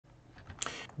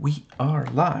We are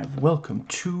live. Welcome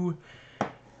to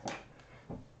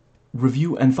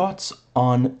Review and Thoughts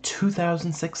on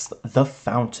 2006 The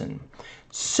Fountain.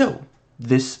 So,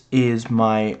 this is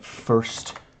my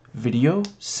first video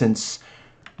since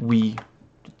we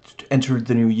entered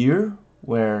the new year,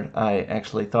 where I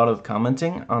actually thought of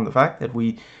commenting on the fact that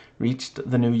we reached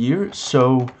the new year.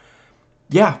 So,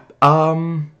 yeah,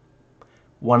 one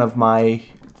of my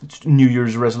New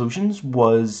Year's resolutions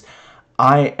was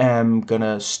I am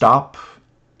gonna stop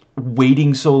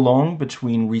waiting so long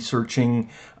between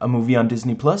researching a movie on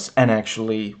Disney Plus and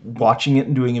actually watching it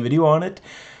and doing a video on it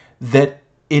that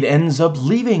it ends up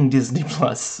leaving Disney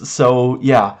Plus. So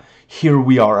yeah, here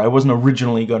we are. I wasn't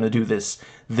originally gonna do this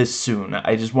soon.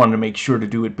 I just wanted to make sure to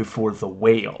do it before The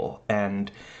Whale.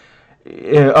 And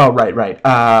oh, right.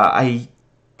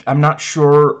 I'm not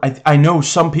sure. I know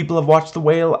some people have watched The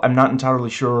Whale. I'm not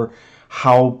entirely sure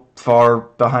how far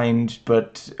behind,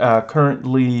 but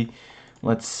currently,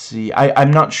 let's see.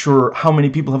 I'm not sure how many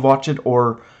people have watched it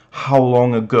or how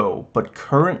long ago, but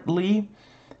currently,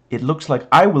 it looks like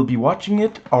I will be watching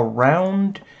it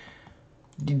around,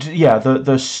 yeah,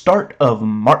 the start of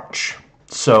March.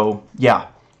 So, yeah.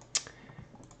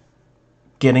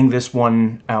 Getting this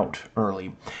one out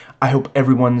early. I hope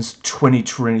everyone's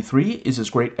 2023 is as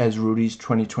great as Rudy's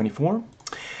 2024.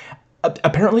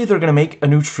 Apparently they're going to make a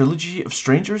new trilogy of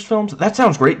Strangers films. That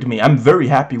sounds great to me. I'm very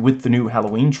happy with the new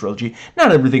Halloween trilogy.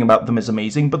 Not everything about them is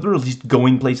amazing, but they're at least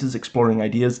going places, exploring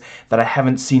ideas that I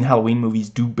haven't seen Halloween movies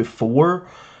do before.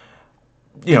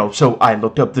 You know, so I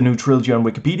looked up the new trilogy on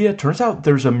Wikipedia. Turns out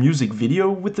there's a music video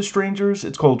with the Strangers.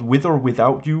 It's called With or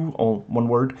Without You, all one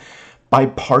word, by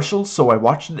Partial. So I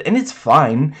watched it, and it's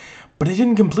fine, but it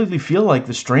didn't completely feel like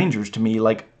the Strangers to me.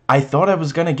 Like, I thought I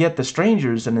was going to get the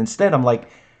Strangers, and instead I'm like,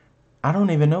 I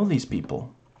don't even know these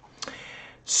people.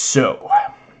 So,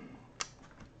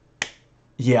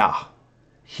 yeah,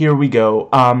 here we go.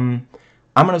 I'm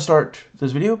going to start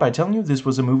this video by telling you this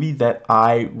was a movie that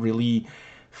I really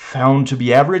found to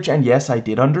be average, and yes, I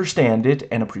did understand it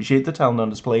and appreciate the talent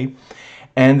on display.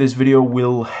 And this video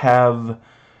will have,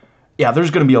 yeah,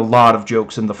 there's going to be a lot of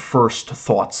jokes in the first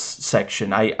thoughts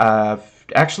section.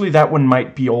 Actually, that one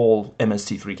might be all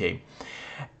MST3K.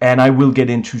 And I will get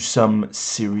into some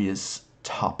serious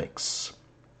topics.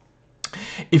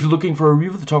 If you're looking for a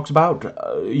review that talks about,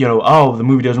 oh, the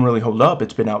movie doesn't really hold up,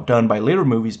 it's been outdone by later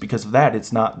movies, because of that,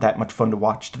 it's not that much fun to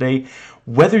watch today.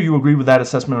 Whether you agree with that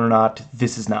assessment or not,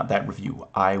 this is not that review.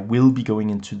 I will be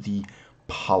going into the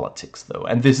politics, though.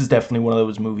 And this is definitely one of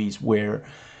those movies where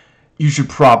you should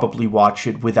probably watch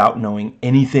it without knowing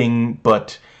anything,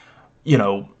 but, you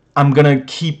know, I'm gonna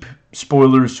keep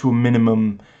spoilers to a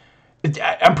minimum.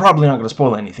 I'm probably not going to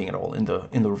spoil anything at all in the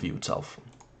review itself.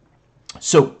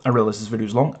 So, I realize this video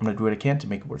is long. I'm going to do what I can to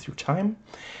make it worth your time.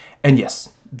 And yes,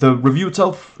 the review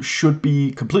itself should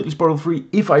be completely spoiler-free.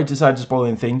 If I decide to spoil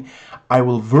anything, I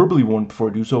will verbally warn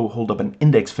before I do so, hold up an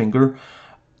index finger,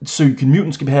 so you can mute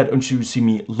and skip ahead until you see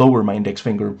me lower my index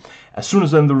finger. As soon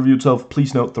as I end the review itself,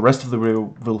 please note the rest of the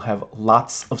video will have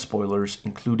lots of spoilers,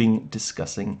 including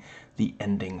discussing the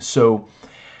ending. So,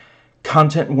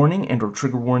 content warning and or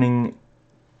trigger warning,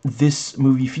 this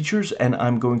movie features, and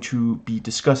I'm going to be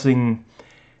discussing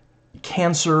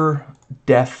cancer,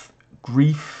 death,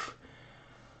 grief,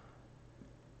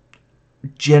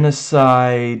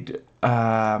 genocide,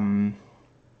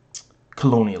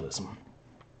 colonialism.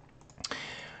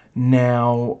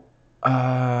 Now,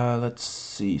 let's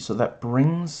see, so that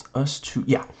brings us to,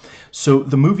 yeah, so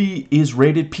the movie is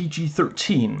rated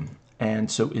PG-13, and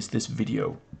so is this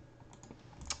video.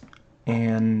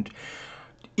 And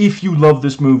if you love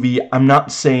this movie, I'm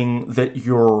not saying that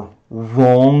you're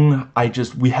wrong.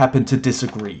 We happen to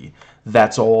disagree.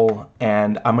 That's all.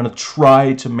 And I'm going to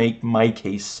try to make my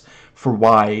case for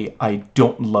why I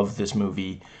don't love this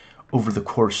movie over the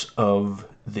course of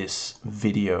this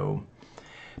video.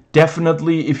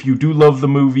 Definitely, if you do love the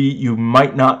movie, you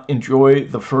might not enjoy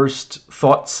the first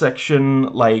thoughts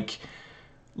section. Like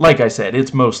I said,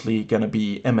 it's mostly going to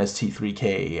be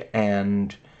MST3K,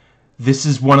 and this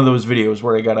is one of those videos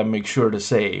where I gotta make sure to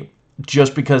say,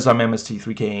 just because I'm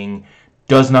MST3King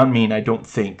does not mean I don't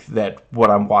think that what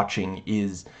I'm watching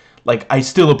is, like, I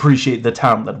still appreciate the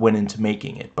talent that went into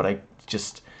making it, but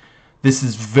this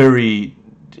is very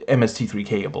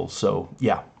MST3Kable, so,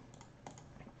 yeah.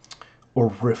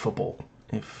 Or riffable,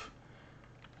 if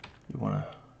you wanna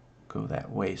go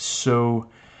that way. So,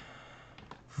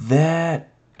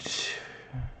 let's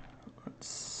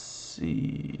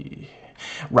see.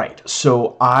 Right,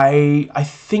 so I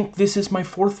think this is my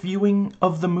fourth viewing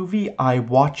of the movie. I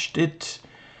watched it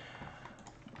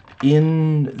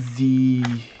in the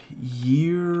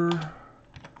year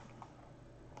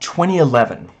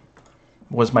 2011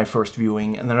 was my first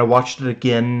viewing, and then I watched it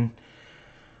again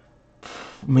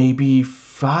maybe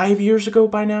 5 years ago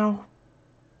by now.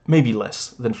 Maybe less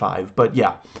than 5, but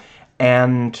yeah.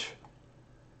 And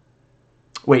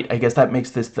wait, I guess that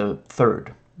makes this the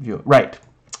third view. Right.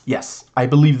 Yes, I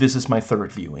believe this is my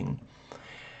third viewing.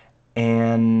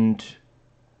 And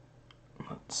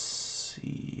let's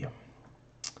see.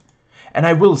 And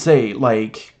I will say,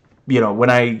 like, you know,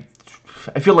 when I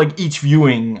feel like each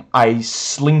viewing I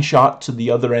slingshot to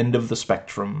the other end of the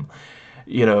spectrum,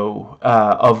 you know,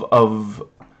 of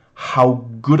how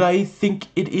good I think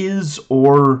it is,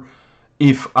 or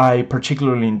if I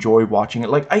particularly enjoy watching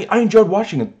it. Like, I enjoyed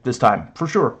watching it this time, for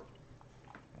sure.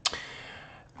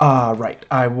 Right,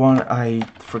 I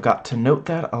forgot to note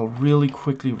that. I'll really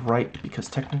quickly write, because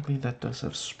technically that does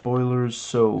have spoilers,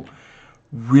 so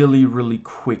really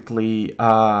quickly,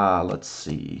 let's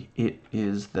see. It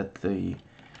is that the...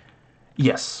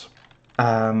 Yes.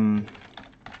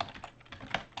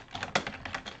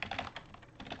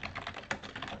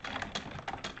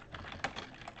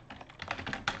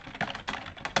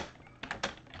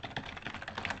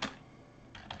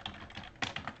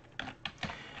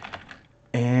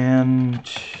 And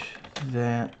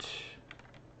that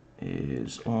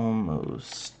is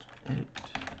almost it.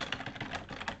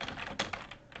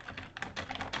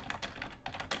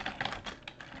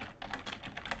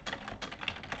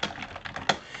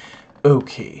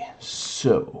 Okay,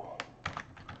 so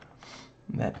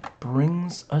that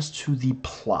brings us to the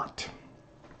plot.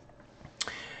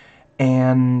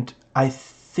 And I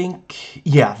think,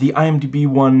 yeah, the IMDb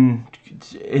one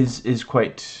is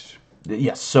quite...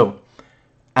 Yes, so...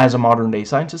 As a modern-day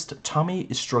scientist, Tommy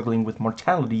is struggling with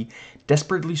mortality,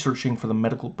 desperately searching for the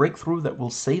medical breakthrough that will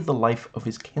save the life of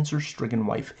his cancer-stricken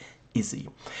wife, Izzy.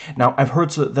 Now, I've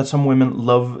heard that some women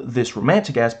love this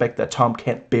romantic aspect, that Tom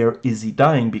can't bear Izzy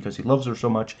dying because he loves her so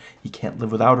much, he can't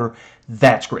live without her.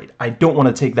 That's great. I don't want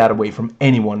to take that away from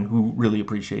anyone who really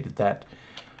appreciated that.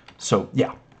 So,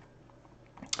 yeah.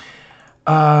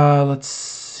 Let's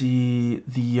see.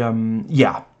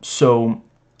 Yeah, so...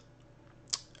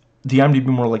 The IMDb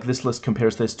More Like This list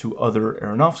compares this to other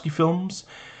Aronofsky films,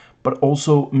 but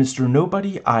also Mr.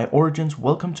 Nobody, I Origins,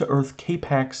 Welcome to Earth,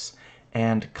 K-Pax,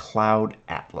 and Cloud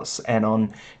Atlas. And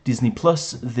on Disney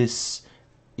Plus, the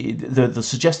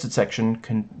suggested section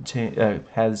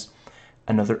has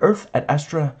Another Earth at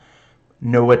Astra,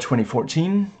 Noah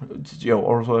 2014, you know,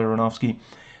 also Aronofsky,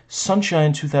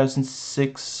 Sunshine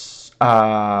 2006,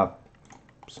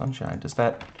 Sunshine, does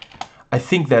that... I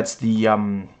think that's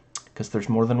the, because there's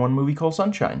more than one movie called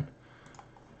Sunshine.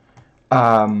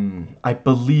 I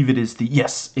believe it is the...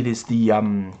 Yes, it is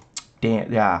the,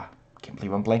 yeah, can't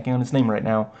believe I'm blanking on his name right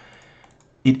now.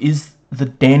 It is the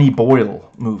Danny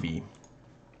Boyle movie.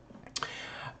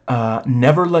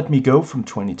 Never Let Me Go from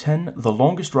 2010, The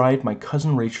Longest Ride, My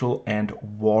Cousin Rachel, and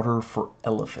Water for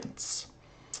Elephants.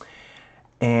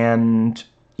 And,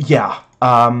 yeah,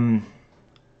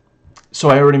 so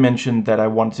I already mentioned that I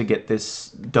wanted to get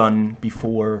this done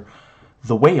before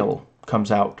The Whale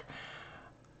comes out.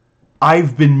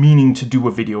 I've been meaning to do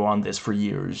a video on this for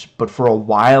years, but for a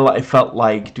while I felt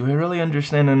like, do I really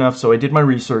understand enough? So I did my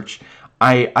research.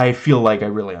 I feel like I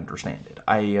really understand it.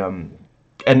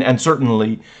 And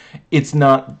certainly it's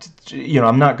not, you know,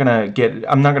 I'm not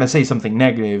gonna say something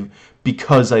negative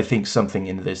because I think something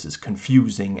in this is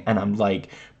confusing and I'm like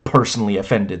personally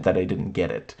offended that I didn't get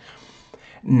it.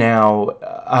 Now,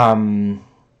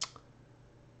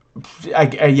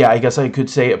 yeah, I guess I could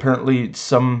say apparently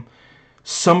some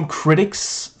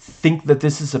critics think that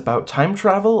this is about time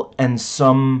travel, and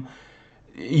some,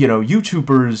 you know,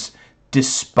 YouTubers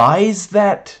despise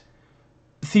that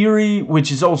theory,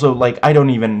 which is also like, I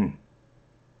don't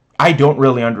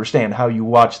really understand how you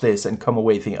watch this and come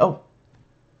away thinking, oh,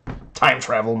 time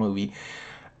travel movie.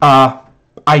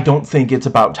 I don't think it's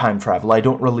about time travel. I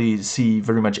don't really see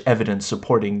very much evidence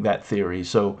supporting that theory.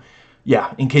 So,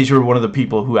 yeah, in case you're one of the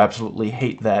people who absolutely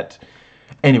hate that.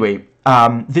 Anyway,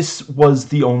 this was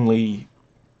the only,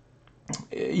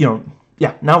 you know,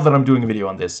 yeah, now that I'm doing a video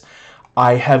on this,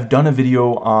 I have done a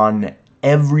video on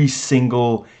every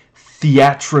single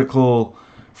theatrical,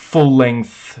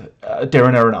 full-length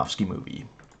Darren Aronofsky movie.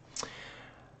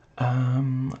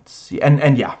 Let's see,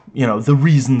 and yeah, you know, the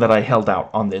reason that I held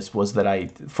out on this was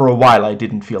that for a while, I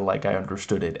didn't feel like I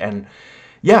understood it, and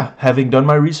yeah, having done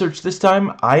my research this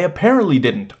time, I apparently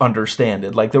didn't understand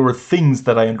it. Like, there were things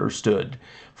that I understood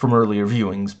from earlier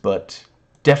viewings, but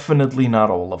definitely not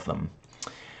all of them.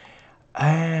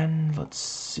 And let's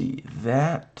see,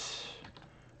 that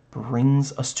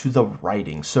brings us to the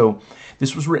writing. So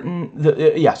this was written,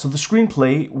 so the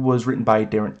screenplay was written by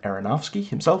Darren Aronofsky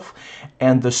himself,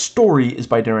 and the story is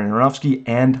by Darren Aronofsky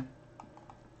and,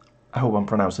 I hope I'm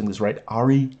pronouncing this right,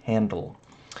 Ari Handel.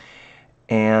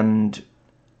 And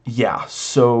yeah,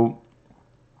 so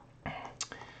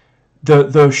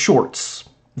the shorts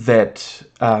that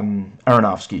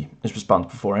Aronofsky is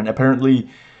responsible for, and apparently,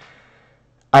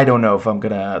 I don't know if I'm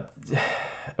gonna...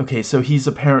 Okay, so he's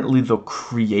apparently the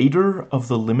creator of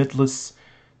the Limitless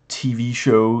TV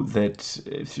show that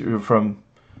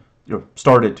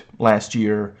started last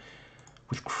year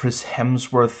with Chris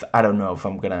Hemsworth. I don't know if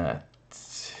I'm gonna...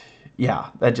 Yeah,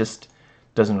 that just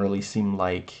doesn't really seem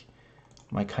like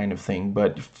my kind of thing.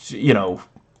 But, you know,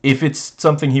 if it's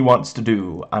something he wants to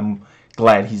do, I'm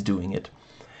glad he's doing it.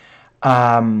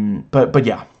 But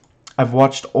yeah, I've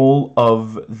watched all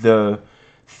of the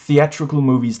theatrical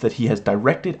movies that he has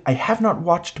directed. I have not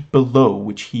watched Below,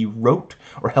 which he wrote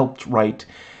or helped write,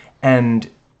 and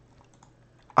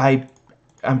I'm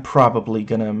probably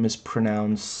gonna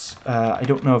mispronounce. I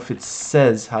don't know if it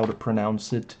says how to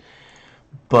pronounce it,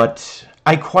 but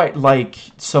I quite like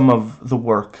some of the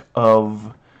work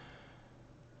of...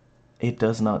 It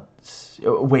does not...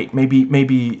 Wait,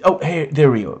 maybe... Oh, hey, there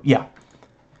we go. Yeah.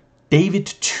 David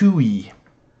Twohy.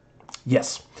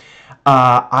 Yes.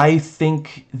 I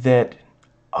think that...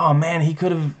 Oh, man, he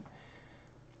could have...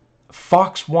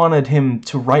 Fox wanted him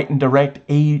to write and direct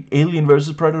Alien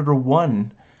vs. Predator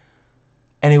 1.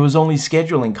 And it was only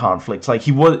scheduling conflicts. Like,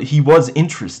 he was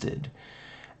interested.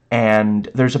 And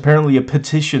there's apparently a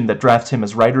petition that drafts him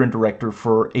as writer and director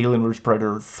for Alien vs.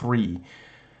 Predator 3.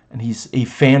 And he's a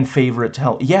fan favorite to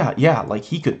hell. Yeah, like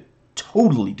he could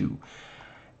totally do.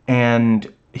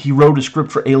 And he wrote a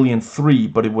script for Alien 3,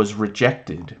 but it was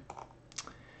rejected.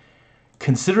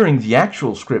 Considering the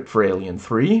actual script for Alien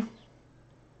 3,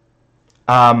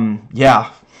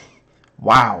 yeah,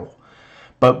 wow.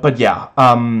 But yeah,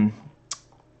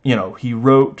 you know, he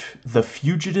wrote The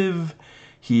Fugitive.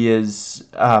 He is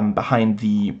behind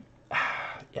the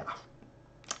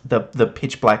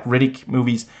Pitch Black Riddick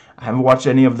movies. I haven't watched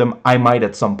any of them. I might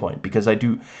at some point, because I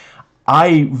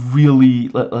really,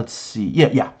 let's see,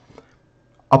 yeah.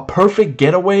 A Perfect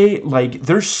Getaway, like,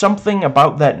 there's something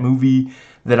about that movie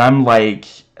that I'm like,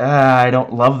 I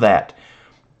don't love that.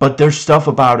 But there's stuff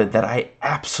about it that I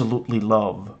absolutely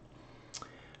love.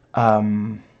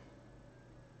 Right,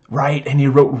 and he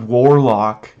wrote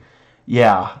Warlock.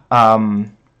 Yeah, I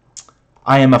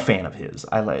am a fan of his.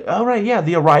 I like, oh right, yeah,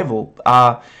 The Arrival.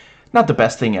 Not the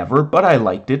best thing ever, but I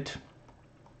liked it.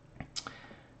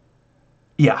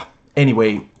 Yeah,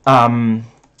 anyway, let's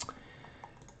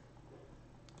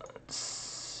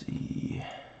see.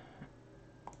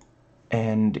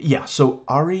 And yeah, so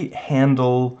Ari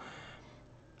Handel,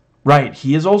 right,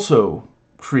 he is also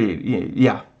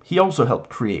he also helped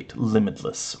create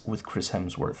Limitless with Chris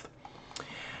Hemsworth.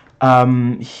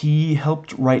 He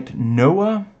helped write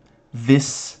Noah,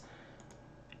 This,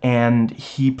 and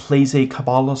he plays a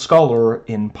Kabbalah scholar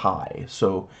in Pi.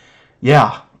 So,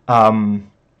 yeah, and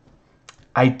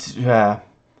I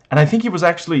think he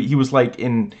was like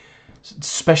in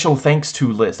special thanks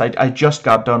to list. I just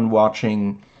got done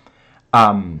watching,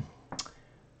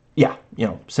 yeah, you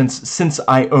know, since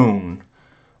I own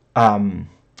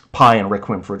Pi and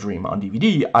Requiem for a Dream on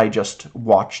DVD, I just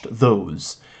watched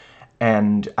those.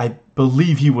 And I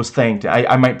believe he was thanked.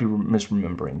 I might be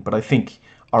misremembering, but I think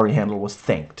Ari Handel was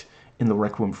thanked in the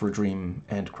Requiem for a Dream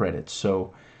end credits.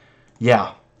 So,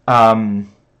 yeah. And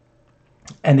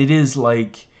it is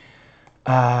like,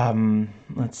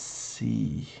 let's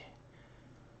see.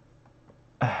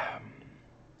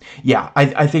 Yeah,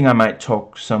 I think I might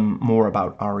talk some more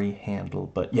about Ari Handel.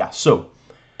 But yeah, so,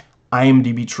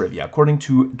 IMDb trivia. According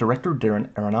to director Darren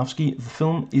Aronofsky, the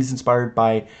film is inspired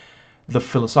by the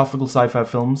philosophical sci-fi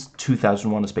films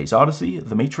 2001: A Space Odyssey,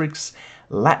 The Matrix,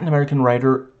 Latin American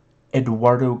writer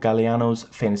Eduardo Galeano's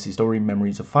fantasy story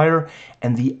Memories of Fire,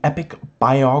 and the epic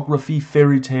biography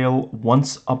fairy tale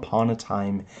Once Upon a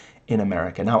Time in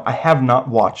America. Now, I have not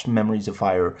watched Memories of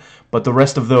Fire, but the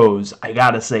rest of those, I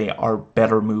gotta say, are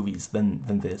better movies than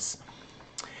this.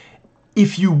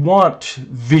 If you want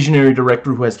visionary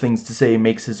director who has things to say,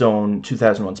 makes his own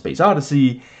 2001: Space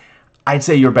Odyssey, I'd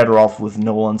say you're better off with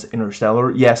Nolan's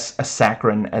Interstellar. Yes, a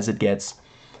saccharine as it gets.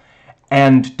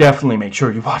 And definitely make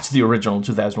sure you watch the original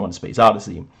 2001: Space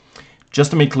Odyssey. Just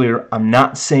to make clear, I'm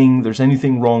not saying there's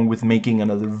anything wrong with making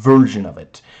another version of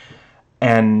it.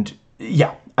 And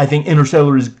yeah, I think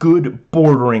Interstellar is good,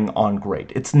 bordering on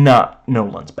great. It's not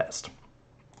Nolan's best.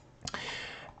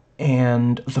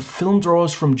 And the film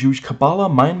draws from Jewish Kabbalah,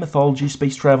 Mayan mythology,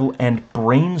 space travel, and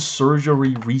brain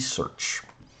surgery research.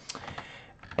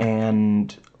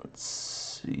 And let's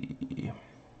see.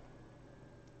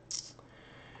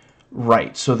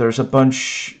 Right, so there's a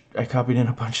bunch, I copied in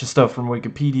a bunch of stuff from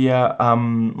Wikipedia.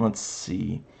 Let's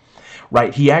see.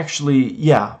 Right, he actually,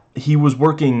 yeah, he was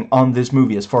working on this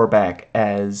movie as far back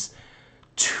as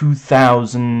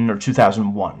 2000 or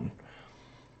 2001.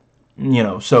 You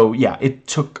know, so yeah, it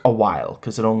took a while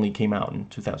because it only came out in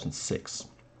 2006.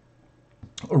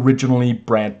 Originally,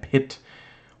 Brad Pitt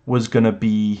was going to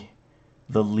be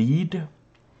the lead.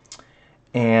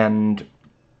 And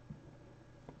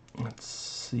let's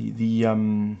see,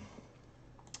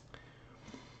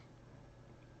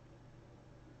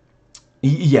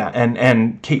 yeah,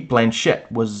 and Cate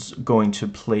Blanchett was going to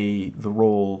play the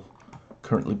role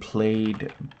currently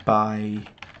played by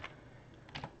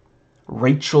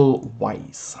Rachel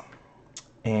Weisz.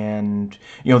 And,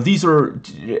 you know, these are,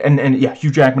 and yeah,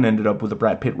 Hugh Jackman ended up with the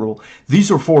Brad Pitt role. These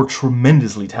are four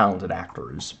tremendously talented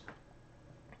actors.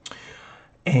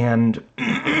 And,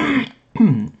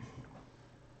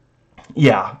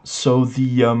 yeah, so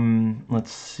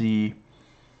let's see.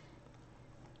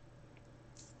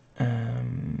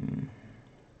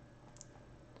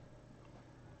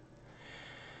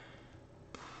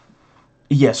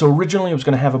 Yeah, so originally it was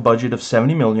going to have a budget of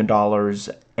 $70 million,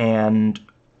 and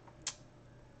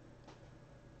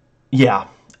yeah,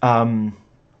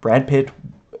 Brad Pitt,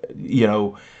 you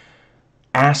know,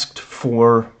 asked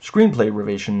for screenplay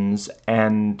revisions,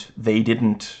 and he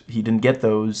didn't get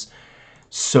those,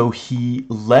 so he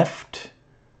left,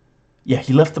 yeah,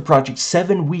 he left the project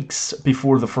 7 weeks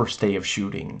before the first day of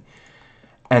shooting.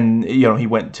 And, you know, he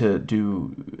went to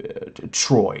do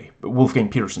Troy, Wolfgang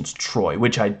Petersen's Troy,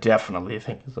 which I definitely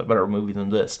think is a better movie than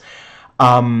this.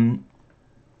 And,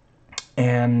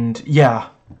 yeah,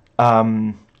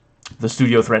 the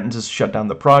studio threatened to shut down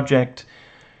the project.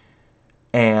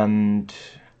 And,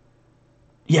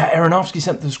 yeah, Aronofsky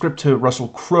sent the script to Russell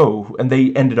Crowe, and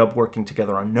they ended up working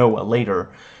together on Noah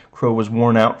later. Crowe was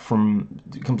worn out from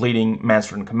completing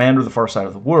Master and Commander, The Far Side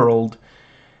of the World,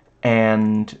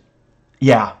 and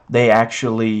yeah, they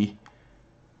actually,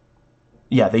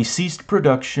 yeah, they ceased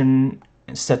production.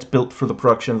 Sets built for the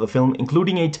production of the film,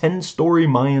 including a 10-story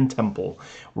Mayan temple,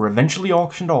 were eventually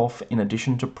auctioned off in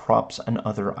addition to props and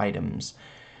other items.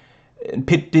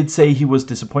 Pitt did say he was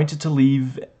disappointed to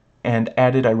leave and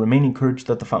added, "I remain encouraged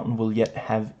that the fountain will yet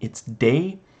have its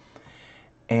day."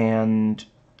 And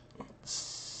let's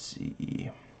see.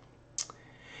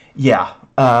 Yeah,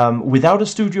 without a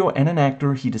studio and an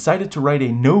actor, he decided to write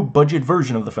a no-budget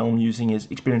version of the film using his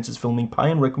experiences filming Pi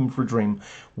and Requiem for a Dream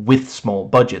with small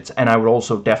budgets. And I would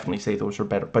also definitely say those are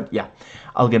better. But yeah,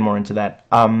 I'll get more into that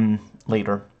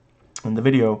later in the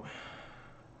video.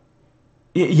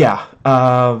 Yeah,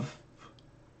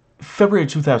 February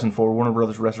 2004, Warner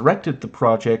Brothers resurrected the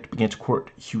project, began to court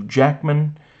Hugh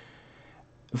Jackman.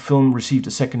 The film received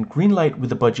a second green light with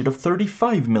a budget of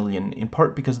 $35 million, in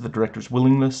part because of the director's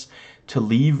willingness to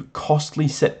leave costly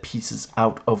set pieces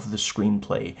out of the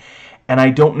screenplay. And I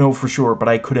don't know for sure, but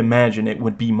I could imagine it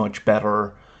would be much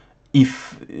better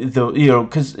if, you know,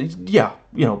 because, yeah,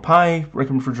 you know, Pi,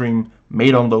 Requiem for a Dream,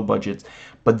 made on low budgets,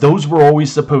 but those were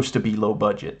always supposed to be low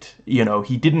budget. You know,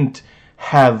 he didn't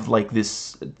have, like,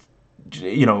 this,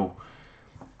 you know,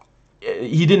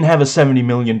 he didn't have a $70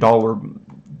 million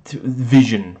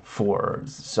vision for,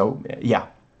 so yeah.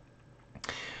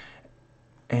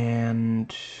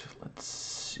 And let's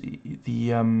see,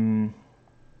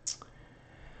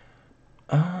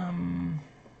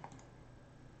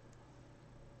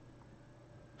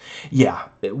 yeah,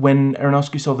 when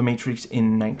Aronofsky saw The Matrix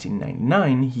in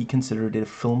 1999, he considered it a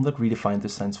film that redefined the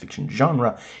science fiction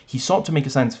genre. He sought to make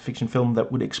a science fiction film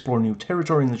that would explore new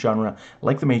territory in the genre,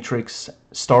 like The Matrix,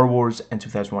 Star Wars, and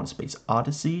 2001: A Space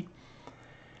Odyssey.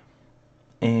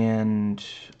 And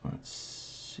let's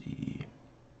see.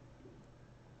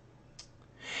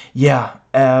 Yeah,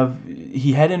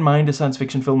 he had in mind a science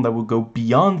fiction film that would go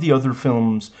beyond the other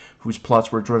films whose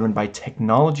plots were driven by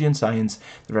technology and science.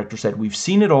 The director said, "We've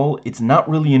seen it all. It's not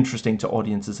really interesting to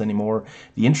audiences anymore.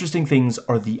 The interesting things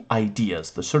are the ideas,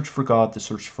 the search for God, the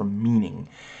search for meaning."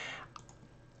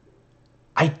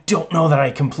 I don't know that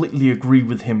I completely agree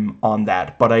with him on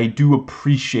that, but I do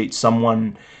appreciate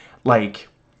someone, like,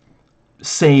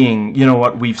 saying, you know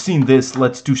what, we've seen this,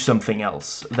 let's do something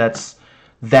else.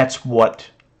 That's what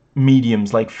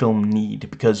mediums like film need,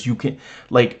 because you can,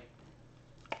 like,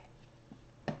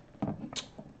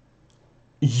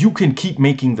 you can keep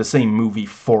making the same movie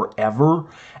forever,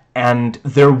 and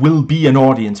there will be an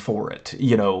audience for it.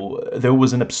 You know, there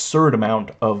was an absurd amount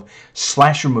of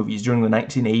slasher movies during the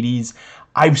 1980s.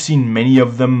 I've seen many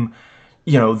of them.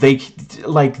 you know,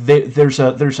 there's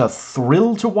a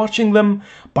thrill to watching them,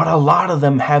 but a lot of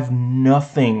them have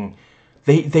nothing.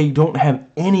 They don't have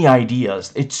any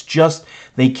ideas. It's just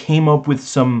they came up with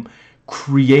some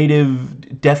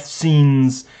creative death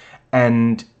scenes,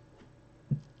 and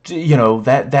you know,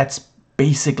 that's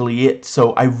basically it.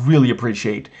 So I really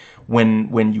appreciate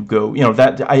when you go, you know,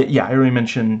 that I already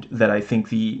mentioned that I think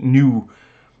the new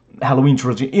Halloween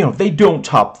trilogy, you know, they don't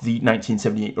top the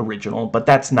 1978 original, but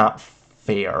that's not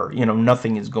fair. You know,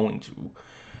 nothing is going to.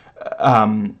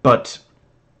 But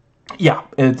yeah,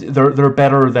 they're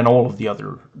better than all of the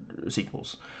other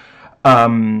sequels.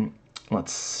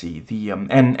 Let's see, the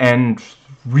and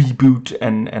reboot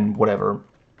and whatever.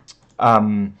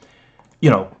 You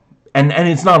know, and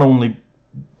it's not only,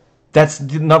 that's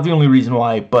not the only reason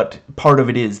why, but part of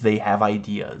it is they have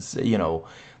ideas. You know,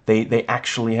 they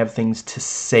actually have things to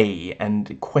say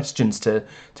and questions to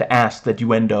ask that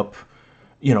you end up,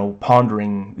 you know,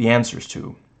 pondering the answers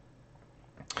to.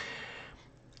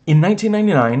 In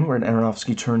 1999, when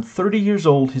Aronofsky turned 30 years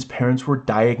old, his parents were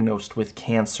diagnosed with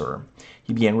cancer.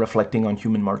 He began reflecting on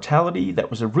human mortality. That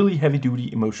was a really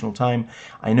heavy-duty, emotional time.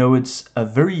 I know it's a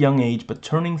very young age, but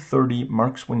turning 30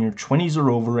 marks when your 20s are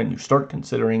over and you start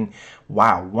considering,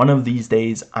 wow, one of these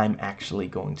days I'm actually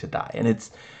going to die. And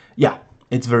it's, yeah,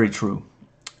 it's very true.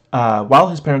 While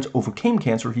his parents overcame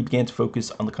cancer, he began to focus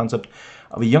on the concept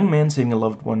of a young man saving a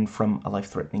loved one from a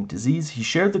life-threatening disease. He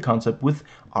shared the concept with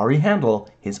Ari Handel,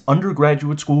 his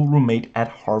undergraduate school roommate at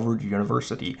Harvard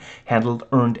University. Handel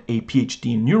earned a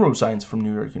PhD in neuroscience from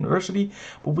New York University,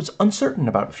 but was uncertain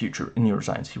about a future in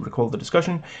neuroscience. He recalled the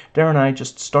discussion. Darren and I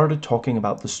just started talking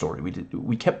about the story.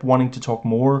 We kept wanting to talk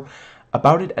more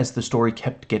about it as the story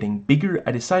kept getting bigger.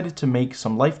 I decided to make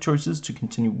some life choices to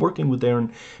continue working with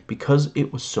Darren because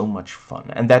it was so much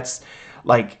fun. And that's,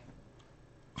 like,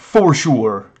 for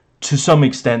sure, to some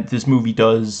extent, this movie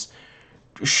does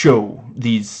show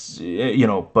these, you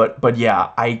know, but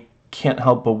yeah, I can't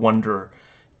help but wonder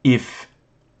if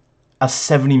a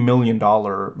 $70 million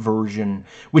version,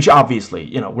 which obviously,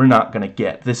 you know, we're not going to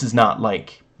get. This is not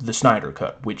like the Snyder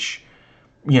Cut, which,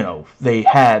 you know, they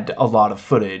had a lot of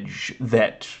footage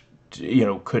that, you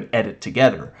know, could edit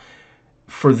together.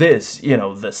 For this, you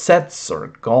know, the sets are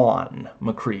gone,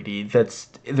 MacReady.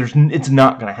 It's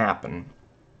not going to happen.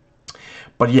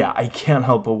 But yeah, I can't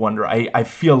help but wonder. I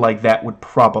feel like that would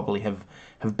probably have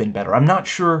been better. I'm not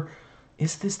sure,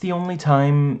 is this the only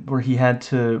time where he had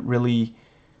to really,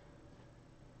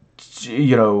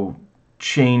 you know,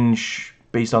 change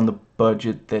based on the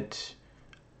budget? That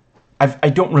I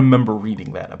don't remember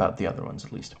reading that about the other ones,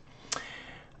 at least.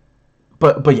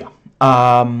 But yeah,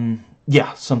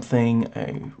 yeah, something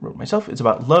I wrote myself. It's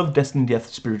about love, destiny,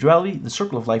 death, spirituality, the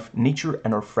circle of life, nature,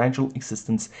 and our fragile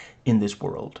existence in this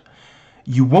world.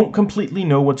 You won't completely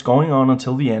know what's going on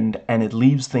until the end, and it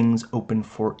leaves things open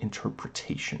for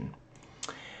interpretation.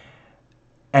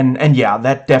 And yeah,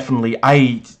 that definitely,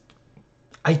 I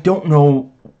don't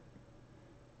know.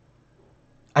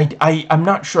 I'm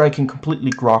not sure I can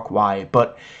completely grok why,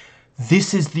 but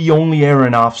this is the only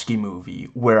Aronofsky movie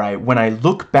where when I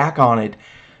look back on it,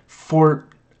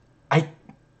 I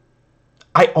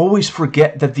always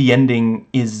forget that the ending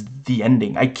is the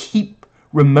ending. I keep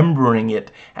remembering it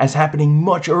as happening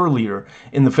much earlier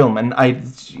in the film, and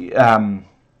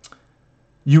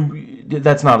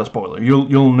that's not a spoiler.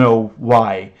 You'll know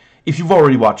why. If you've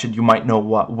already watched it, you might know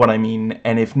what I mean,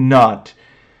 and if not,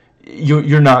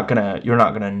 you're not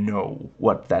gonna know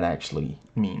what that actually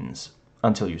means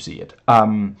until you see it.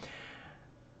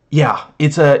 Yeah,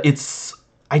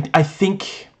 I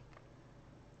think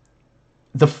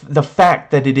the fact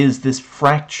that it is this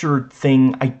fractured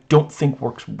thing, I don't think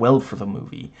works well for the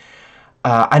movie.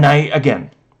 And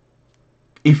again,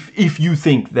 if you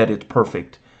think that it's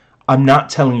perfect, I'm not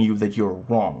telling you that you're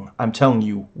wrong. I'm telling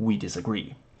you we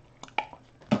disagree.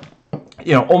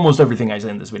 You know, almost everything I say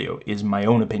in this video is my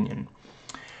own opinion.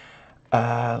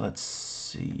 Let's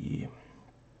see.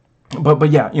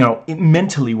 But yeah, you know,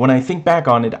 mentally, when I think back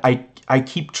on it, I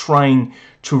keep trying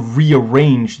to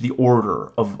rearrange the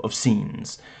order of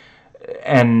scenes.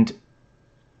 And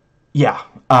yeah,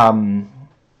 you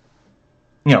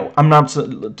know, I'm not,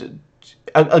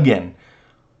 again,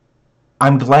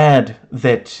 I'm glad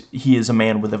that he is a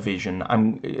man with a vision.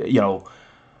 You know,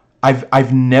 I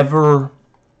have never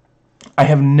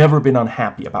been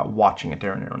unhappy about watching a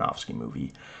Darren Aronofsky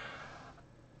movie.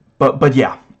 But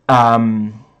yeah,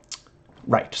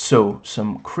 right, so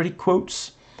some critic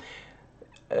quotes.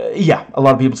 Yeah, a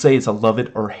lot of people say it's a love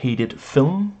it or hate it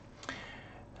film.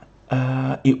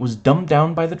 It was dumbed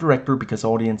down by the director because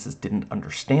audiences didn't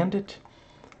understand it.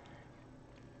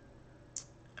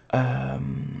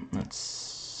 Let's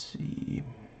see.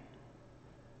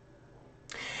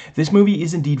 This movie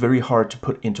is indeed very hard to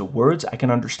put into words. I can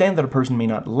understand that a person may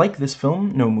not like this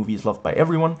film. No movie is loved by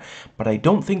everyone, but I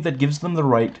don't think that gives them the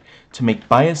right to make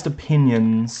biased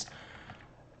opinions,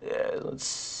 let's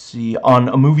see, on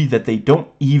a movie that they don't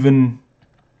even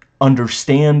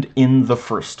understand in the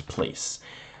first place.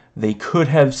 They could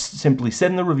have simply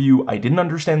said in the review, I didn't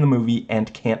understand the movie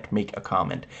and can't make a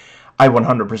comment. I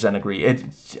 100% agree.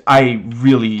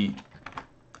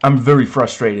 I'm very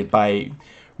frustrated by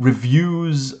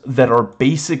reviews that are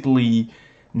basically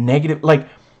negative. Like,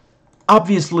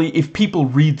 obviously, if people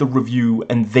read the review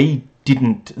and they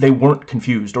weren't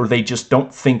confused, or they just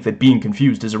don't think that being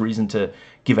confused is a reason to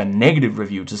give a negative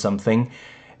review to something,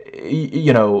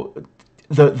 you know,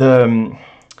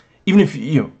 even if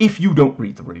you don't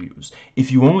read the reviews,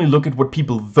 if you only look at what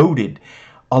people voted,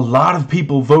 a lot of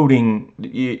people voting,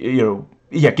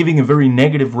 giving a very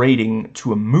negative rating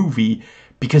to a movie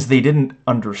because they didn't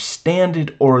understand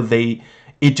it, or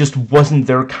it just wasn't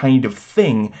their kind of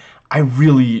thing. I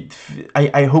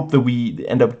hope that we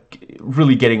end up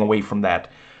really getting away from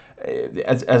that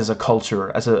as a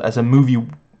culture, as a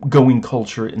movie-going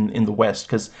culture in the West,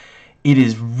 because it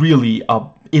is really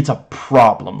it's a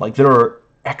problem. Like, there are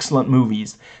excellent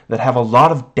movies that have a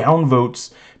lot of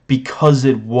downvotes because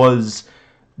it was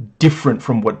different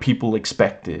from what people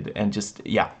expected, and just,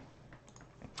 yeah.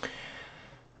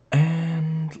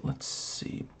 And let's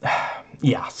see.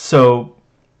 Yeah, so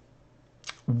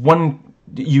one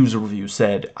user review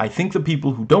said, I think the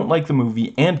people who don't like the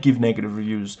movie and give negative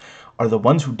reviews are the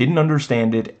ones who didn't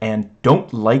understand it and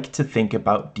don't like to think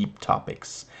about deep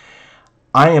topics.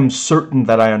 I am certain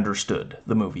that I understood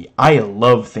the movie. I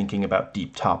love thinking about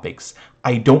deep topics.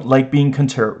 I don't like being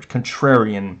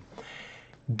contrarian.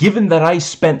 Given that I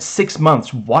spent 6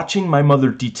 months watching my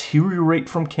mother deteriorate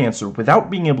from cancer without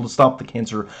being able to stop the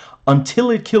cancer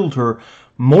until it killed her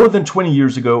more than 20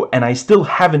 years ago, and I still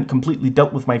haven't completely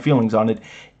dealt with my feelings on it,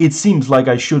 it seems like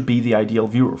I should be the ideal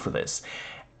viewer for this.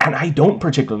 And I don't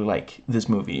particularly like this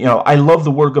movie. You know, I love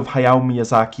the work of Hayao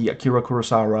Miyazaki, Akira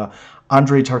Kurosawa,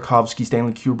 Andrei Tarkovsky,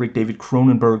 Stanley Kubrick, David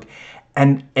Cronenberg,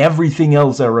 and everything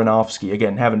else Aronofsky.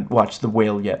 Again, haven't watched The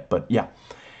Whale yet, but yeah.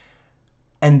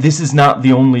 And this is not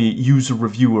the only user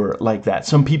reviewer like that.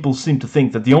 Some people seem to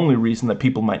think that the only reason that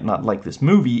people might not like this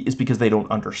movie is because they don't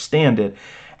understand it,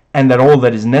 and that all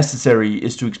that is necessary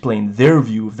is to explain their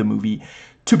view of the movie.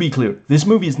 To be clear, this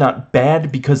movie is not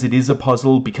bad because it is a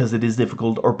puzzle, because it is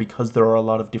difficult, or because there are a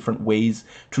lot of different ways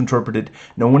to interpret it.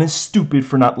 No one is stupid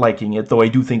for not liking it, though I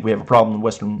do think we have a problem in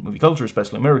Western movie culture,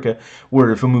 especially America,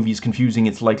 where if a movie is confusing,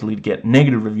 it's likely to get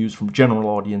negative reviews from general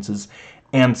audiences,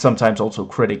 and sometimes also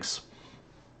critics.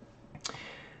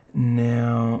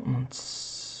 Now,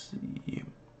 let's see.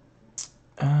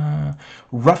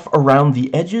 Rough around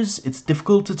the edges, it's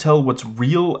difficult to tell what's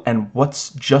real and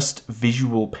what's just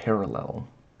visual parallel.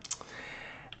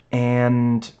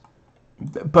 And,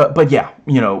 but yeah,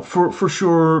 you know, for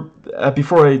sure,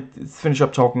 before I finish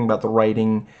up talking about the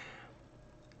writing,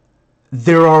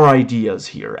 there are ideas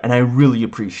here, and I really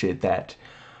appreciate that.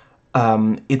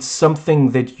 It's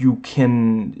something that you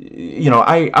can, you know,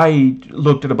 I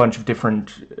looked at a bunch of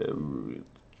different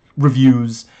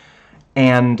reviews,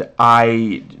 and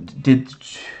I did,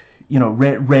 you know,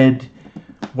 read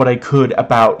what I could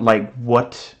about, like,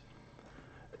 what,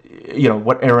 you know,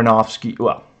 what Aronofsky,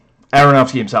 well,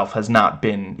 Aronofsky himself has not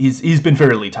been, he's been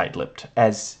fairly tight-lipped,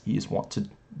 as he is wont to,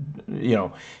 you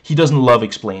know, he doesn't love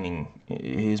explaining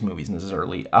his movies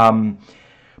necessarily.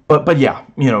 But yeah,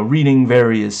 you know, reading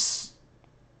various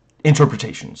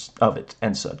interpretations of it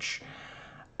and such.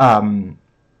 And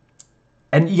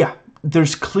yeah,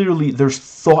 there's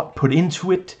thought put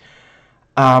into it.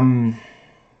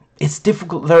 It's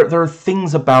difficult. There are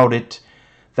things about it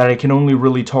that I can only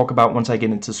really talk about once I get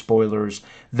into spoilers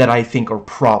that I think are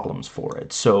problems for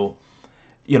it. So,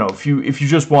 you know, if you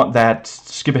just want that,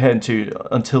 skip ahead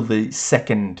until the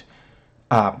second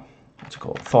what's it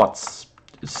called? Thoughts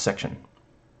section.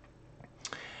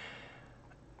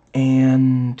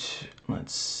 And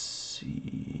let's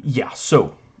see. Yeah,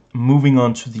 so moving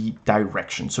on to the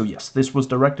direction. So yes, this was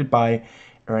directed by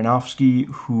Aronofsky,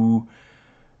 who,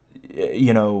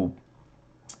 you know,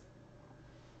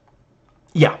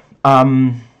 yeah,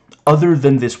 other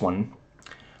than this one,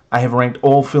 I have ranked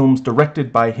all films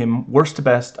directed by him worst to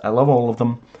best. I love all of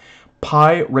them.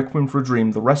 Pi, Requiem for a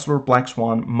Dream, The Wrestler, Black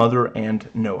Swan, Mother, and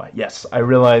Noah. Yes, I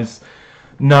realize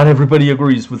not everybody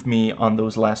agrees with me on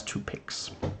those last two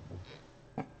picks.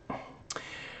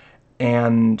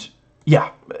 And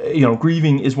yeah, you know,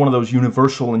 grieving is one of those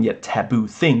universal and yet taboo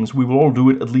things. We will all do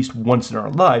it at least once in our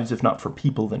lives, if not for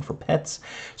people, then for pets.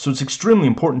 So it's extremely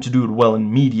important to do it well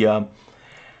in media.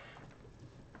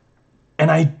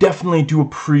 And I definitely do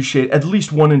appreciate at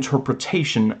least one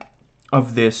interpretation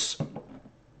of this,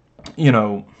 you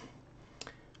know,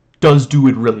 does do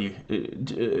it really,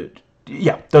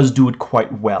 yeah, does do it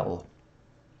quite well.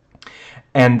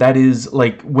 And that is,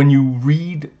 like, when you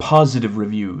read positive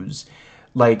reviews,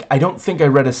 like, I don't think I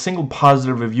read a single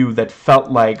positive review that felt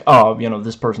like, oh, you know,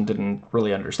 this person didn't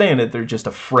really understand it, they're just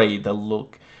afraid they'll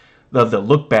look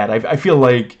bad. I feel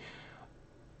like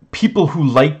people who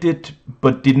liked it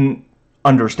but didn't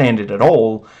understand it at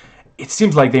all, it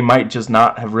seems like they might just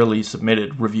not have really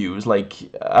submitted reviews, like,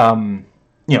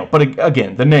 you know, but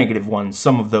again, the negative ones,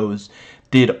 some of those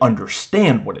did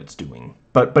understand what it's doing.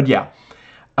 But yeah,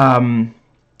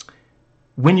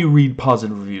 when you read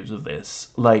positive reviews of this,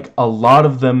 like, a lot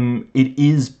of them, it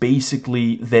is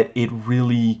basically that it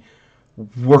really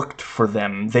worked for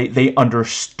them. They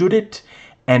understood it,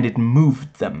 and it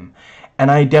moved them.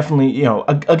 And I definitely, you know,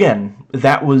 again,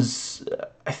 that was,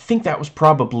 I think that was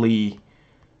probably,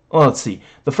 well, let's see.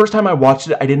 The first time I watched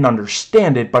it, I didn't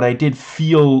understand it, but I did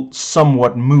feel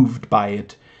somewhat moved by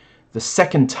it. The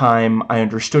second time, I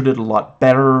understood it a lot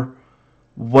better,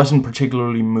 wasn't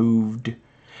particularly moved.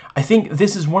 I think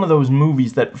this is one of those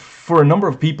movies that, for a number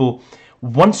of people,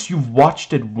 once you've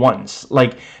watched it once,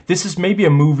 like, this is maybe a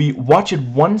movie, watch it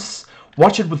once,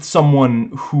 watch it with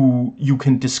someone who you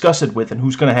can discuss it with and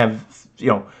who's going to have, you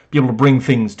know, be able to bring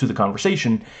things to the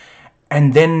conversation,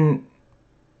 and then,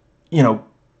 you know,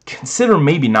 consider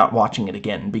maybe not watching it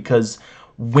again, because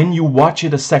when you watch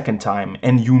it a second time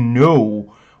and you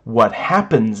know what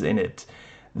happens in it,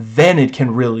 then it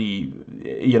can really,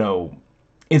 you know,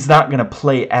 it's not going to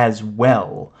play as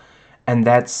well. And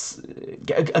that's,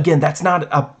 again, that's not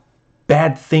a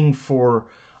bad thing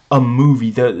for a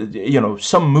movie. You know,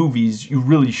 some movies you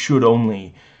really should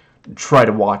only try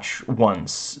to watch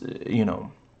once, you know.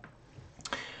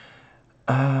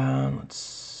 Let's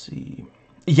see.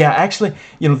 Yeah, actually,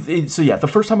 you know, so yeah, the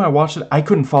first time I watched it, I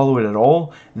couldn't follow it at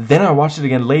all. Then I watched it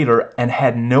again later and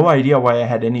had no idea why I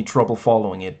had any trouble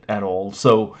following it at all.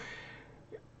 So,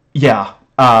 yeah,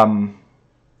 I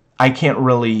can't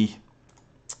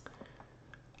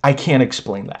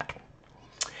explain that.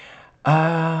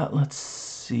 Let's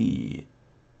see.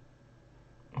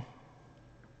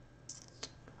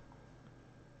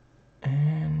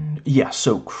 And, yeah,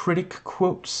 so critic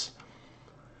quotes.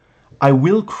 I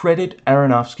will credit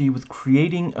Aronofsky with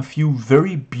creating a few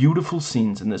very beautiful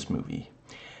scenes in this movie.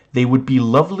 They would be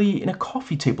lovely in a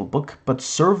coffee table book, but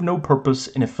serve no purpose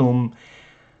in a film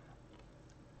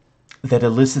that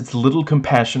elicits little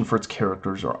compassion for its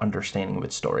characters or understanding of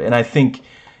its story. And I think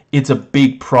it's a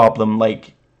big problem,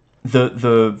 like,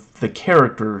 the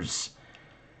characters,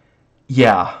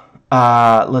 yeah.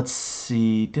 Let's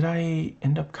see, did I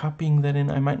end up copying that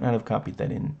in? I might not have copied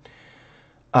that in.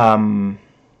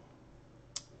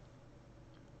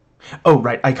 Oh,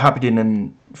 right, I copied it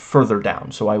in further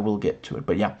down, so I will get to it,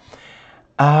 but yeah.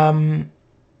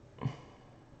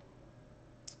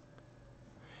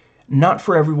 Not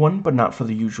for everyone, but not for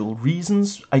the usual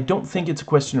reasons. I don't think it's a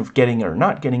question of getting it or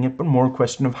not getting it, but more a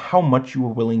question of how much you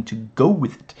are willing to go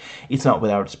with it. It's not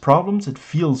without its problems, it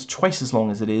feels twice as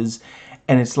long as it is,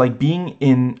 and it's like being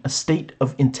in a state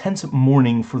of intense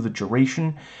mourning for the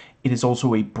duration. It is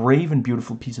also a brave and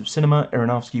beautiful piece of cinema.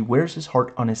 Aronofsky wears his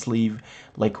heart on his sleeve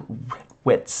like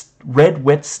red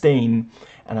wet stain,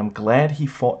 and I'm glad he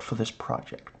fought for this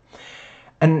project.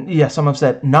 And yes, I'm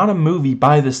upset. Not a movie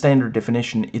by the standard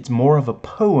definition. It's more of a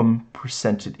poem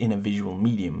presented in a visual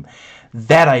medium.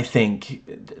 That, I think,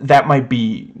 that might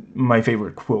be my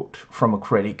favorite quote from a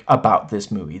critic about this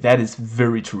movie. That is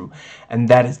very true. And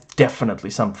that is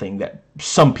definitely something that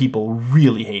some people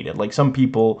really hated. Like, some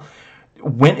people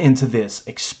went into this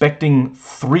expecting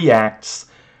 3 acts,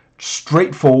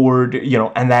 straightforward, you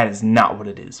know, and that is not what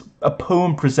it is. A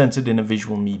poem presented in a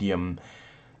visual medium.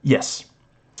 Yes.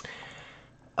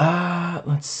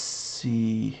 Let's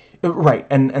see. Right,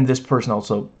 and this person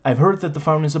also. I've heard that The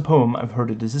Fountain is a poem, I've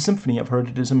heard it is a symphony, I've heard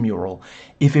it is a mural.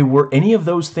 If it were any of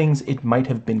those things, it might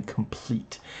have been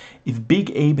complete. If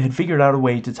Big Abe had figured out a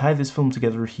way to tie this film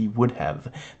together, he would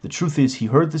have. The truth is, he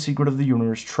heard the secret of the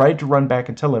universe, tried to run back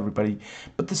and tell everybody,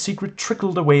 but the secret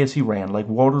trickled away as he ran, like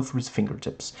water through his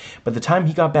fingertips. By the time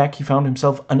he got back, he found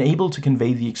himself unable to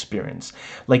convey the experience,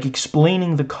 like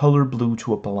explaining the color blue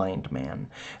to a blind man.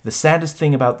 The saddest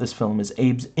thing about this film is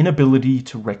Abe's inability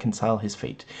to reconcile his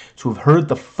fate, to have heard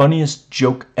the funniest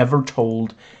joke ever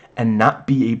told, and not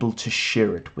be able to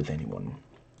share it with anyone.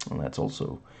 And that's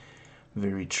also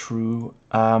Very true.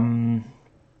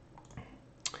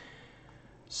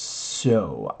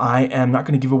 So, I am not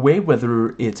going to give away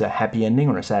whether it's a happy ending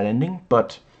or a sad ending,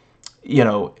 but, you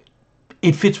know,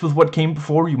 it fits with what came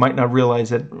before. You might not realize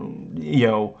that, you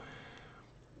know,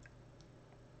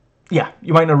 yeah,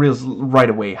 you might not realize right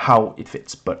away how it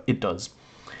fits, but it does.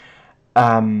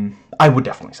 I would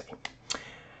definitely say.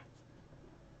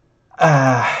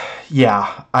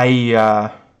 Yeah,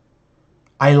 I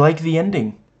like the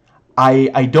ending.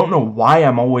 I don't know why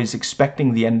I'm always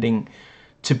expecting the ending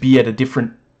to be at a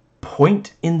different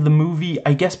point in the movie.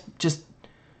 I guess just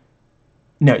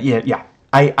no, yeah.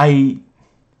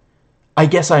 I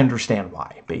guess I understand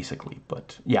why, basically,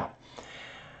 but yeah.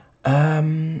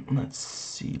 Let's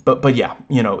see. But yeah,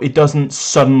 you know, it doesn't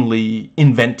suddenly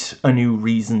invent a new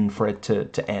reason for it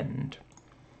to end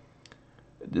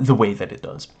the way that it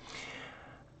does.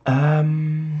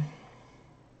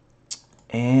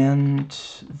 And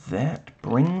that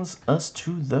brings us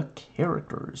to the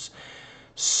characters.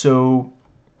 So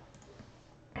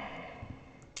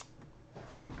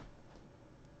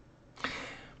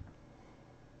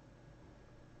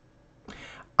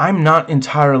I'm not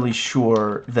entirely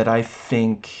sure that I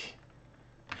think...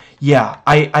 Yeah,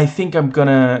 I think I'm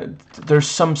gonna... There's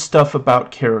some stuff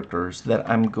about characters that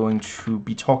I'm going to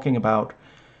be talking about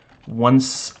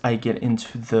once I get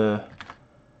into the...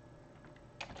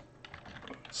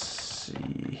 Let's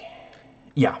see...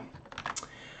 Yeah.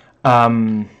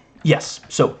 Yes,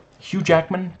 so Hugh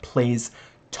Jackman plays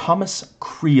Thomas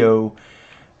Creo,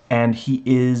 and he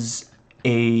is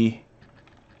a...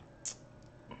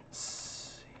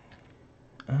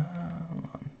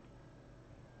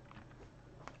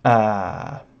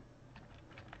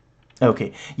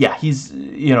 Okay, yeah, he's,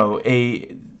 you know,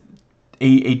 a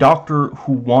doctor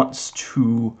who wants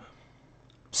to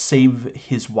save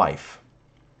his wife.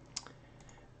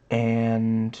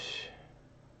 And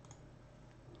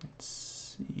let's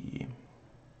see.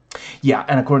 Yeah,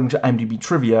 and according to IMDb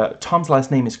trivia, Tom's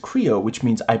last name is Creo, which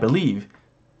means I believe,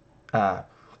 I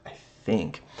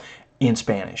think, in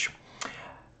Spanish.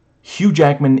 Hugh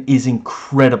Jackman is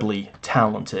incredibly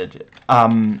talented.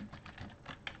 I'm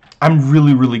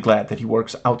really, really glad that he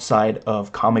works outside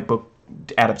of comic book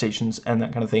adaptations and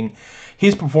that kind of thing.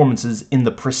 His performances in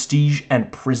The Prestige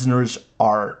and Prisoners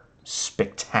are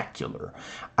spectacular.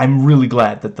 I'm really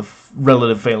glad that the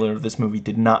relative failure of this movie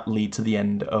did not lead to the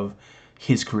end of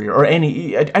his career, or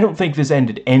any... I don't think this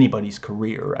ended anybody's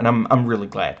career, and I'm really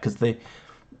glad, because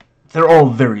they're all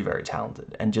very, very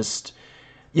talented, and just...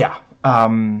 Yeah,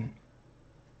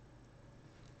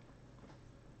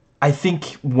 I think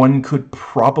one could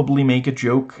probably make a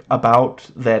joke about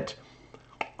that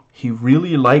he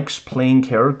really likes playing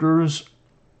characters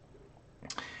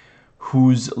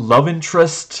whose love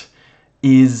interest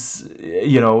is,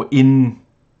 you know, in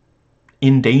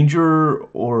danger,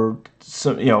 or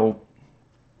some, you know,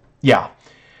 yeah.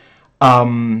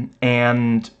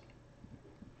 And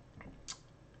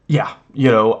yeah,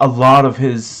 you know, a lot of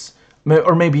his,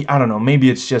 or maybe, I don't know, maybe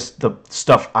it's just the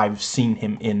stuff I've seen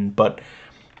him in, but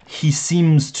he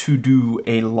seems to do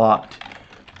a lot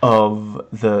of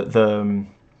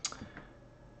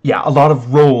yeah, a lot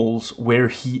of roles where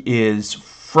he is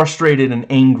frustrated and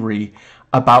angry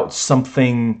about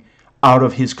something out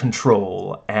of his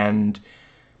control. And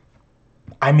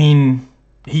I mean,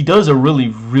 he does a really,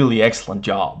 really excellent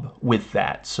job with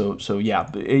that. So yeah,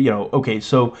 you know, okay,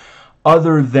 so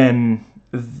other than,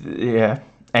 yeah,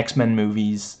 X-Men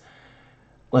movies,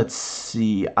 let's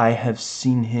see, I have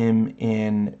seen him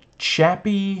in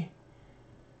Chappie,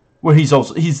 where he's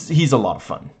also, he's a lot of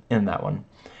fun in that one.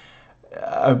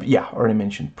 Yeah, already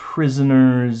mentioned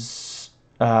Prisoners.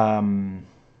 Is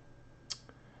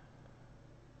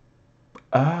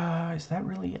that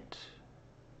really it?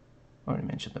 Already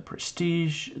mentioned The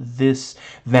Prestige. This,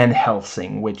 Van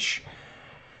Helsing, which...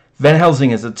 Van Helsing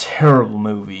is a terrible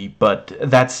movie, but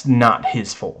that's not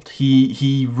his fault.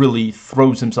 He really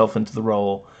throws himself into the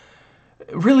role.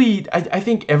 Really, I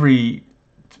think every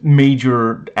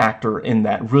major actor in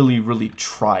that really, really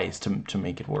tries to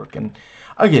make it work. And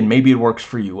again, maybe it works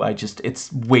for you.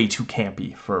 It's way too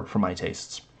campy for my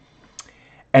tastes.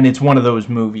 And it's one of those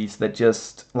movies that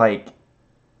just, like,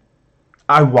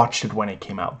 I watched it when it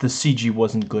came out. The CG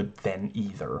wasn't good then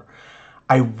either.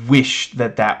 I wish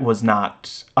that that was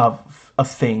not a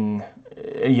thing,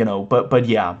 you know, but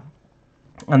yeah.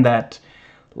 And that,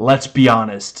 let's be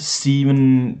honest,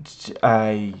 Steven,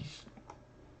 I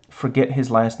forget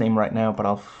his last name right now, but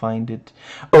I'll find it.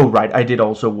 Oh, right, I did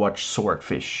also watch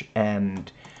Swordfish, and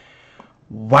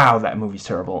wow, that movie's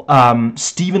terrible.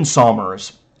 Stephen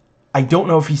Sommers, I don't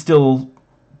know if he still...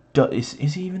 Is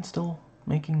he even still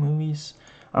making movies?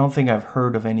 I don't think I've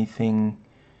heard of anything.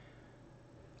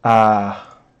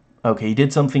 Okay, he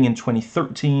did something in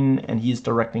 2013, and he's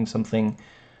directing something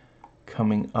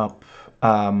coming up.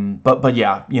 But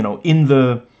yeah, you know, in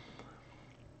the,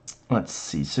 let's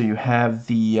see, so you have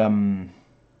the,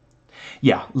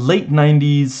 yeah, late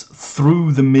 90s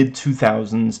through the mid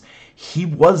 2000s, he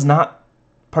was not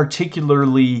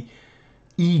particularly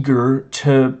eager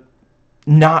to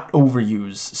not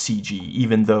overuse CG,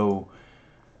 even though,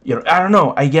 you know, I don't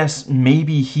know, I guess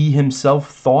maybe he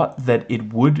himself thought that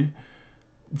it would,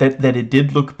 that it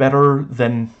did look better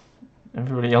than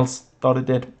everybody else thought it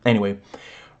did. Anyway,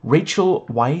 Rachel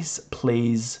Weisz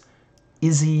plays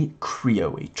Izzy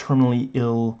Creo, a terminally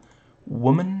ill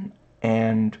woman,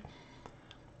 and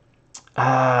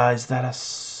is that a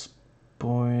spoiler?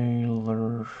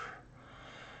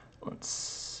 Let's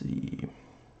see.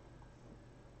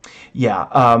 Yeah,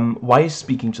 Weisz,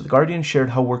 speaking to The Guardian, shared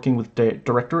how working with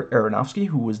director Aronofsky,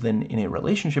 who was then in a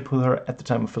relationship with her at the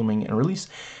time of filming and release,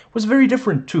 was very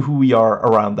different to who we are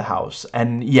around the house.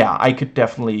 And yeah, I could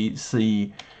definitely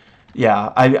see,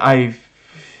 yeah, I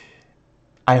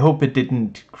hope it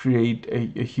didn't create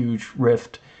a huge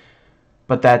rift,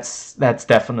 but that's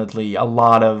definitely a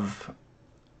lot of,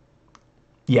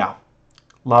 yeah,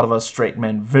 a lot of us straight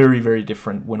men, very, very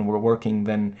different when we're working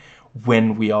than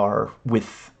when we are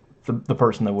with the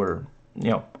person that we're,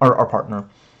 you know, our partner.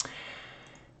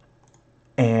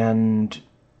 And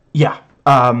yeah,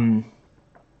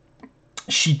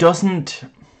 she doesn't,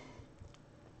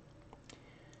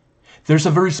 there's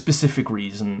a very specific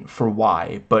reason for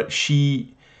why, but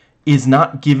she is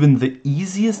not given the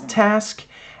easiest task,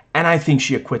 and I think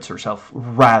she acquits herself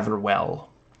rather well.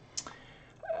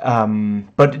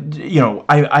 But, you know,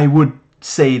 I would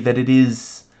say that it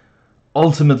is,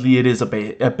 ultimately it is a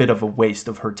bit of a waste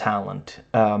of her talent.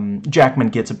 Jackman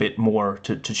gets a bit more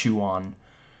to chew on.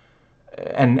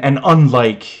 And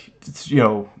unlike, you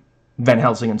know, Van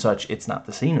Helsing and such, it's not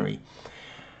the scenery.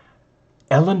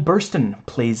 Ellen Burstyn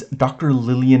plays Dr.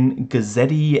 Lillian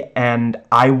Gazzetti, and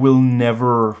I am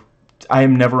never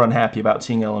unhappy about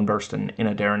seeing Ellen Burstyn in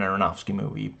a Darren Aronofsky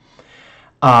movie.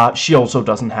 She also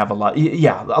doesn't have a lot.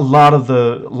 Yeah, a lot of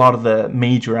the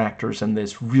major actors in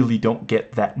this really don't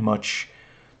get that much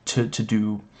to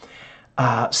do.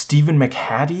 Stephen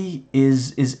McHattie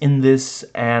is in this,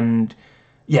 and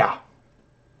yeah,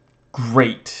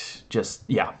 great. Just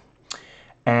yeah.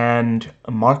 And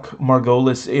Mark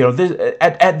Margolis, you know,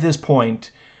 at this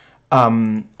point,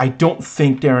 I don't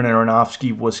think Darren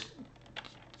Aronofsky was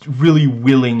really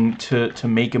willing to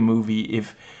make a movie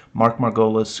if Mark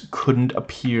Margolis couldn't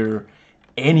appear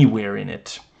anywhere in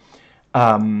it.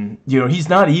 You know, he's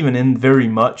not even in very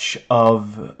much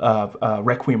of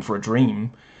Requiem for a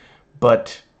Dream,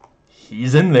 but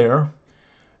he's in there.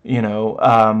 You know,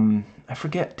 I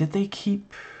forget, did they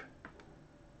keep...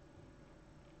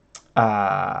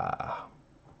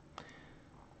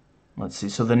 let's see,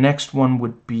 so the next one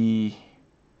would be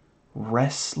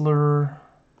Wrestler.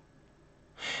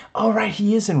 Oh, right,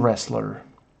 he is in Wrestler.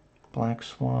 Black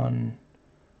Swan.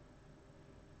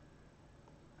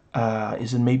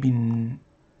 Is it maybe...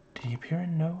 Did he appear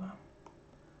in Noah?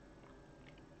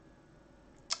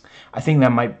 I think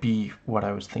that might be what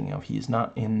I was thinking of. He is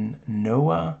not in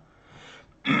Noah.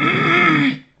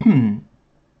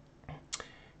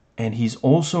 And he's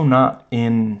also not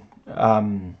in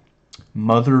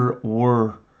Mother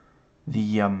or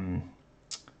the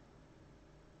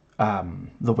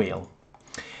Whale.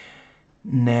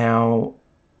 Now,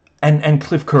 and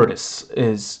Cliff Curtis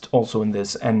is also in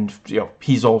this, and you know,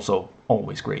 he's also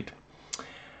always great.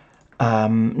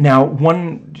 Now,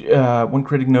 one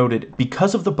critic noted,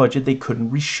 because of the budget, they couldn't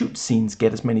reshoot scenes,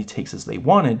 get as many takes as they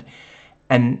wanted,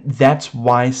 and that's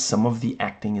why some of the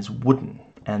acting is wooden,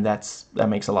 and that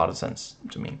makes a lot of sense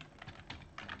to me.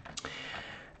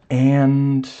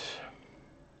 And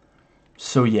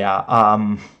so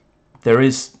yeah, there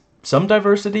is some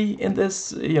diversity in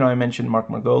this. You know, I mentioned Mark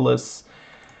Margolis,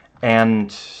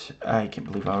 and I can't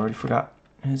believe I already forgot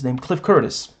his name, Cliff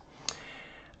Curtis.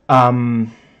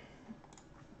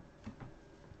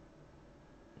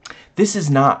 This is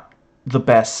not the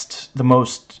best, the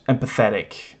most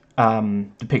empathetic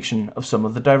depiction of some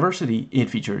of the diversity it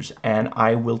features, and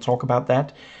I will talk about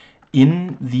that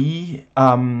in the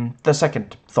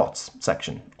second thoughts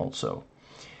section also.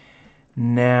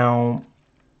 Now,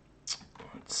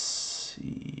 let's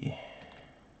see.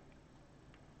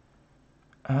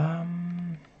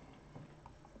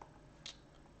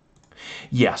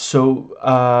 Yeah, so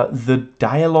the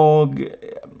dialogue,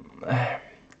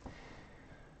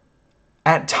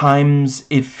 at times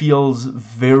it feels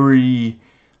very,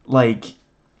 like,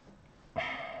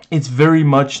 it's very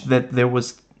much that there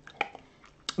was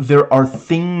there are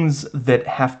things that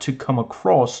have to come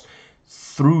across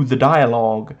through the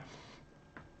dialogue.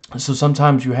 So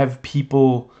sometimes you have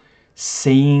people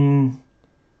saying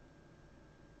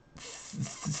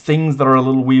things that are a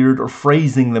little weird, or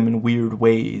phrasing them in weird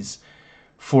ways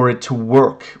for it to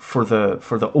work for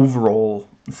the overall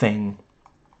thing.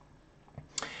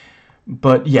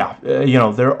 But yeah, you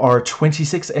know, there are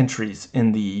 26 entries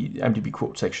in the IMDb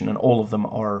quote section, and all of them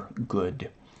are good.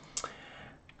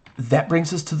 That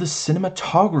brings us to the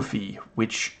cinematography,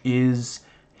 which is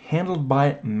handled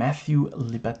by Matthew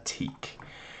Libatique.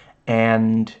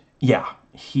 And yeah,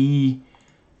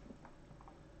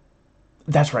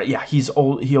 that's right, yeah, he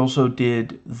also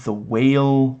did The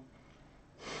Whale.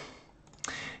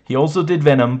 He also did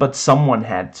Venom, but someone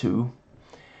had to.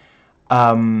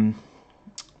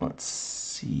 Let's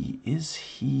see, is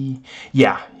he...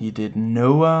 Yeah, he did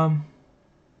Noah,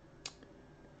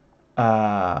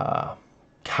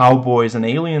 Cowboys and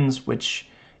Aliens, which,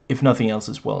 if nothing else,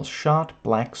 is well shot.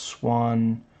 Black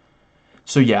Swan.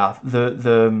 So yeah,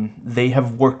 they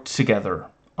have worked together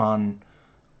on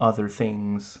other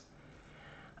things.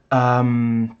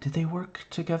 Did they work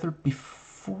together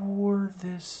before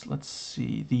this? Let's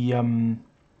see.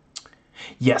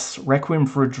 Yes, Requiem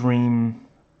for a Dream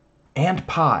and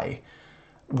Pi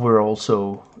were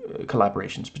also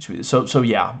collaborations between. So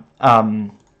yeah,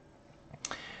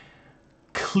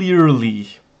 clearly,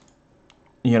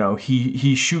 you know,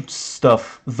 he shoots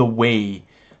stuff the way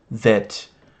that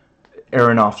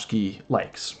Aronofsky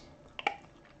likes.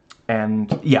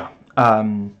 And yeah,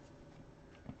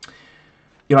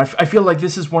 you know, I feel like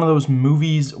this is one of those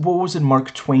movies. What was it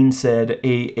Mark Twain said?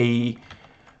 A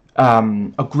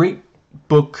great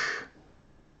book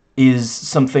is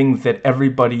something that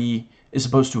everybody is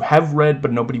supposed to have read,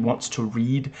 but nobody wants to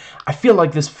read. I feel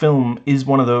like this film is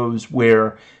one of those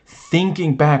where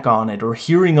thinking back on it or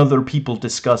hearing other people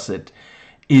discuss it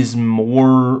is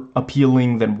more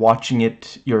appealing than watching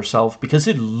it yourself, because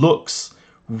it looks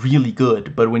really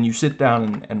good, but when you sit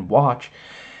down and watch...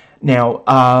 Now,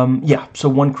 yeah, so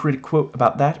one critic quote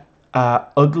about that.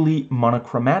 Ugly,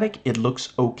 monochromatic, it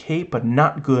looks okay, but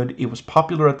not good. It was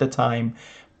popular at the time,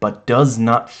 but does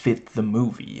not fit the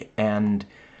movie. And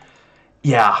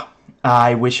yeah,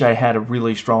 I wish I had a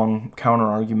really strong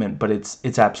counter-argument, but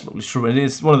it's absolutely true. It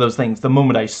is one of those things, the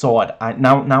moment I saw it,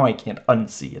 now I can't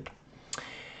unsee it.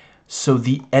 So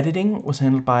the editing was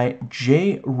handled by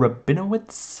Jay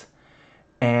Rabinowitz,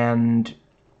 and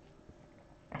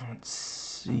let's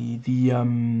see,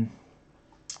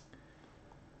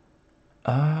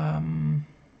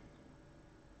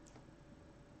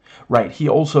 right, he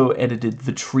also edited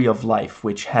The Tree of Life,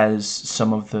 which has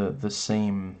some of the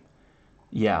same...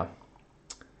 Yeah.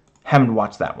 Haven't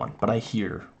watched that one, but I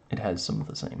hear it has some of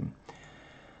the same.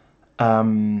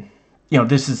 You know,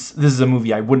 this is a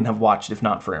movie I wouldn't have watched if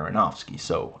not for Aronofsky,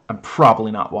 so I'm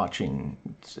probably not watching...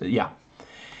 Yeah.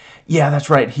 Yeah, that's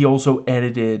right. He also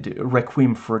edited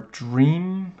Requiem for a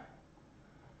Dream.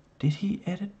 Did he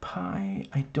edit Pi?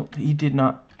 He did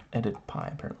not edit Pi,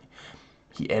 apparently.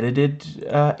 He edited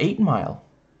 8 Mile.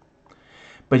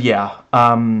 But yeah,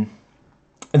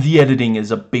 the editing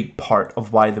is a big part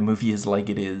of why the movie is like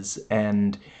it is,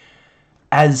 and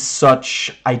as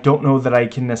such, I don't know that I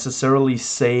can necessarily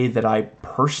say that I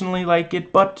personally like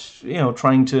it, but, you know,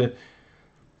 trying to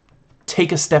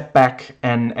take a step back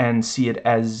and see it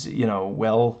as, you know,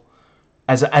 well,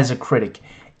 as a critic,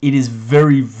 it is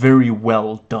very, very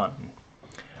well done.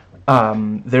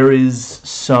 There is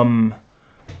some...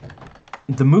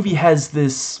 The movie has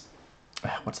this...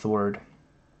 What's the word?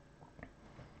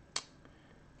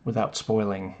 Without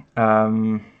spoiling.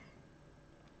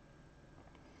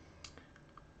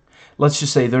 Let's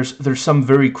just say there's some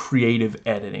very creative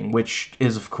editing, which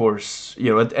is, of course,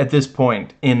 you know, at this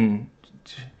point in...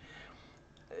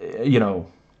 You know,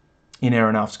 in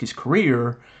Aronofsky's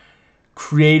career,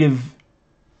 creative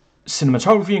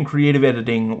cinematography and creative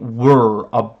editing were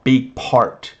a big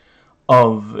part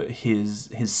of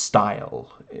his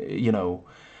style. You know,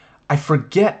 I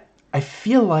forget, I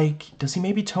feel like, does he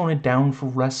maybe tone it down for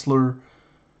Wrestler?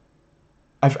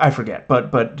 I forget,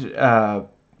 but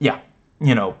yeah,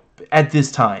 you know, at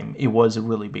this time, it was a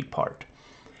really big part.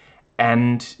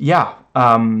 And yeah,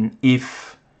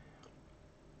 if...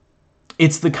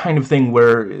 It's the kind of thing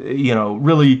where, you know,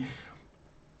 really,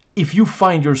 if you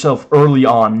find yourself early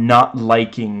on not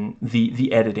liking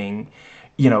the editing,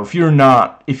 you know, if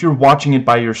you're watching it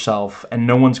by yourself and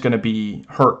no one's going to be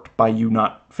hurt by you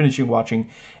not finishing watching,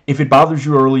 if it bothers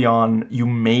you early on, you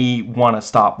may want to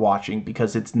stop watching,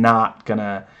 because it's not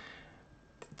gonna,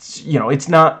 you know, it's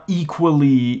not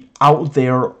equally out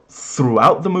there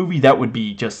throughout the movie. That would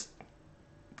be just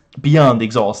beyond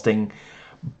exhausting,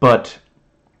 but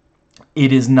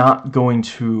it is not going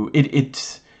to...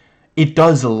 It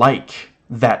does like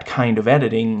that kind of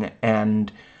editing,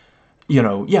 and, you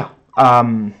know, yeah.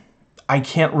 I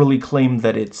can't really claim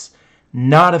that it's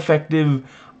not effective.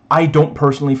 I don't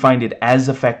personally find it as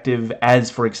effective as,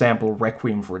 for example,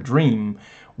 Requiem for a Dream,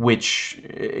 which,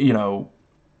 you know,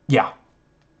 yeah.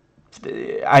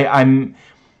 I'm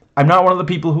not one of the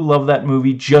people who love that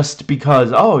movie just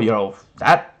because, oh, you know,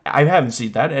 that I haven't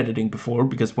seen that editing before,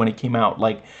 because when it came out,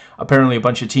 like, apparently a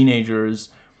bunch of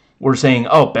teenagers were saying,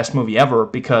 oh, best movie ever,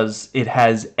 because it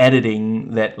has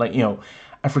editing that, like, you know,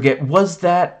 I forget, was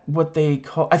that what they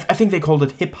call... I think they called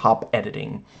it hip-hop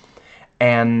editing.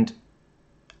 And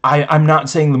I'm not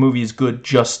saying the movie is good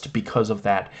just because of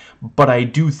that, but I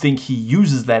do think he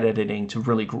uses that editing to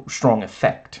really strong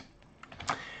effect.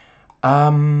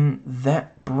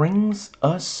 That brings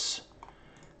us...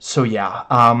 So, yeah,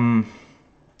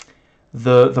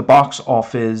 the box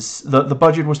office... The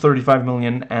budget was $35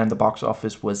 million, and the box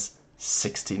office was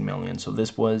 $16 million. So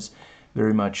this was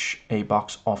very much a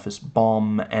box office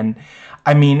bomb. And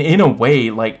I mean, in a way,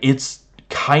 like, it's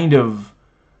kind of...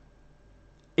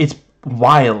 It's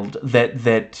wild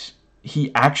that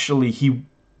he actually...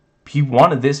 He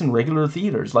wanted this in regular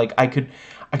theaters. Like, I could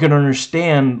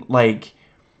understand, like,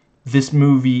 this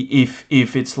movie if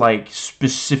it's, like,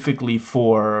 specifically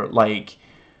for, like,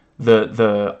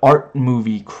 the art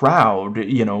movie crowd,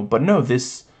 you know. But no,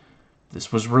 this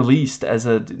was released as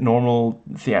a normal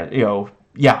theater, you know.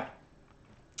 Yeah,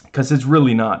 because it's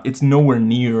really not. It's nowhere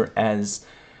near as,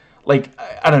 like,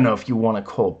 I don't know if you want to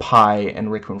call Pi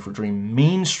and Requiem for a Dream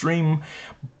mainstream,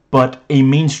 but a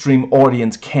mainstream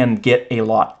audience can get a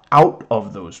lot out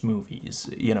of those movies,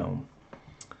 you know.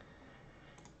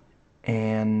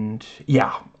 And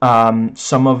yeah,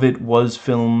 some of it was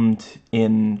filmed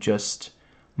in just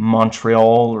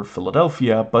Montreal or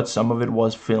Philadelphia, but some of it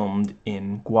was filmed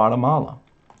in Guatemala.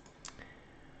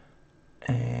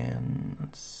 And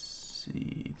let's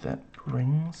see, that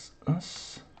brings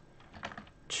us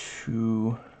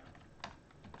to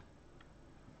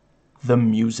the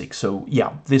music. So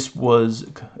yeah, this was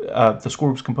the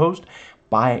score was composed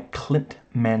by Clint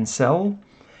Mansell,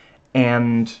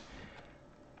 and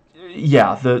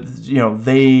yeah, you know,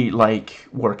 they like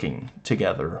working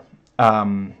together,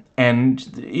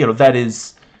 and you know, that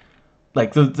is,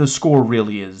 like, the score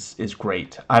really is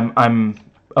great. I'm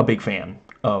a big fan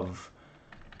of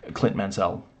Clint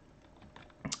Mansell,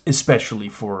 especially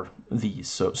for these.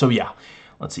 So yeah,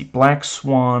 let's see, Black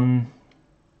Swan,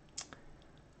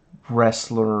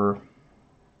 Wrestler,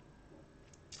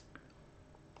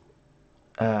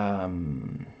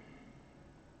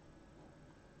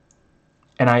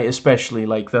 and I especially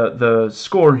like the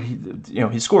score, you know,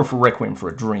 his score for Requiem for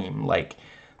a Dream. Like,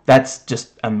 that's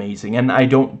just amazing. And I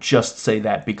don't just say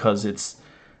that because it's,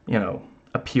 you know,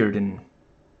 appeared in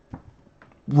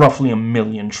roughly 1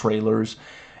 million trailers.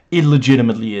 It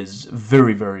legitimately is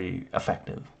very, very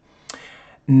effective.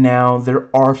 Now, there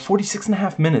are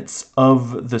 46.5 minutes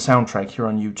of the soundtrack here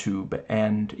on YouTube,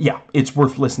 and yeah, it's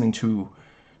worth listening to,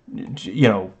 you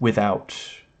know, without...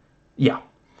 Yeah.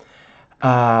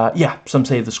 Yeah, some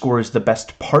say the score is the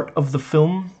best part of the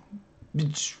film.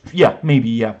 Yeah,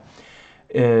 maybe, yeah.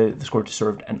 The score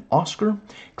deserved an Oscar.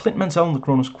 Clint Mansell and the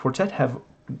Kronos Quartet have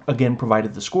again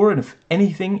provided the score, and if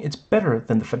anything, it's better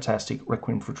than the fantastic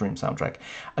Requiem for a Dream soundtrack.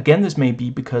 Again, this may be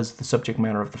because the subject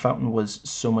matter of The Fountain was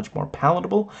so much more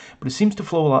palatable, but it seems to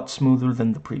flow a lot smoother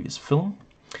than the previous film.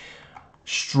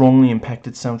 Strongly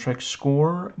impacted soundtrack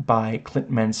score by Clint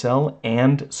Mansell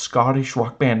and Scottish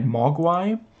rock band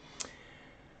Mogwai.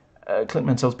 Clint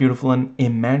Mansell's beautiful and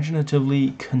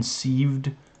imaginatively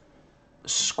conceived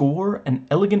score, an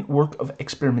elegant work of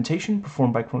experimentation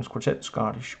performed by Kronos Quartet,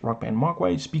 Scottish rock band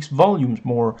Mogwai, speaks volumes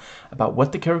more about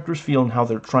what the characters feel and how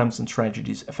their triumphs and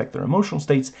tragedies affect their emotional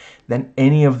states than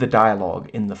any of the dialogue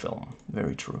in the film.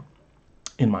 Very true,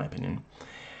 in my opinion.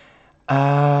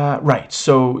 Right,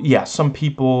 so yeah, some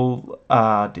people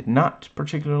did not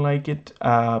particularly like it,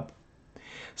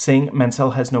 saying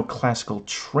Mansell has no classical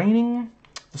training.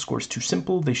 The score is too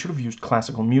simple. They should have used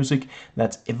classical music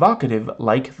that's evocative,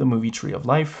 like the movie Tree of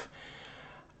Life.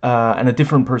 And a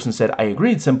different person said, I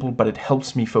agree it's simple, but it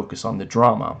helps me focus on the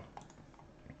drama.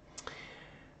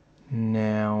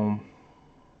 Now,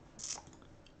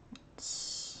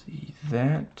 let's see,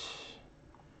 that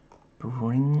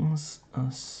brings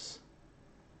us...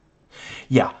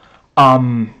 Yeah,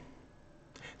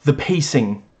 the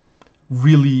pacing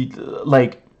really,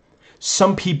 like...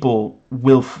 Some people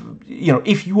will, you know,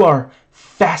 if you are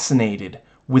fascinated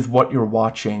with what you're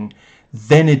watching,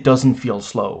 then it doesn't feel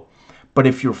slow. But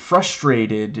if you're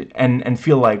frustrated and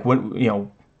feel like, what, you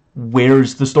know,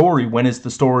 where's the story? When is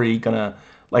the story gonna,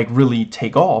 like, really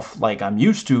take off, like I'm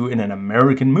used to in an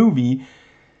American movie?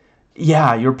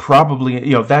 Yeah, you're probably,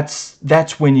 you know,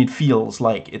 that's when it feels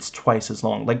like it's twice as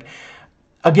long. Like,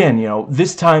 again, you know,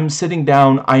 this time sitting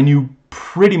down, I knew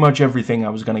pretty much everything I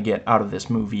was gonna get out of this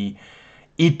movie.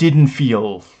 It didn't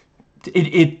feel,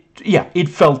 yeah, it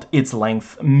felt its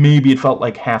length. Maybe it felt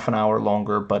like half an hour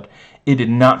longer, but it did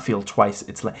not feel twice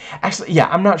its length. Actually, yeah,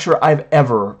 I'm not sure I've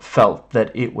ever felt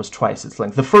that it was twice its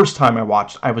length. The first time I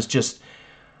watched, I was just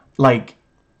like,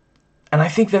 and I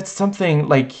think that's something,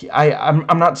 like,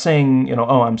 I'm not saying, you know,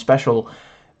 oh, I'm special.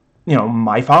 You know,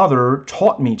 my father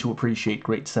taught me to appreciate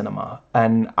great cinema,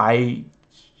 and I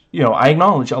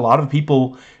acknowledge a lot of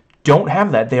people don't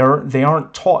have that. They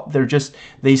aren't taught.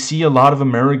 They see a lot of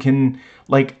American,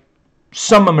 like,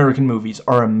 some American movies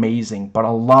are amazing, but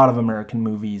a lot of American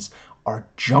movies are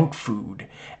junk food.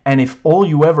 And if all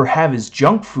you ever have is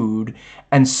junk food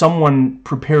and someone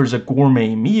prepares a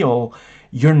gourmet meal,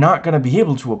 you're not going to be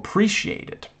able to appreciate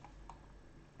it.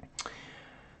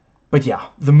 But yeah,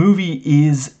 the movie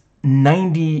is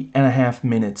 90.5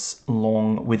 minutes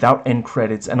long without end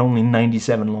credits and only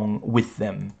 97 long with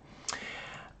them.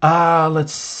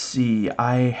 Let's see.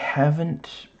 I haven't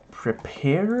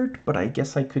prepared, but I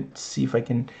guess I could see if I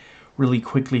can really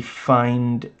quickly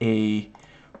find a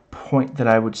point that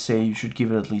I would say you should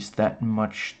give it at least that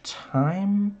much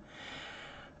time.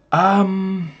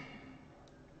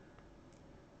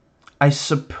 I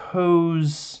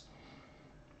suppose,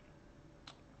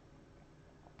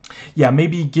 yeah,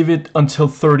 maybe give it until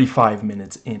 35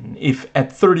 minutes in. If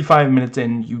at 35 minutes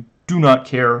in you do not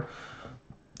care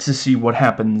to see what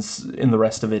happens in the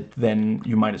rest of it, then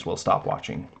you might as well stop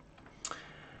watching.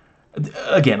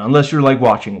 Again, unless you're, like,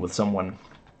 watching with someone.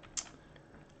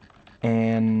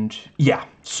 And yeah,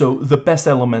 so the best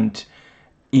element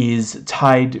is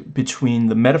tied between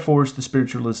the metaphors, the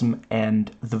spiritualism, and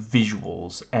the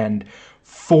visuals. And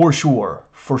for sure,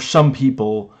 for some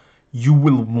people, you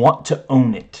will want to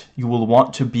own it. You will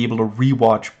want to be able to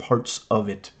rewatch parts of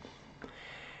it.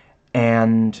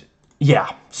 And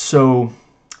yeah, so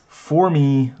for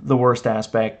me, the worst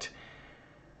aspect,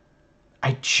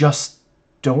 I just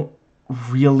don't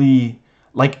really,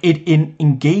 like, it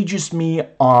engages me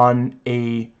on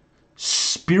a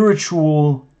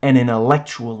spiritual and an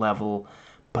intellectual level,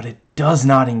 but it does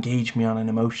not engage me on an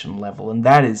emotional level, and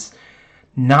that is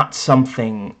not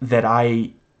something that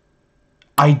I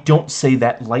don't say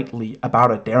that lightly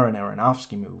about a Darren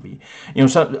Aronofsky movie. You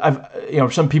know,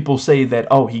 some people say that,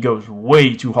 oh, he goes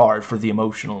way too hard for the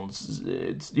emotional,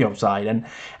 you know, side, and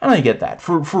I get that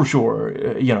for sure.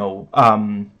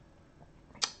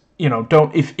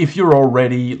 Don't, if you're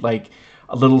already, like,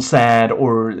 a little sad,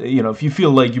 or, you know, if you feel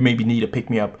like you maybe need a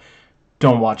pick-me-up,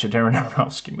 don't watch a Darren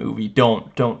Aronofsky movie.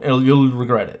 Don't, you'll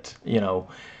regret it, you know.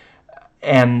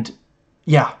 And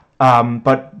yeah,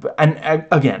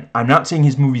 again, I'm not saying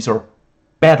his movies are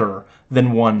better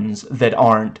than ones that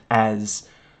aren't as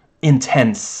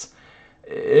intense,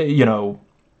 you know,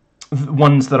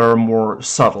 ones that are more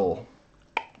subtle.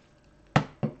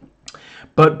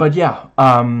 But yeah,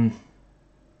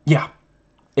 yeah,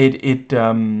 I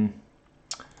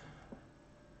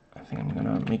think I'm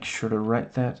gonna make sure to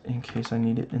write that in case I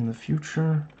need it in the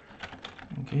future.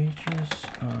 Engages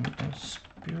on a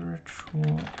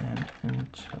spiritual and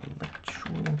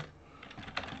intellectual,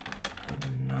 but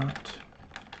not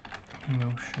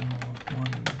emotional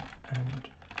one. And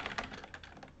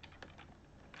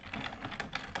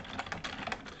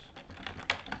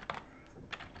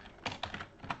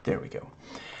there we go.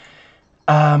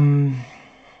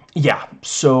 Yeah,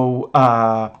 so,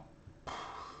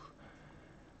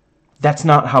 that's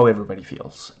not how everybody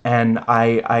feels. And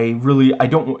I really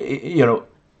don't, you know,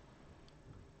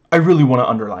 I really want to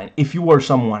underline, if you are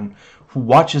someone who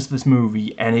watches this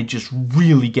movie and it just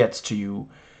really gets to you,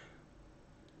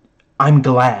 I'm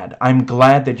glad. I'm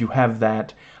glad that you have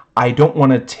that. I don't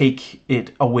want to take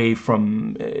it away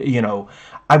from, you know,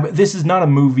 this is not a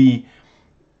movie.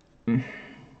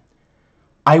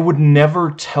 I would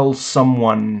never tell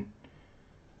someone,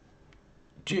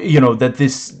 you know, that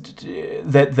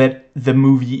that the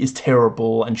movie is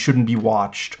terrible and shouldn't be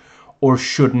watched, or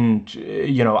shouldn't,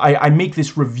 you know, I make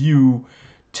this review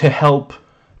to help,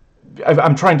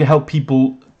 I'm trying to help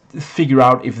people figure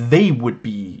out if they would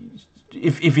be,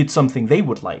 if it's something they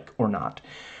would like or not.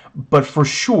 But for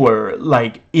sure,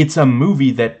 like, it's a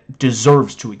movie that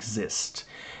deserves to exist,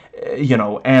 you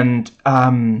know. And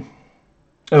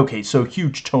okay, so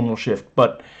huge tonal shift,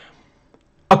 but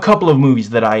a couple of movies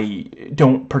that I'm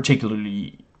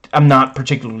not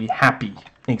particularly happy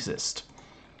exist.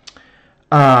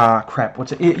 Crap,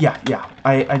 what's it? Yeah.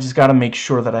 I just gotta make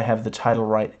sure that I have the title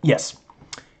right. Yes.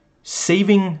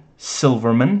 Saving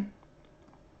Silverman.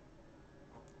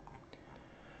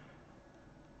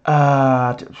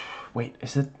 Wait,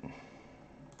 is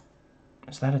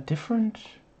that a different?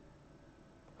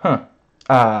 Huh.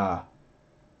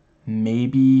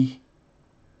 Maybe.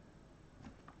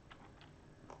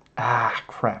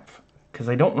 Crap. Because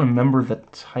I don't remember the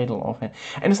title offhand.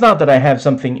 And it's not that I have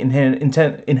something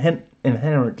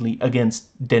inherently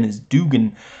against Dennis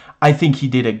Dugan. I think he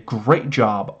did a great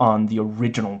job on the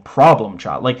original Problem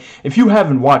Child. Like, if you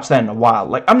haven't watched that in a while,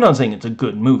 like, I'm not saying it's a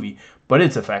good movie, but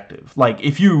it's effective. Like,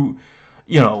 if you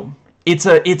know, it's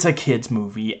a kid's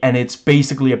movie, and it's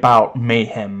basically about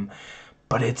mayhem,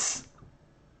 but it's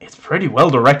pretty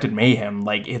well-directed mayhem.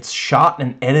 Like, it's shot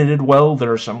and edited well.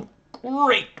 There are some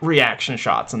great reaction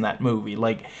shots in that movie.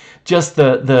 Like, just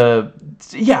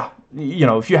yeah, you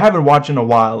know, if you haven't watched in a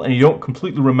while, and you don't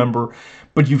completely remember,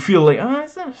 but you feel like, oh, I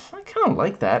kind of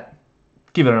like that,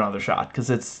 give it another shot, because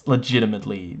it's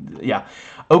legitimately, yeah.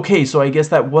 Okay, so I guess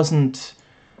that wasn't,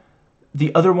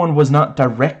 the other one was not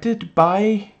directed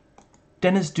by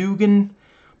Dennis Dugan,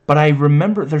 but I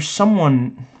remember there's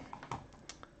someone,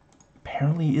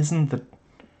 apparently isn't the,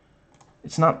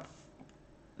 it's not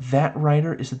that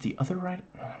writer, is it the other writer?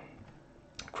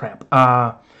 Crap.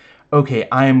 Okay,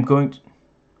 I am going to,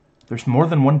 there's more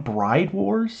than one Bride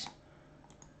Wars?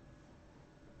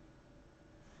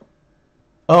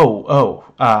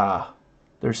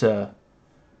 There's a,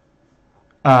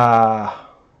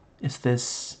 is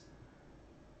this,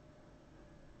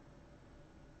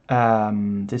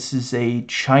 this is a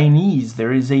Chinese,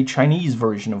 there is a Chinese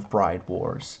version of Bride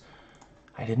Wars.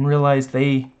 I didn't realize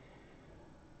they,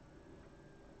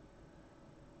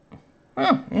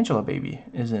 Angela Baby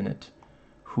is in it,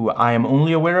 who I am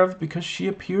only aware of because she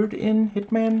appeared in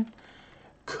Hitman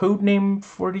Codename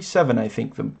 47, I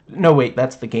think. No, wait,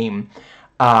 that's the game.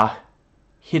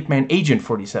 Hitman Agent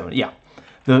 47, yeah,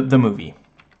 the movie.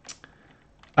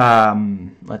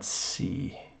 Let's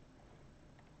see.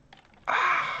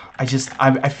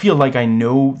 I feel like I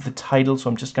know the title, so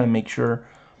I'm just gonna make sure.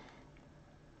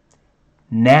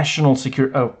 National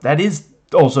Security. Oh, that is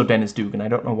also Dennis Dugan. I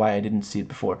don't know why I didn't see it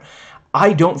before.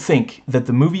 I don't think that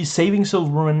the movies Saving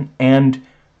Silverman and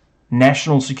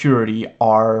National Security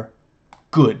are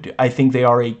good. I think they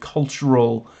are a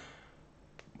cultural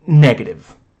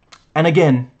negative. And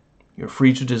again, you're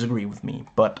free to disagree with me,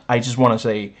 but I just want to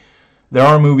say there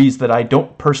are movies that I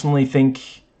don't personally think,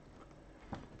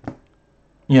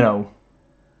 you know,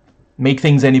 make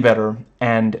things any better,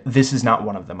 and this is not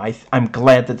one of them. I'm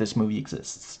glad that this movie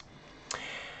exists.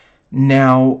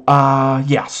 Now,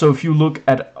 yeah, so if you look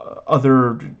at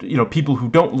other, you know, people who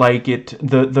don't like it,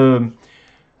 the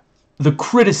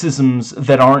criticisms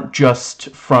that aren't just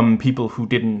from people who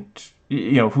didn't,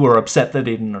 you know, who are upset that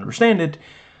they didn't understand it,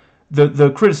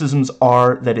 the criticisms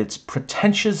are that it's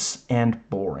pretentious and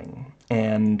boring.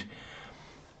 And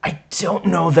I don't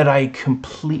know that I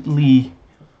completely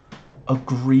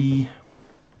agree,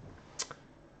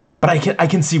 but I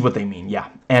can see what they mean, yeah.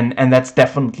 And that's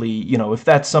definitely, you know, if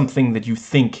that's something that you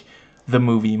think the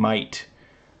movie might,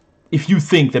 if you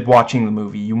think that watching the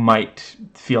movie you might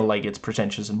feel like it's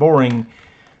pretentious and boring,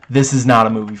 this is not a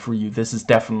movie for you. This is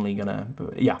definitely gonna,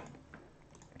 yeah.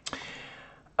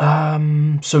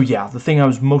 So yeah, the thing I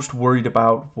was most worried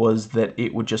about was that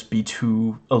it would just be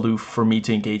too aloof for me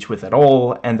to engage with at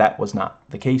all, and that was not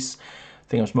the case. The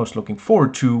thing I was most looking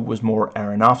forward to was more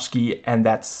Aronofsky, and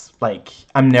that's like,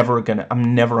 I'm never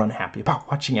unhappy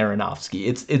about watching Aronofsky.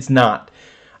 It's not,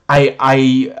 I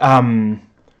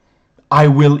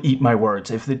will eat my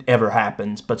words if it ever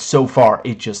happens, but so far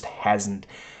it just hasn't.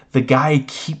 The guy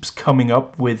keeps coming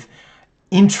up with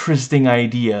interesting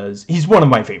ideas. He's one of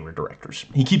my favorite directors.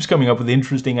 He keeps coming up with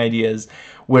interesting ideas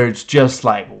where it's just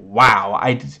like, wow,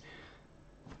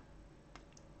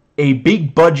 a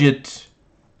big budget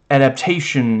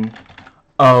adaptation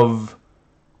of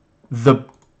the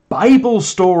Bible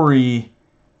story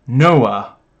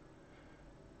Noah,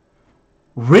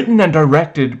 written and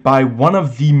directed by one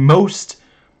of the most,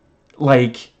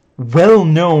 like,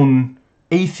 well-known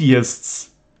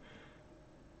atheists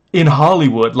in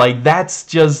Hollywood. Like, that's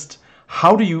just,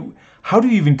 how do you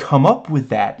even come up with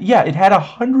that? Yeah, it had a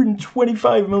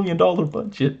 $125 million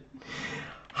budget.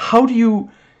 How do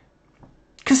you,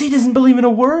 because he doesn't believe in a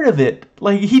word of it.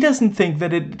 Like, he doesn't think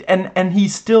that it, and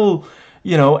he's still,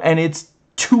 you know, and it's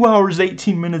 2 hours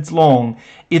 18 minutes long.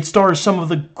 It stars some of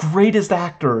the greatest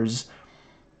actors.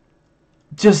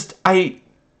 Just,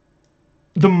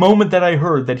 the moment that I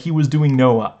heard that he was doing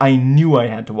Noah, I knew I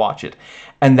had to watch it.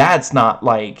 And that's not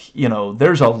like, you know,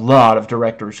 there's a lot of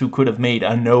directors who could have made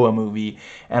a Noah movie,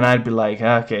 and I'd be like,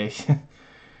 okay,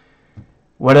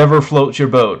 whatever floats your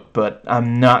boat, but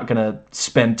I'm not gonna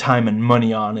spend time and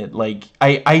money on it. Like,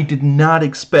 I did not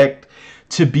expect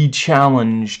to be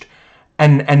challenged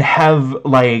and have,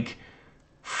 like,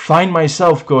 find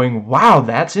myself going, wow,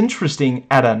 that's interesting,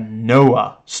 at a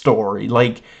Noah story.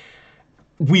 Like,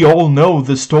 we all know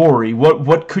the story.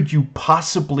 What could you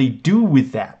possibly do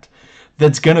with that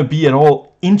that's gonna be at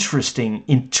all interesting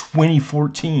in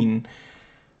 2014?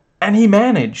 And he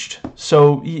managed.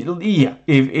 So yeah,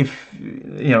 if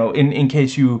you know, in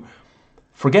case you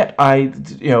forget,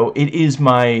 it is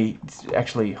my,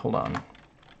 actually, hold on.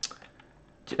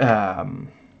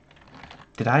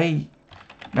 Did I?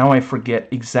 Now I forget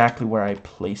exactly where I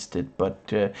placed it,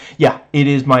 but yeah, it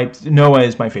is Noah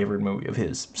is my favorite movie of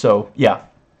his. So yeah,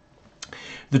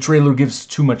 the trailer gives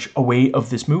too much away of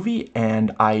this movie,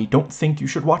 and I don't think you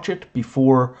should watch it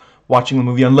before watching the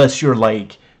movie, unless you're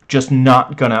like just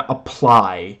not gonna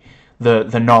apply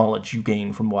the knowledge you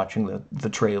gain from watching the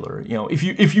trailer. You know, if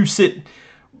you sit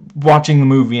watching the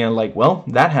movie and like, well,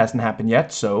 that hasn't happened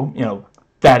yet, so you know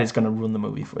that is gonna ruin the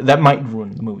movie that might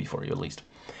ruin the movie for you at least.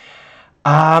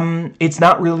 It's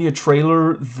not really a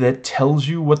trailer that tells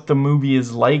you what the movie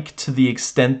is like, to the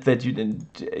extent that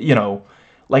you know,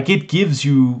 like, it gives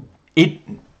you,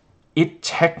 it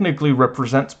technically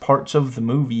represents parts of the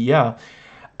movie, yeah.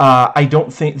 I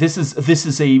don't think this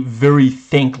is a very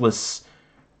thankless,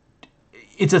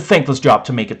 it's a thankless job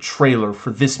to make a trailer for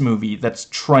this movie that's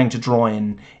trying to draw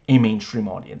in a mainstream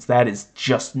audience. That is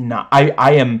just not,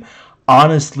 I am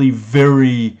honestly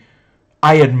very,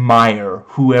 I admire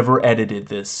whoever edited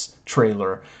this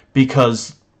trailer,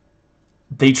 because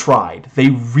they tried. They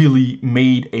really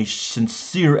made a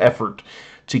sincere effort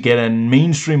to get a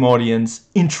mainstream audience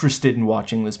interested in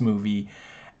watching this movie,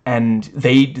 and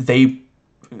they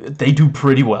do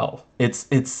pretty well.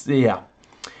 It's yeah.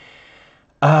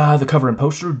 The cover and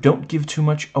poster don't give too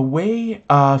much away.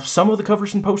 Some of the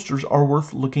covers and posters are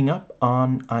worth looking up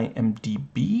on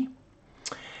IMDb.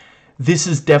 This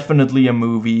is definitely a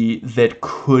movie that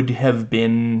could have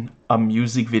been a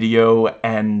music video,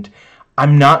 and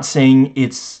I'm not saying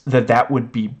that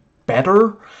would be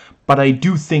better, but I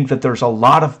do think that there's a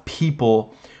lot of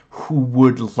people who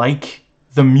would like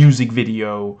the music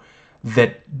video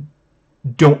that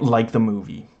don't like the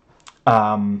movie.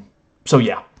 So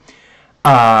yeah.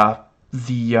 But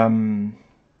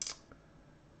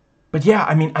yeah,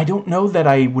 I mean, I don't know that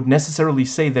I would necessarily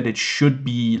say that it should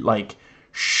be, like,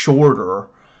 shorter.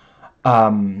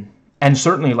 And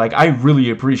certainly, like, I really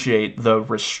appreciate the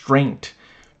restraint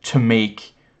to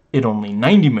make it only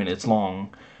 90 minutes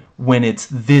long when it's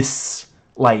this,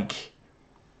 like,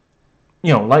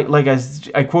 you know, like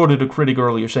I quoted a critic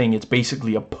earlier saying it's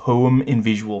basically a poem in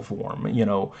visual form. You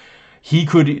know, he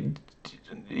could,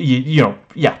 you know,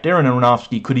 yeah, Darren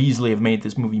Aronofsky could easily have made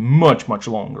this movie much, much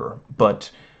longer,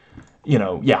 but, you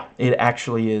know, yeah, it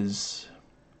actually is.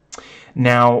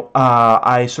 Now,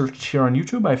 I searched here on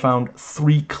YouTube. I found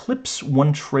 3 clips,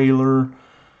 1 trailer,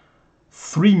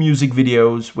 3 music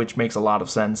videos, which makes a lot of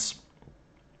sense.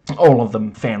 All of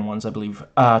them fan ones, I believe.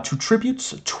 2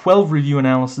 tributes, 12 review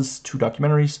analysis, 2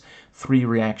 documentaries, 3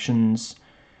 reactions,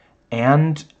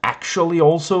 and actually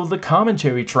also the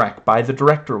commentary track by the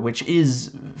director, which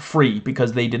is free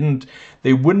because they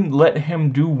wouldn't let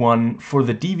him do one for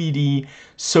the DVD,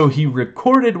 so he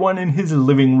recorded one in his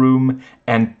living room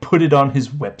and put it on his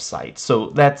website. So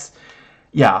that's,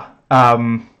 yeah.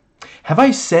 Have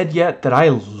I said yet that I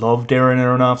love Darren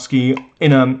Aronofsky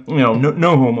in a, you know,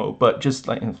 no homo, but just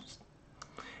like,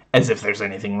 as if there's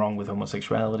anything wrong with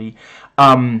homosexuality.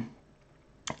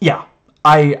 Yeah,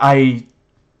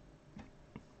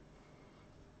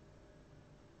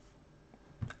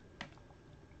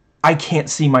 I can't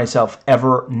see myself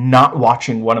ever not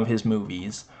watching one of his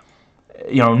movies,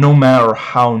 you know, no matter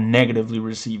how negatively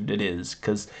received it is,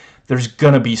 because there's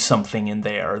gonna be something in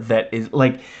there that is,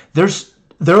 like, there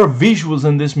are visuals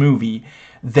in this movie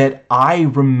that I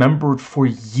remembered for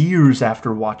years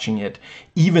after watching it,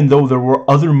 even though there were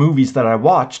other movies that I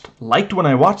liked when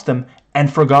I watched them,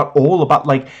 and forgot all about.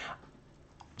 Like,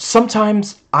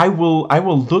 sometimes I will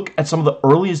look at some of the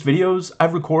earliest videos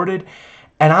I've recorded,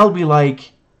 and I'll be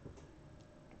like,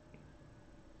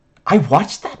 I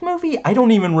watched that movie? I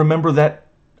don't even remember that.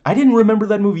 I didn't remember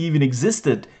that movie even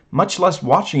existed, much less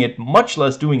watching it, much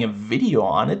less doing a video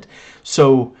on it.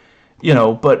 So, you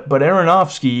know, but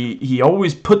Aronofsky, he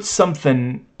always puts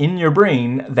something in your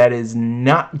brain that is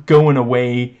not going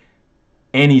away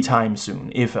anytime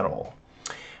soon, if at all.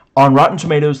 On Rotten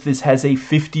Tomatoes, this has a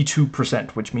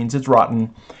 52%, which means it's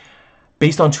rotten.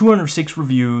 Based on 206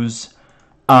 reviews,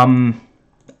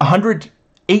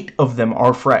 108 of them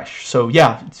are fresh. So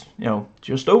yeah, it's,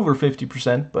 just over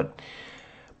 50%, but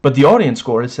the audience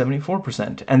score is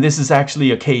 74%. And this is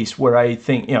actually a case where I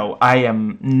think, I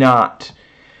am not...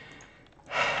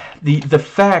 The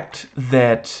fact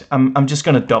that... I'm just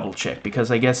going to double check,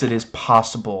 because I guess it is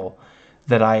possible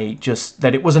that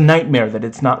that it was a nightmare, that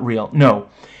it's not real. No.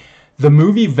 The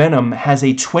movie Venom has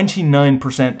a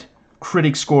 29%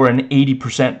 critic score and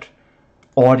 80%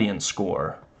 audience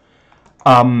score.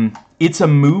 It's a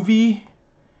movie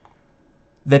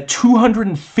that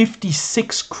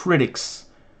 256 critics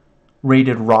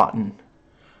rated rotten.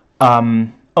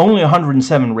 Only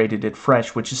 107 rated it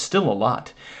fresh, which is still a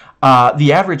lot.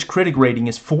 The average critic rating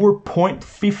is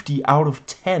 4.50 out of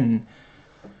 10,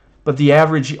 but the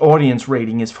average audience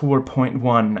rating is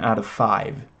 4.1 out of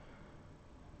 5.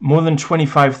 More than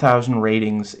 25,000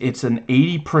 ratings. It's an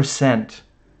 80%.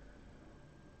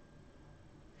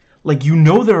 Like,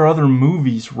 there are other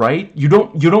movies, right? You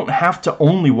don't have to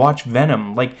only watch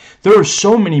Venom. Like, there are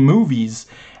so many movies,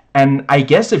 and I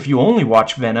guess if you only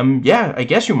watch Venom, yeah, I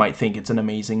guess you might think it's an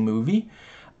amazing movie.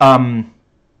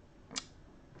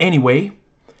 Anyway,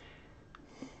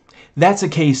 that's a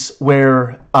case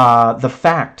where the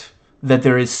fact that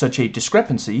there is such a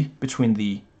discrepancy between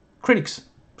the critics'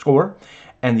 score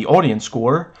and the audience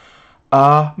score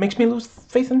makes me lose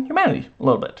faith in humanity a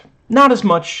little bit. Not as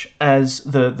much as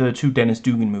the two Dennis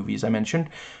Dugan movies I mentioned,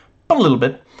 but a little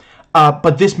bit.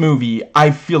 But this movie,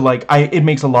 I feel like it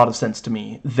makes a lot of sense to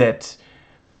me that,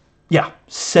 yeah,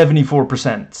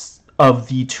 74% of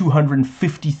the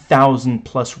 250,000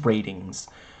 plus ratings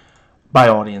by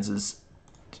audiences,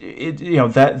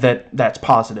 that's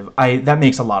positive. That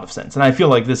makes a lot of sense, and I feel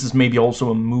like this is maybe also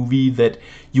a movie that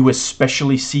you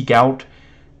especially seek out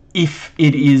if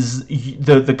it is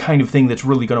the kind of thing that's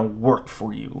really going to work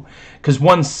for you. Because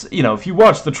once, if you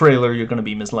watch the trailer, you're going to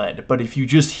be misled. But if you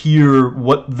just hear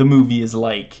what the movie is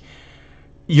like,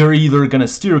 you're either going to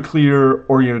steer clear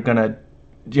or you're going to,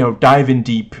 dive in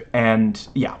deep. And,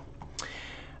 yeah.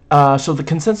 So the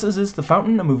consensus is The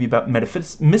Fountain, a movie about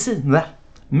metaphysics,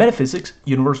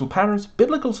 universal patterns,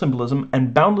 biblical symbolism,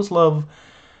 and boundless love,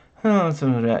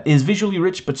 is visually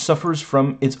rich but suffers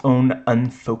from its own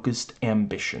unfocused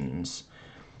ambitions.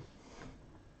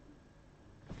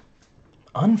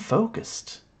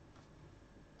 Unfocused?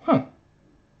 Huh.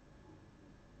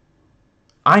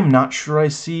 I'm not sure I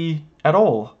see at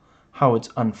all how it's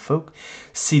unfocused.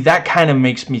 See, that kind of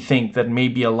makes me think that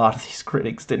maybe a lot of these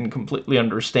critics didn't completely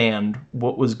understand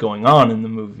what was going on in the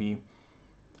movie.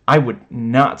 I would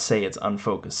not say it's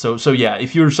unfocused. So yeah,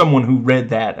 if you're someone who read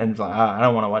that and like, I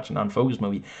don't want to watch an unfocused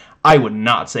movie, I would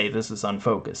not say this is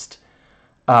unfocused.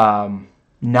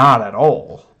 Not at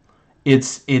all.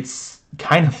 It's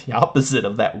kind of the opposite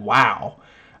of that. Wow.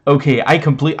 Okay,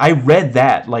 I read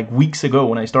that like weeks ago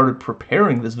when I started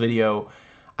preparing this video.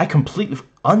 I completely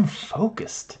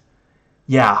unfocused.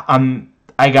 Yeah, I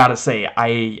gotta say,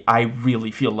 I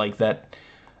really feel like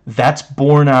that's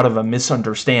born out of a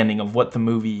misunderstanding of what the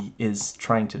movie is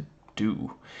trying to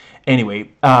do. Anyway,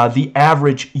 the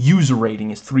average user rating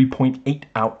is 3.8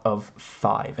 out of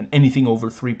 5, and anything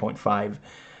over 3.5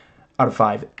 out of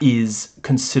 5 is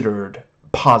considered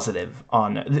positive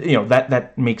on,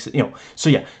 that makes it, so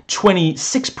yeah,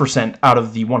 26% out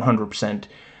of the 100%,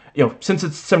 since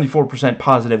it's 74%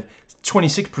 positive,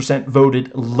 26%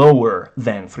 voted lower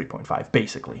than 3.5,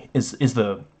 basically, is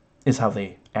how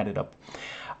they added up.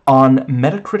 On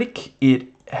Metacritic, it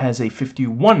has a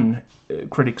 51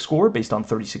 critic score based on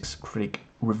 36 critic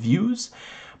reviews,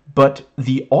 but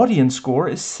the audience score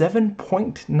is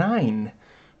 7.9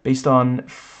 based on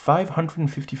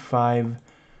 555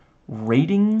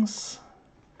 ratings.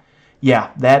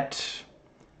 Yeah, that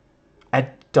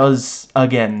does,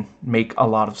 again, make a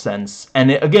lot of sense.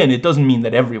 And again, it doesn't mean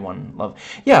that everyone loves.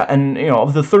 Yeah, and,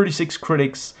 of the 36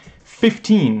 critics,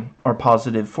 15 are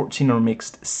positive, 14 are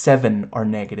mixed, 7 are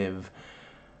negative.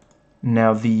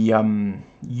 Now the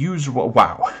user,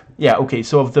 wow, yeah, okay.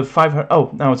 So of the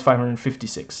 500, now it's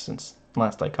 556 since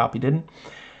last I copied it.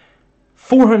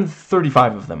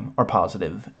 435 of them are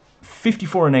positive,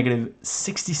 54 are negative,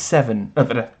 67,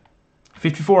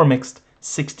 54 are mixed,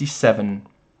 67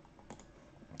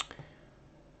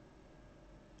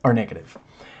 are negative,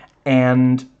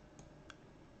 and.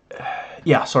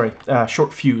 Yeah, sorry,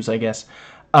 short fuse, I guess.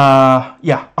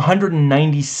 Yeah,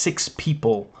 196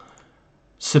 people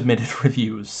submitted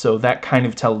reviews, so that kind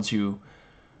of tells you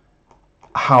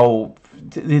how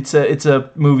it's a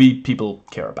movie people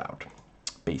care about,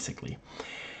 basically.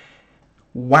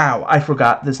 Wow, I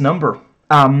forgot this number.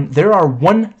 There are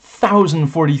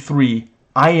 1,043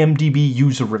 IMDb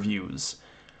user reviews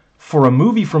for a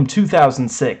movie from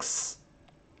 2006.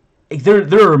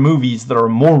 There are movies that are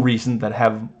more recent that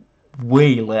have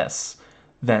way less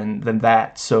than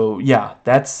that. So yeah,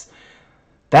 that's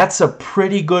a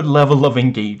pretty good level of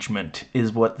engagement,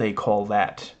 is what they call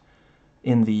that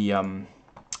in the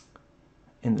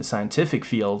scientific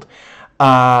field.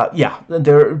 Yeah,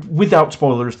 without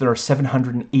spoilers, there are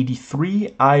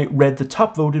 783. I read the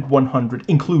top voted 100,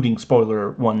 including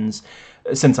spoiler ones,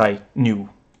 since I knew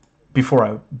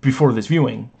before this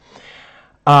viewing.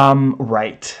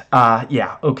 Right.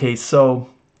 Yeah. Okay. So,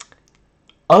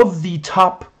 of the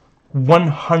top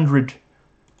 100,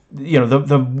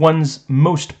 the ones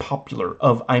most popular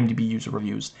of IMDb user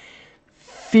reviews,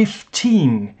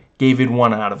 15 gave it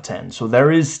 1 out of 10. So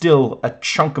there is still a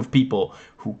chunk of people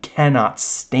who cannot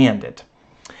stand it.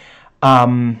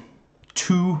 2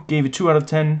 gave it 2 out of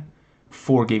 10.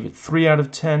 4 gave it 3 out of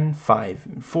 10. 5,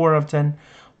 4 out of 10.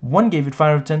 1 gave it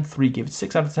 5 out of 10. 3 gave it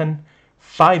 6 out of 10.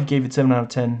 5 gave it 7 out of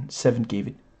 10. 7 gave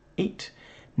it 8.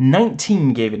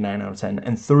 19 gave it 9 out of 10.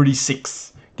 And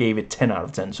 36 gave it 10 out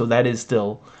of 10. So that is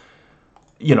still,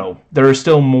 there are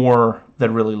still more that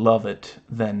really love it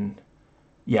than,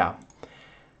 yeah.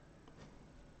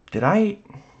 Did I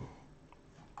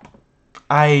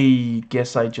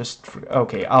guess I just,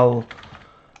 okay, I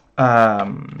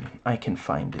can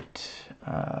find it.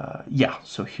 Yeah,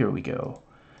 so here we go.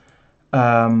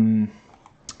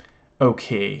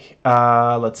 Okay,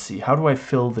 let's see, how do I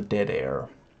fill the dead air?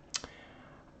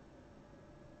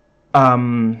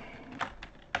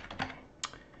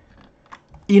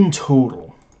 In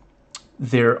total,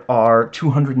 there are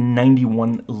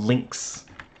 291 links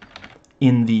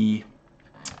in the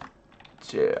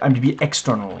IMDb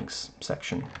external links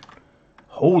section.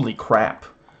 Holy crap.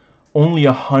 Only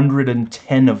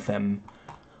 110 of them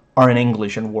are in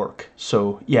English and work.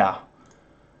 So, yeah.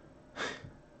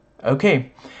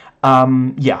 Okay.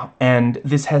 Yeah, and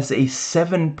this has a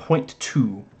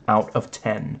 7.2 out of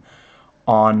 10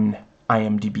 on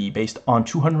IMDb based on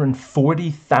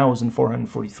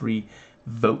 240,443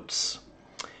 votes.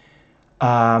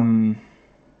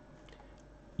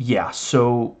 Yeah,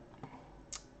 so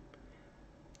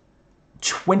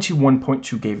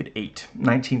 21.2 gave it 8,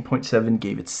 19.7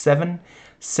 gave it 7,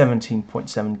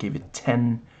 17.7 gave it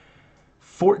 10,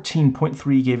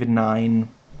 14.3 gave it 9,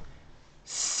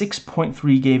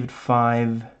 6.3 gave it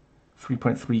 5,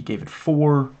 3.3 gave it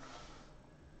 4,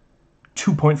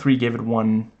 2.3 gave it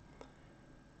 1,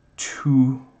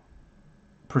 2%,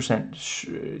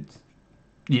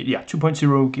 yeah,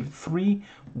 2.0 gave it 3,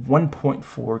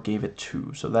 1.4 gave it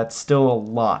 2. So that's still a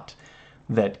lot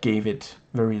that gave it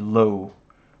very low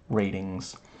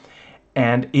ratings.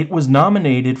 And it was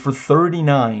nominated for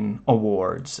 39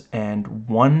 awards and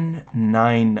won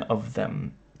 9 of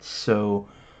them. So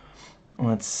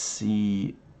let's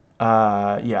see.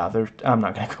 Yeah, I'm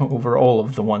not going to go over all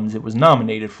of the ones it was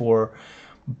nominated for,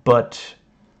 but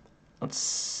let's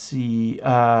see.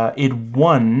 It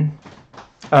won.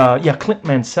 Yeah, Clint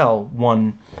Mansell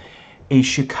won a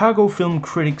Chicago Film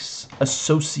Critics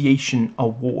Association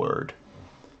Award,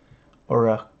 or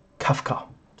a Kafka,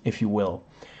 if you will,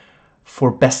 for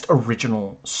Best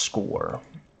Original Score,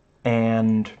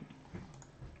 and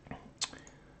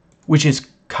which is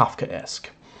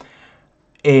Kafka-esque.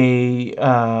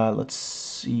 Let's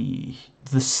see,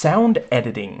 the sound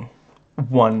editing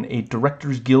won a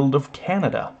Directors Guild of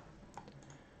Canada,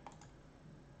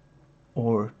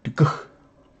 or DGC,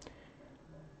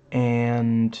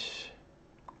 and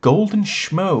Golden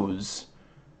Schmoes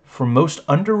for most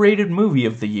underrated movie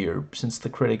of the year, since the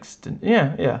critics didn't.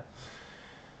 Yeah.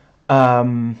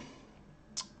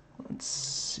 Let's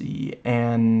see,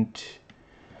 and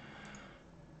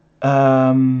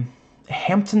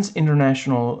Hamptons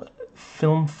International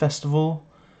Film Festival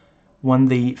won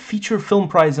the Feature Film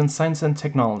Prize in Science and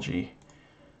Technology,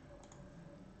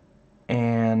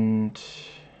 and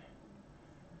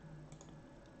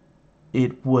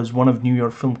it was one of New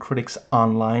York Film Critics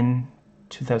Online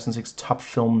 2006 Top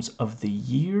Films of the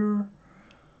Year.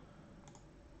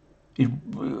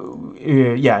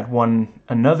 Yeah, it won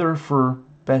another for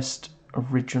Best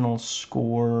Original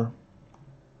Score.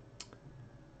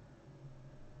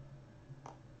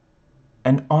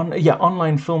 And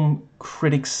Online Film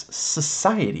Critics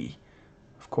Society,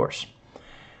 of course.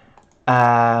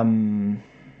 And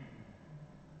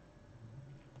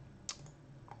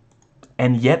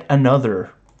yet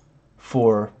another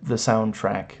for the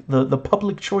soundtrack, the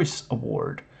Public Choice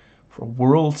Award for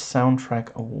World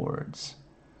Soundtrack Awards.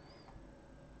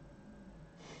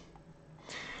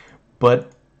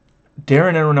 But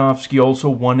Darren Aronofsky also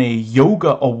won a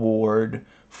Yoga Award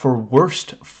for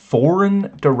Worst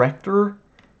Foreign Director.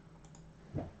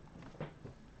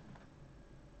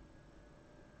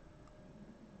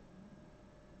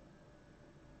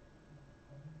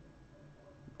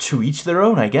 To each their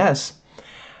own, I guess.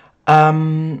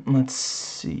 Let's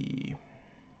see.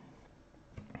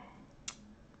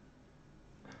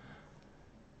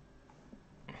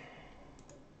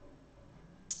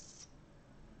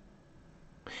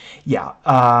 Yeah,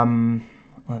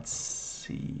 let's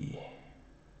see.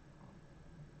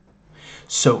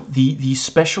 So, the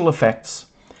special effects,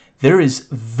 there is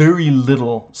very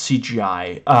little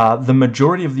CGI. The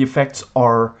majority of the effects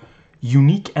are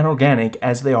unique and organic,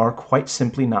 as they are quite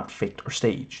simply not faked or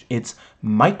staged. It's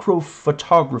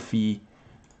microphotography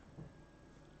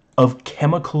of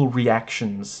chemical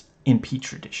reactions in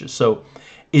petri dishes. So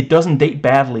it doesn't date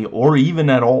badly or even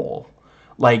at all.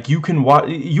 Like, you can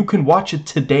watch it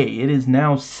today. It is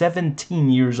now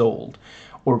 17 years old,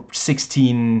 or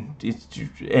 16.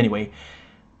 Anyway,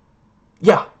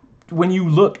 yeah. When you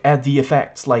look at the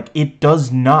effects, like, it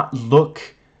does not look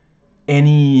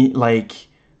any like,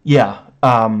 yeah.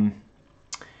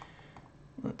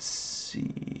 Let's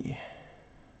see.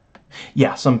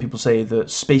 Yeah, some people say the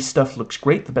space stuff looks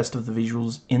great, the best of the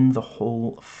visuals in the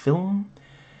whole film.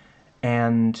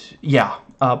 And yeah,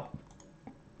 like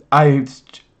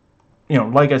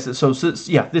I said, so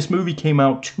yeah, this movie came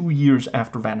out 2 years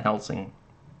after Van Helsing.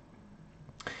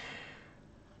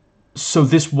 So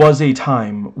this was a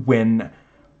time when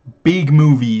big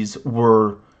movies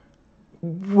were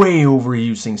way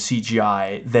overusing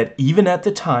CGI that even at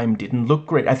the time didn't look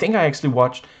great. I think I actually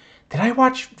watched... Did I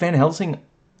watch Van Helsing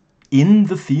in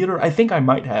the theater? I think I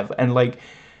might have. And, like,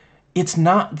 it's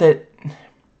not that...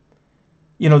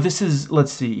 this is...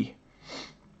 Let's see.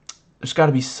 There's got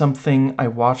to be something I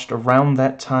watched around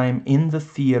that time in the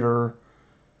theater.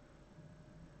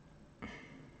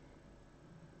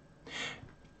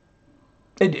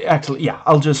 Actually, yeah,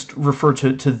 I'll just refer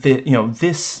to the...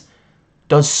 this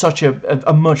does such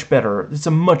a much better... It's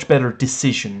a much better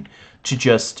decision to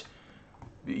just...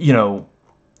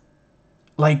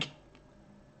 like...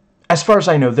 As far as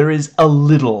I know, there is a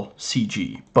little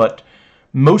CG, but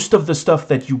most of the stuff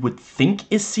that you would think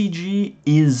is CG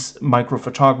is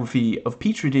microphotography of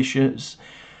petri dishes,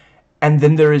 and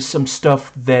then there is some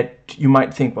stuff that you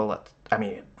might think, well, I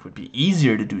mean, it would be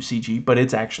easier to do CG, but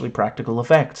it's actually practical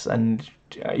effects, and,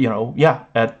 yeah,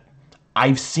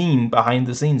 I've seen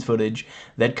behind-the-scenes footage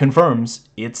that confirms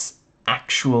it's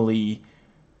actually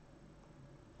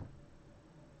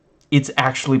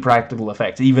practical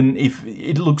effects, even if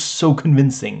it looks so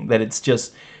convincing that it's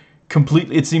just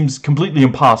completely... It seems completely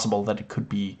impossible that it could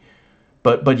be,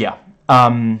 but yeah.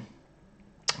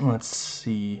 Let's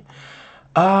see.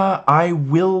 I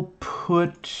will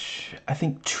put, I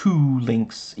think, 2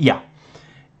 links, yeah,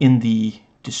 in the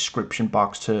description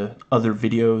box to other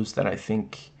videos that I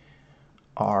think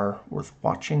are worth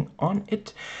watching on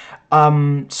it.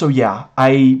 So yeah,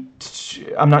 I'm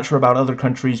not sure about other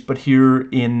countries, but here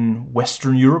in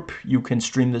Western Europe, you can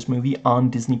stream this movie on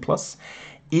Disney+.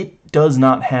 It does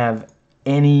not have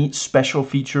any special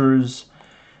features,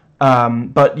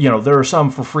 but, there are some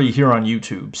for free here on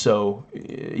YouTube, so,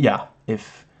 yeah,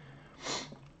 if...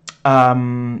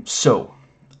 so,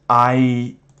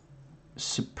 I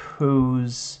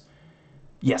suppose...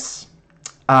 Yes.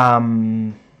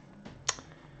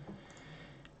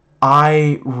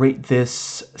 I rate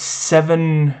this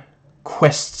 7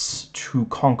 quests to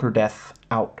conquer death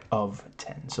out of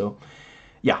 10. So,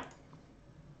 yeah.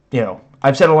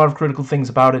 I've said a lot of critical things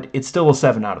about it. It's still a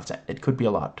 7 out of 10. It could be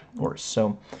a lot worse.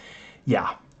 So,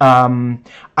 yeah.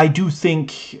 I do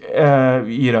think,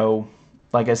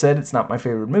 like I said, it's not my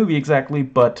favorite movie exactly,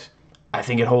 but I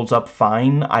think it holds up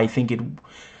fine. I think it...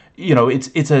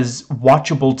 it's as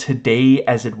watchable today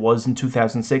as it was in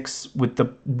 2006, with the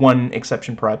one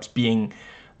exception perhaps being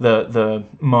the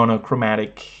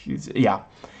monochromatic, yeah.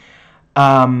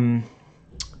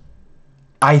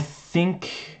 I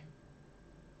think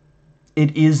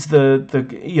it is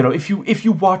if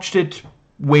you watched it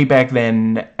way back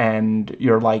then and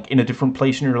you're like in a different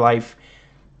place in your life,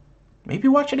 maybe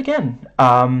watch it again.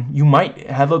 You might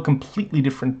have a completely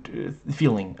different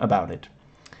feeling about it.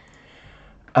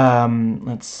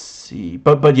 Let's see,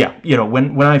 but yeah,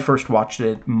 when I first watched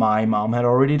it, my mom had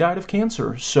already died of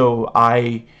cancer, so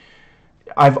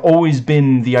I've always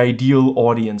been the ideal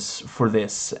audience for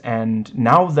this, and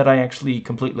now that I actually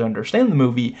completely understand the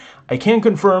movie, I can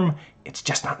confirm it's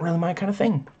just not really my kind of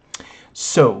thing.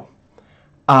 So,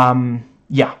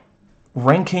 yeah,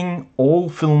 ranking all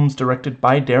films directed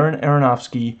by Darren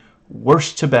Aronofsky,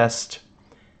 worst to best,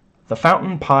 The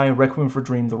Fountain, Pi, Requiem for a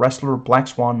Dream, The Wrestler, Black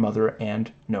Swan, Mother, and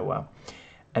Noah.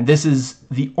 And this is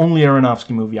the only Aronofsky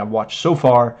movie I've watched so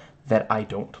far that I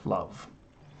don't love.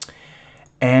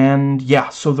 And yeah,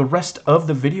 so the rest of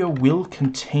the video will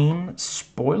contain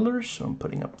spoilers. So I'm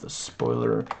putting up the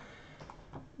spoiler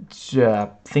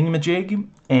thingamajig.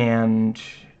 And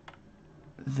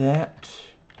that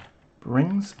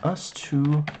brings us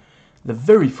to the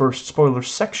very first spoiler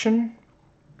section.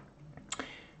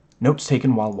 Notes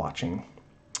taken while watching.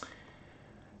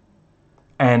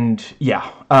 And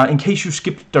yeah, in case you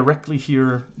skipped directly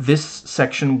here, this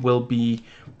section will be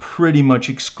pretty much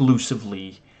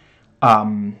exclusively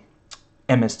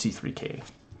MST3K.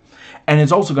 And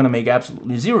it's also going to make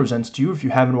absolutely zero sense to you if you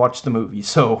haven't watched the movie.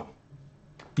 So,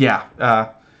 yeah.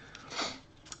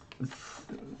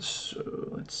 So,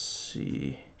 let's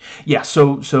see. Yeah,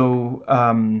 so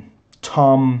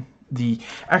Tom,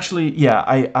 actually, yeah,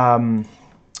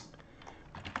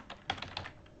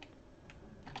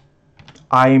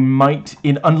 I might,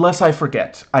 unless I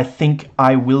forget, I think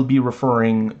I will be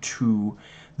referring to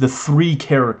the 3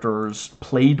 characters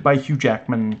played by Hugh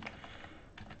Jackman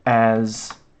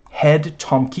as Head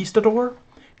Tom Kistador,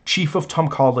 Chief of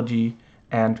Tomcology,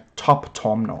 and Top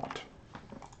Tom Knot.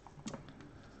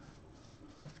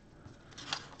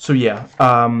 So yeah,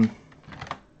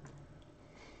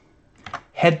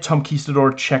 Head Tom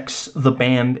Kistador checks the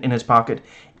band in his pocket.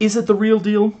 Is it the real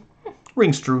deal?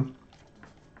 Rings true.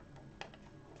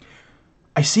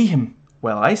 I see him.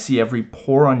 Well, I see every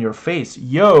pore on your face.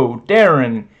 Yo,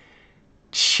 Darren,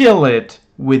 chill it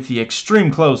with the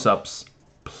extreme close-ups,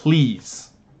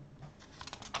 please.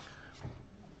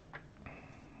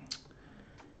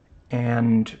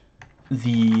 And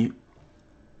the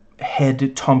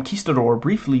Head Tom Kistador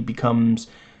briefly becomes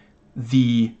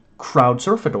the Crowd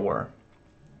Surfador.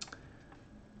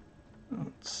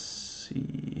 Let's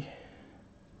see.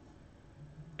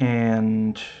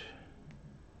 And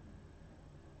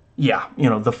yeah, you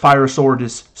know, the fire sword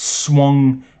is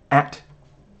swung at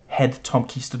Head Tom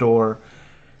Kistador,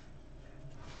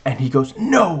 and he goes,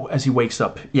 no, as he wakes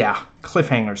up. Yeah,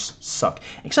 cliffhangers suck.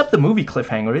 Except the movie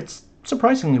Cliffhanger, it's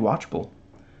surprisingly watchable.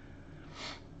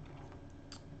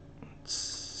 Let's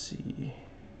see.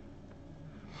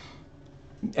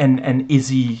 And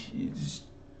Izzy,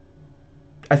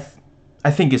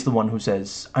 I think is the one who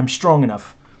says, I'm strong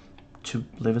enough to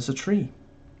live as a tree.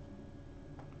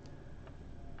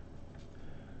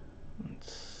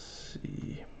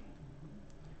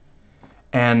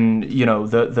 And, you know,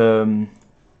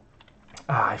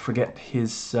 I forget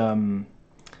his, I'm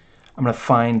going to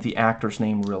find the actor's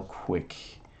name real quick.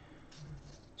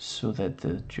 So that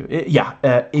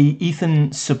Ethan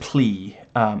Suplee,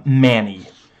 Manny,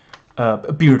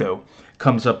 Beardo,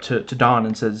 comes up to Don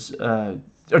and says,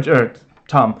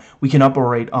 Tom, we can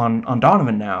operate on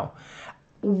Donovan now.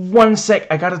 One sec,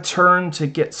 I gotta turn to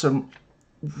get some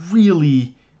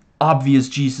really obvious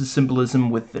Jesus symbolism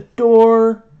with the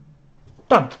door.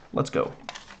 Done. Let's go.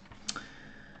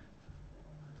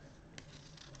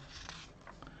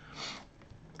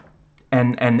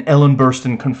 And Ellen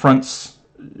Burstyn confronts,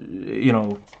 you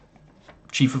know,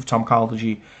 Chief of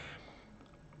Tomcology.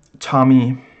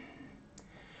 Tommy,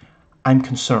 I'm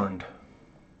concerned.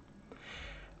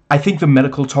 I think the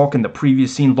medical talk in the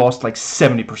previous scene lost like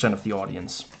 70% of the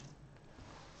audience.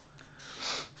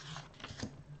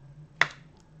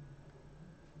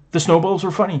 The snowballs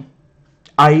were funny.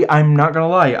 I'm not gonna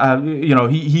lie. You know,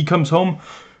 he comes home.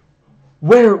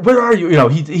 Where are you? You know,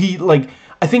 he like,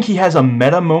 I think he has a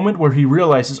meta moment where he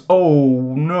realizes,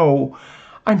 oh no,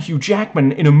 I'm Hugh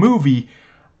Jackman in a movie,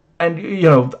 and you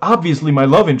know, obviously my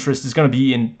love interest is gonna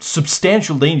be in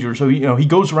substantial danger. So you know, he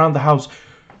goes around the house.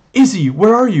 Izzy,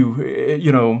 where are you?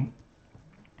 You know,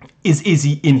 is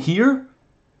Izzy in here?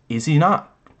 Is he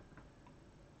not?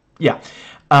 Yeah.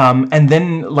 And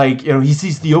then like, you know, he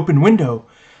sees the open window.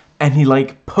 And he,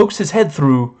 like, pokes his head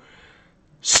through,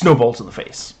 snowballs to the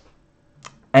face.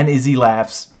 And Izzy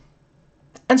laughs.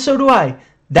 And so do I.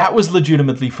 That was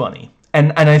legitimately funny.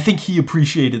 And I think he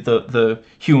appreciated the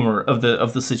humor of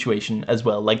the situation as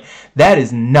well. Like, that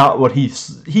is not what he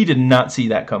did not see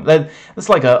that come. That's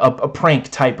like a prank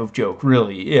type of joke,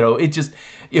 really. You know, it just,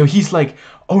 you know, he's like,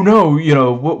 oh no, you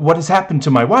know, what has happened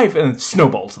to my wife? And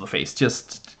snowballs to the face.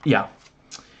 Just, yeah.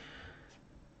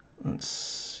 Let's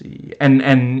see.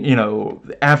 And you know,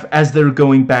 as they're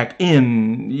going back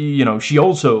in, you know, she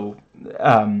also,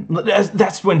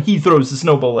 that's when he throws the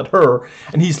snowball at her,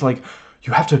 and he's like,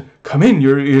 you have to come in,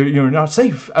 you're not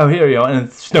safe out here, you know,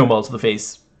 and snowballs to the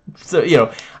face. So, you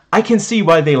know, I can see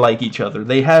why they like each other.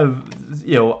 They have,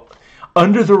 you know,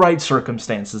 under the right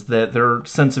circumstances, that their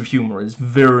sense of humor is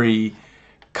very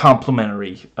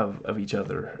complementary of each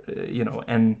other, you know,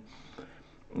 and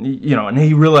and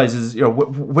he realizes,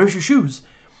 where's your shoes?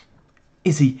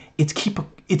 It's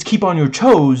keep on your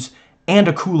toes and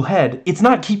a cool head. It's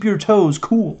not keep your toes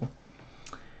cool.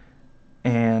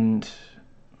 And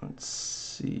let's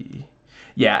see,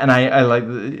 yeah, and I like,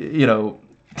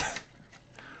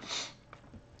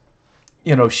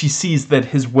 she sees that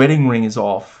his wedding ring is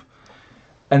off,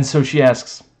 and so she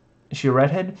asks, is she a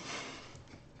redhead?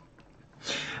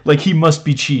 Like, he must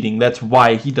be cheating. That's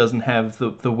why he doesn't have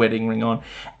the wedding ring on.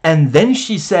 And then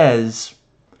she says,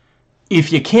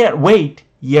 if you can't wait,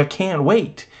 you can't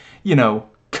wait.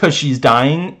 Because she's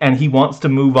dying and he wants to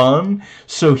move on.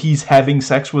 So he's having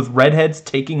sex with redheads,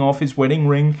 taking off his wedding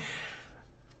ring.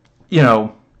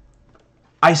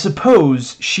 I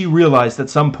suppose she realized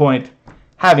at some point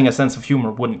having a sense of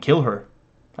humor wouldn't kill her.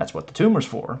 That's what the tumor's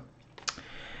for.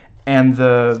 And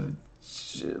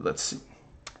let's see.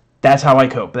 That's how I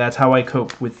cope. That's how I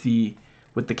cope with the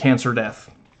cancer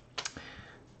death.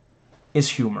 Is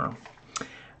humor.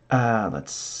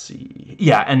 Let's see.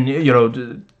 Yeah,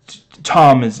 and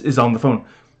Tom is on the phone.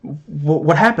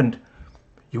 What happened?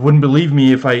 You wouldn't believe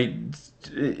me if I,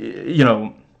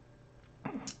 you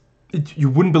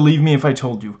wouldn't believe me if I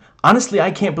told you. Honestly, I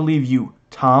can't believe you,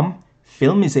 Tom.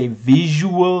 Film is a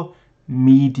visual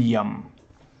medium.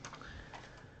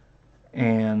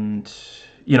 And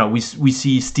we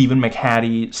see Stephen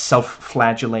McHattie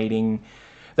self-flagellating.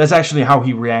 That's actually how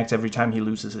he reacts every time he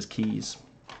loses his keys.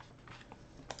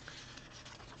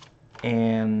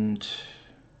 And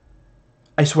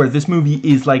I swear, this movie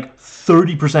is like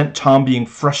 30% Tom being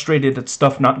frustrated at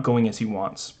stuff not going as he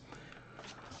wants.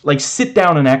 Like, sit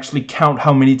down and actually count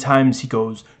how many times he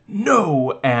goes,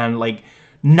 no, and, like,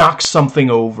 knocks something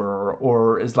over,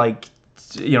 or is, like,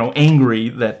 angry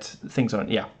that things aren't,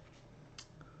 yeah.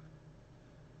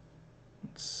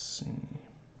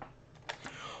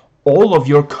 All of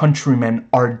your countrymen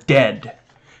are dead,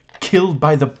 killed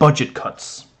by the budget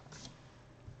cuts.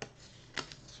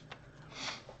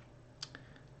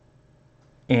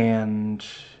 And,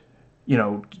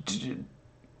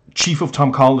 Chief of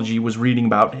Tomcology was reading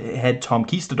about head Tom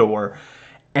Kistador,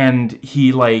 and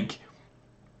he, like,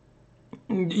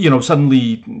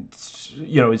 suddenly,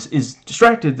 is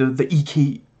distracted.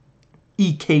 The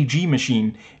EKG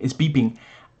machine is beeping.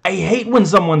 I hate when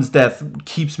someone's death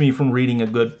keeps me from reading a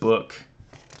good book.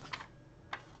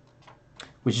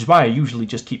 Which is why I usually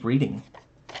just keep reading.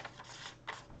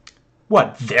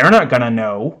 What? They're not gonna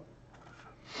know.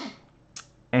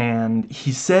 And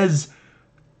he says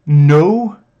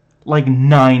no like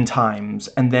 9 times,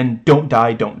 and then don't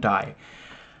die, don't die.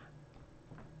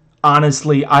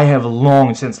 Honestly, I have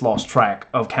long since lost track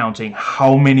of counting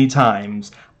how many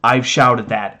times I've shouted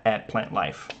that at Plant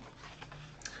Life.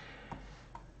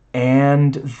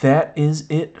 And that is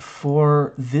it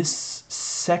for this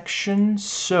section.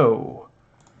 So,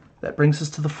 that brings us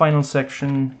to the final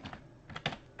section.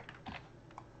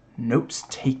 Notes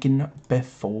taken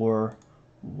before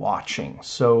watching.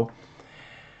 So,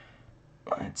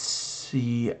 let's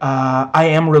see. I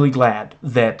am really glad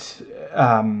that,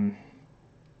 I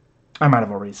might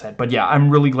have already said, but yeah, I'm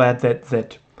really glad that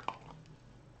Darren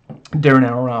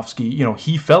Aronofsky,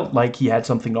 he felt like he had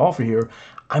something to offer here.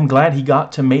 I'm glad he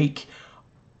got to make,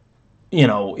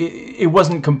 it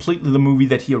wasn't completely the movie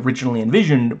that he originally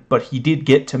envisioned, but he did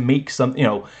get to make some,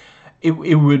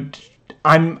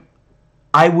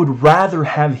 I would rather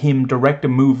have him direct a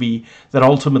movie that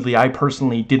ultimately I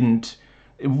personally it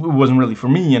wasn't really for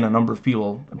me, and a number of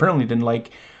people apparently didn't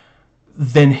like,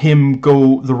 than him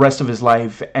go the rest of his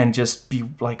life and just be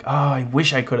like, oh, I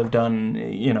wish I could have done,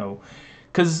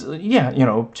 because, yeah,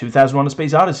 2001: A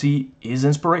Space Odyssey is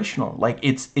inspirational. Like,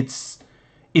 it's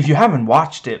if you haven't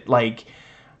watched it, like,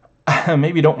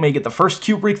 maybe don't make it the first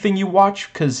Kubrick thing you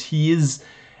watch, because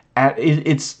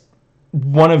it's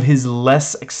one of his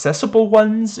less accessible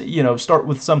ones. Start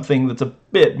with something that's a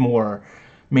bit more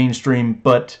mainstream,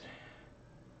 but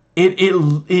it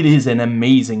is an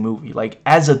amazing movie. Like,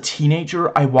 as a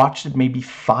teenager, I watched it maybe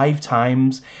 5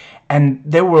 times, and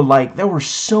there were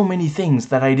so many things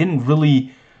that I didn't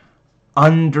really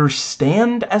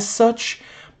understand as such,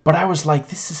 but I was like,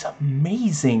 this is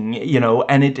amazing,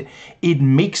 and it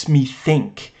makes me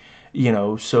think,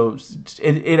 so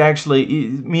it actually,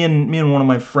 me and one of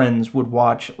my friends would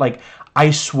watch, like,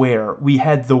 I swear, we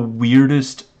had the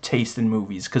weirdest taste in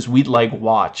movies, because we'd, like,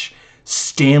 watch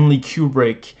Stanley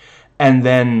Kubrick, and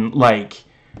then, like,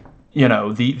 crap.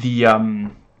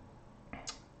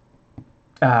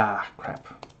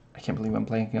 I can't believe I'm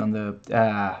blanking on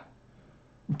the,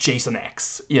 Jason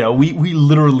X. We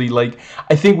literally, like,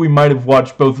 I think we might have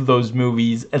watched both of those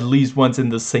movies at least once in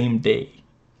the same day.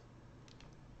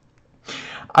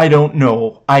 I don't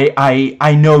know.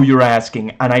 I know you're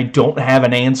asking, and I don't have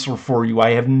an answer for you.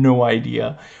 I have no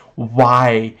idea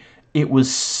why it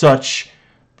was such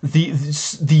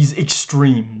these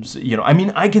extremes. You know, I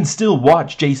mean, I can still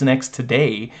watch Jason X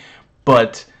today,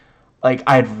 but like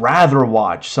I'd rather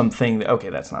watch something that, okay,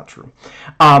 that's not true.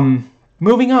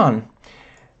 Moving on.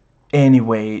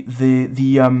 Anyway,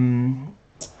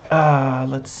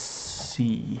 let's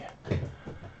see.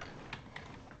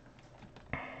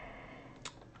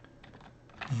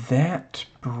 That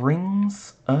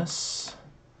brings us,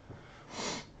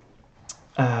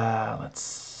 let's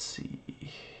see.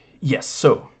 Yes,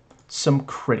 so some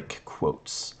critic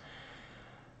quotes.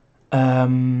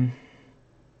 Yeah,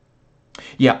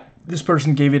 this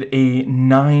person gave it a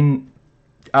 9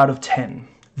 out of 10.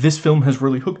 This film has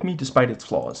really hooked me despite its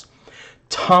flaws.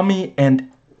 Tommy and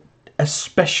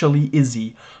especially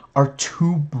Izzy are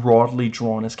too broadly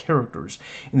drawn as characters.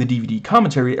 In the DVD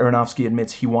commentary, Aronofsky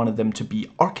admits he wanted them to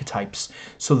be archetypes,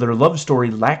 so their love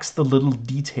story lacks the little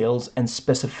details and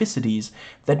specificities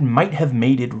that might have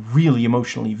made it really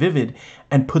emotionally vivid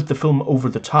and put the film over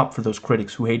the top for those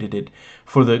critics who hated it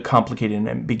for the complicated and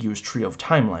ambiguous trio of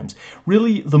timelines.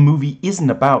 Really, the movie isn't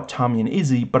about Tommy and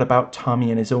Izzy, but about Tommy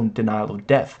and his own denial of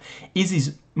death.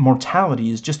 Izzy's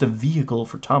mortality is just a vehicle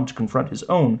for Tom to confront his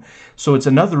own, so it's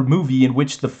another movie in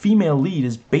which the female lead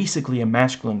is basically a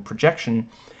masculine projection,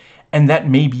 and that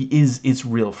maybe is its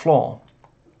real flaw.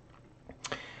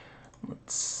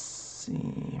 Let's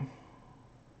see.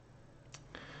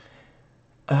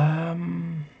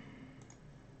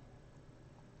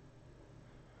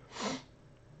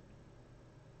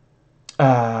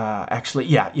 Actually,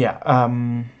 yeah.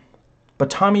 But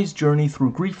Tommy's journey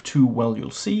through grief to, well, you'll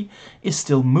see, is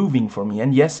still moving for me.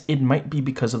 And yes, it might be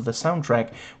because of the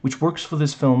soundtrack, which works for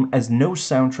this film as no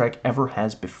soundtrack ever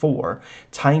has before,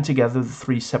 tying together the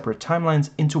three separate timelines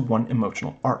into one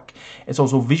emotional arc. It's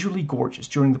also visually gorgeous.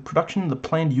 During the production, the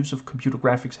planned use of computer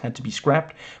graphics had to be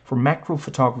scrapped for macro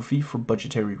photography for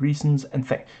budgetary reasons. And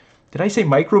did I say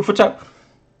micro photography?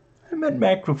 I meant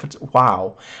macro.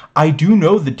 Wow. I do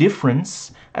know the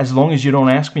difference, as long as you don't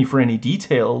ask me for any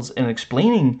details in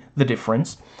explaining the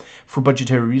difference, for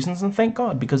budgetary reasons, and thank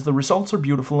God, because the results are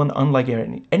beautiful and unlike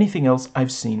anything else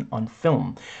I've seen on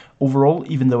film. Overall,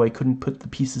 even though I couldn't put the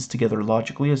pieces together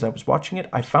logically as I was watching it,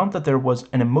 I found that there was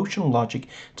an emotional logic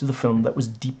to the film that was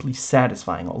deeply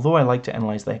satisfying. Although I like to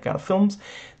analyze the heck out of films,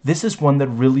 this is one that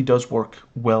really does work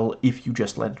well if you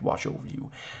just let it wash over you.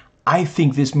 I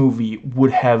think this movie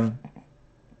would have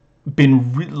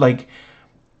been like,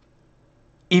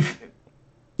 if,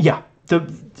 yeah,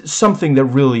 something that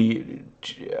really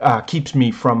keeps me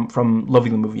from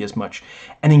loving the movie as much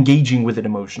and engaging with it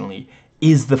emotionally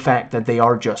is the fact that they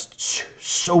are just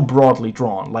so broadly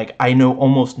drawn. Like, I know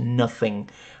almost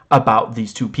nothing about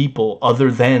these two people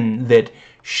other than that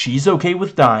she's okay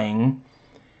with dying.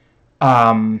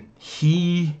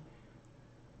 He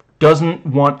doesn't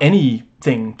want anything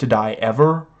to die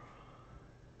ever,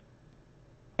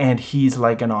 and he's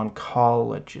like an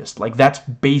oncologist. Like, that's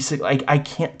basic. Like, I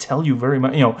can't tell you very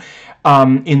much. You know,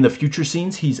 in the future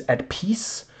scenes, he's at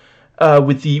peace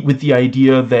with the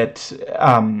idea that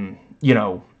you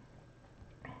know,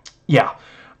 yeah.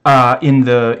 In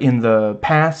the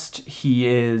past, he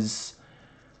is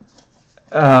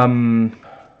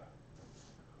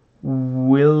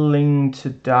willing to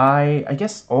die. I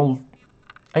guess all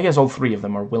three of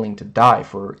them are willing to die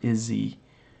for Izzy.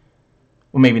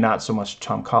 Well, maybe not so much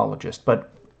Tomcologist,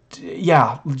 but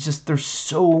yeah, just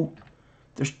there's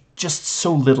just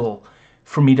so little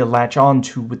for me to latch on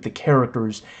to with the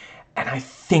characters, and I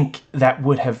think that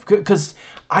would have, because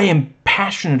I am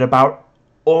passionate about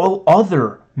all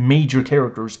other major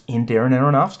characters in Darren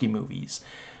Aronofsky movies.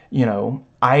 You know,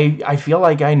 I feel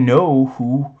like I know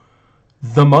who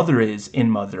the mother is in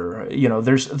Mother. You know,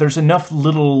 there's enough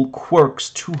little quirks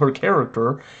to her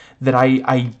character that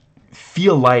I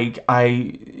feel like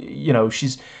you know,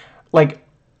 she's like,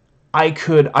 I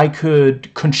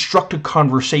could construct a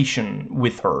conversation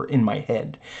with her in my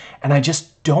head, and I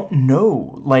just don't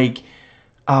know. Like,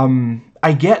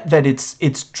 I get that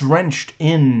it's drenched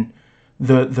in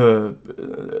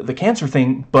the cancer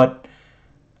thing, but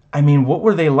I mean, what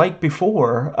were they like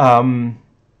before?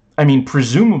 I mean,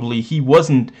 presumably he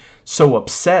wasn't so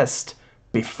obsessed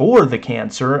before the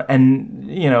cancer, and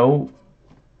you know,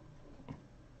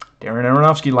 Darren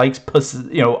Aronofsky likes,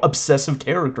 you know, obsessive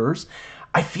characters.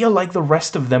 I feel like the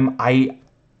rest of them, I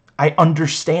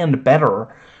understand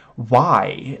better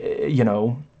why, you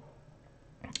know.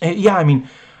 Yeah, I mean,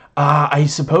 I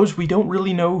suppose we don't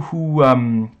really know who,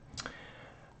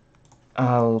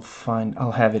 I'll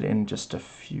have it in just a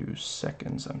few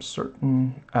seconds, I'm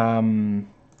certain.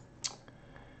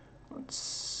 let's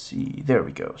see, there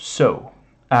we go. So,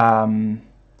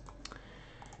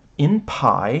 in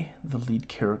Pi, the lead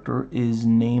character is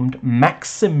named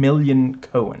Maximilian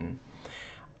Cohen.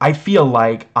 I feel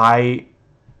like I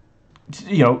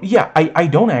don't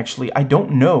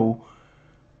know.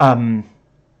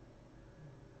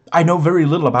 I know very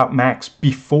little about Max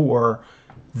before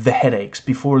the headaches,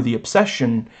 before the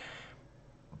obsession,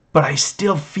 but I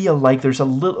still feel like there's a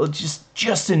little,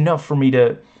 just enough for me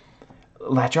to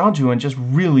latch onto and just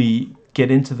really get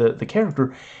into the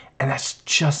character, and that's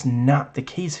just not the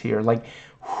case here. Like,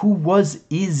 who was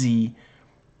Izzy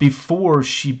before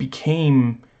she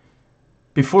became,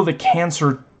 before the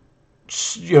cancer,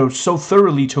 so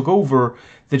thoroughly took over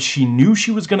that she knew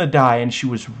she was gonna die and she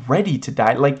was ready to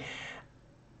die? Like,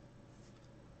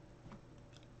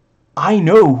 I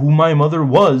know who my mother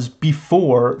was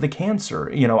before the cancer.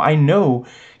 I know,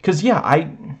 because, yeah,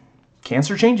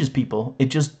 cancer changes people. It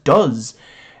just does,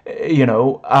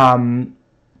 and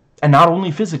not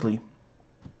only physically.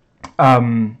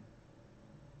 I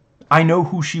know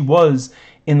who she was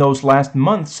in those last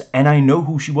months, and I know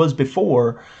who she was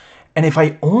before. And if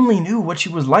I only knew what she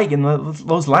was like in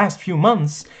those last few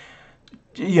months,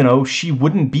 she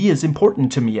wouldn't be as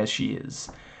important to me as she is.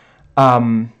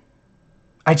 I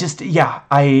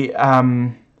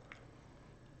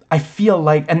feel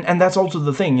like, and that's also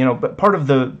the thing, but part of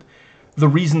the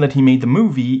reason that he made the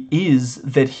movie is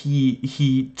that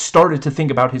he started to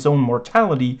think about his own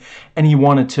mortality, and he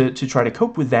wanted to try to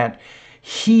cope with that.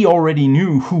 He already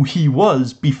knew who he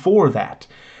was before that,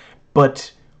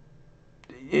 but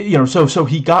so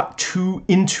he got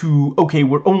into, okay,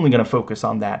 we're only going to focus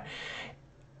on that.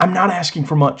 I'm not asking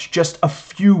for much, just a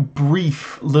few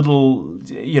brief little,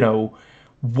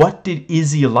 what did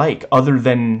Izzy like other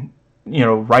than,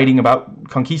 writing about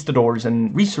conquistadors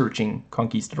and researching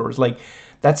conquistadors? Like,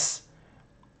 was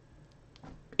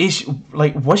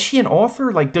she an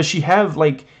author? Like, does she have,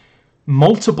 like,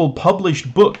 multiple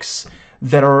published books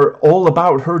that are all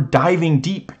about her diving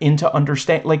deep into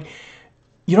understand? Like,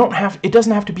 it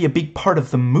doesn't have to be a big part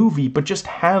of the movie, but just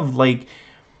have, like,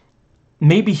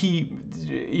 maybe he,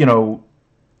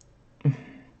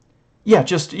 yeah,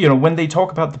 just, when they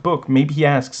talk about the book, maybe he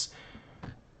asks,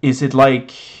 is it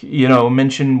like,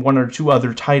 mention one or two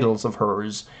other titles of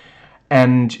hers?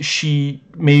 And she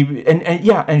maybe,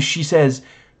 and she says,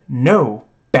 no,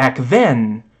 back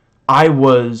then I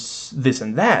was this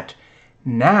and that.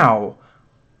 Now,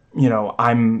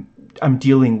 I'm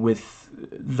dealing with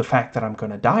the fact that I'm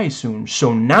going to die soon.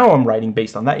 So now I'm writing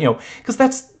based on that, because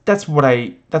that's what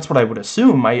I would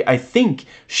assume. I think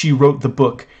she wrote the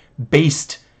book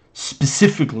based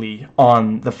specifically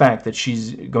on the fact that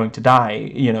she's going to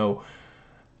die,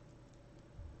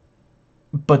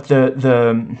 but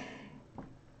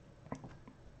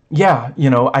yeah,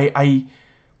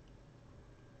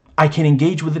 I can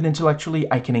engage with it intellectually,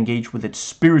 I can engage with it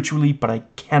spiritually, but I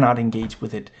cannot engage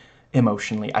with it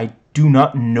emotionally. I do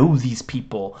not know these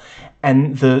people,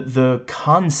 and the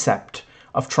concept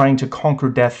of trying to conquer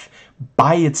death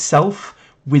by itself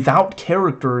without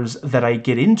characters that I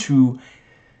get into,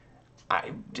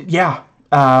 I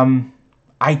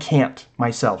can't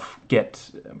myself get.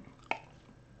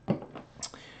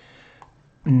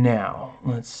 Now,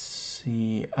 let's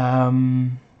see.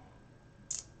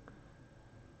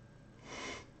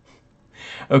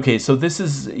 Okay, so this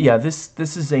is,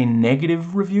 this is a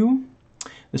negative review.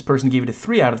 This person gave it a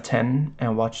 3 out of 10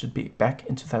 and watched it back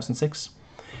in 2006.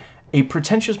 A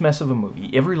pretentious mess of a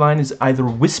movie. Every line is either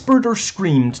whispered or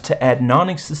screamed to add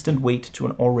non-existent weight to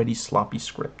an already sloppy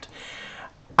script.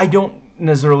 I don't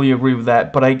necessarily agree with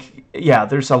that, but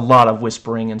there's a lot of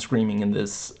whispering and screaming in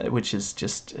this, which is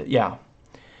just, yeah.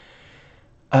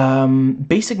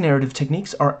 Basic narrative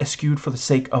techniques are eschewed for the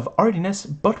sake of artiness,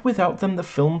 but without them the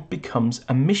film becomes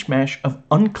a mishmash of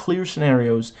unclear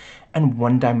scenarios and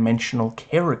one-dimensional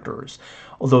characters.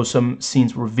 Although some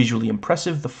scenes were visually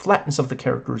impressive, the flatness of the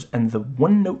characters and the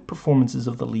one-note performances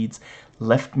of the leads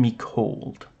left me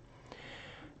cold.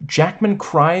 Jackman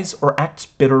cries or acts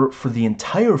bitter for the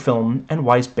entire film, and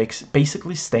Wise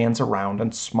basically stands around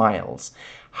and smiles.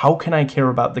 How can I care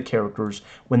about the characters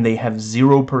when they have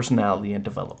zero personality and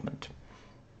development?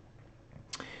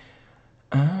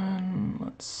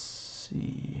 Let's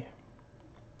see.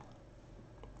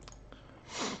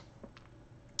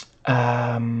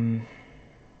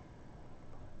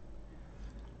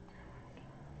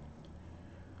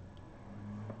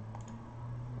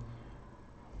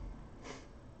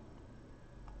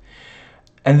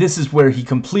 And this is where he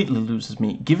completely loses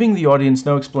me. Giving the audience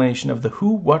no explanation of the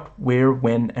who, what, where,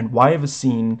 when, and why of a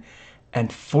scene,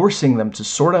 and forcing them to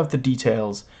sort out the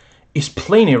details, is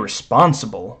plain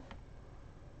irresponsible.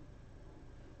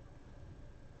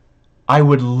 I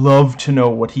would love to know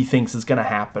what he thinks is going to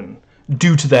happen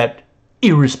due to that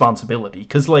irresponsibility.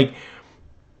 Because, like,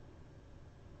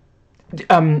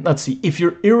 let's see, if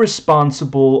you're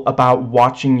irresponsible about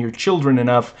watching your children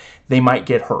enough, they might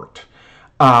get hurt.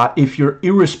 If you're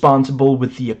irresponsible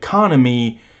with the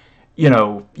economy, you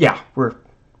know, yeah, we're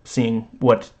seeing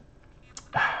what...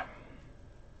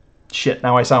 Shit,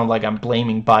 now I sound like I'm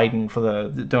blaming Biden for the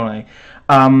don't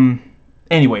I?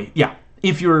 Anyway, yeah,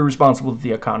 if you're irresponsible with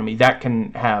the economy, that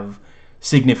can have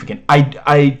significant...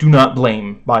 I do not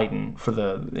blame Biden for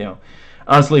the, you know...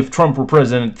 Honestly, if Trump were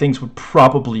president, things would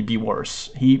probably be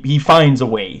worse. He finds a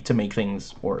way to make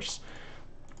things worse.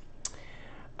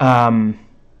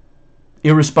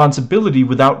 Irresponsibility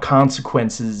without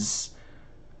consequences...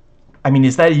 I mean,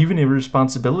 is that even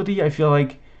irresponsibility? I feel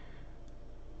like...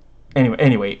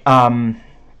 Anyway,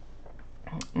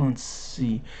 let's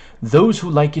see. Those who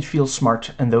like it feel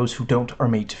smart, and those who don't are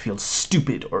made to feel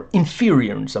stupid or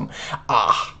inferior in some...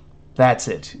 That's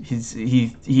it.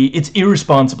 It's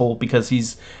irresponsible because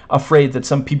he's afraid that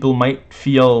some people might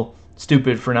feel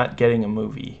stupid for not getting a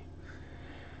movie.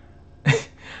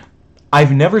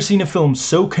 I've never seen a film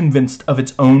so convinced of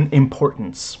its own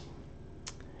importance.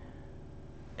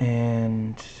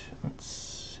 And let's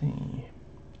see.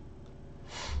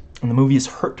 And the movie is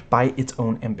hurt by its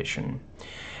own ambition.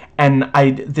 And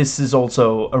this is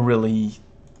also a really...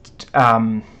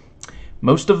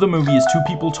 most of the movie is two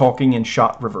people talking in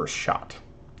reverse shot.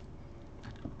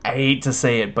 I hate to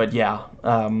say it, but yeah,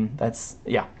 that's,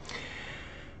 yeah.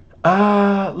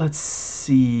 Let's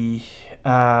see.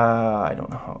 I don't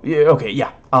know how. Yeah, okay,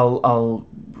 yeah. I'll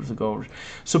go over.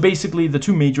 So basically, the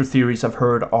two major theories I've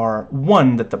heard are,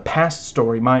 one, that the past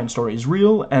story, Mayan story, is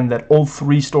real, and that all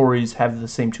three stories have the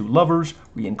same two lovers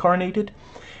reincarnated.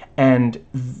 And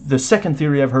the second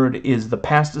theory I've heard is the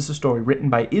past is a story written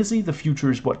by Izzy, the future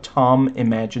is what Tom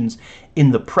imagines in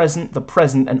the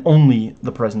present and only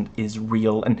the present is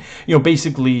real. And, you know,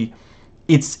 basically,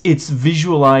 it's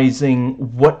visualizing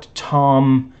what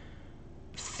Tom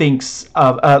thinks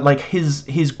of, like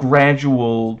his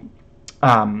gradual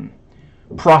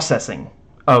processing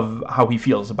of how he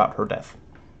feels about her death.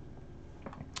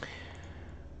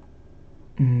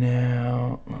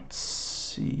 Now, let's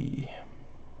see...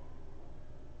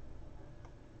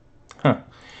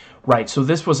 Right, so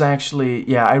this was actually,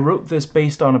 yeah, I wrote this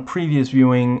based on a previous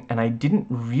viewing, and I didn't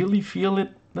really feel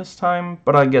it this time,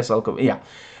 but I guess I'll go, yeah.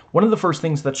 One of the first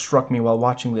things that struck me while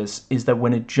watching this is that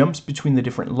when it jumps between the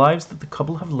different lives that the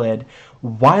couple have led,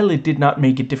 while it did not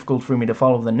make it difficult for me to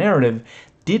follow the narrative,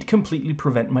 did completely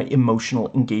prevent my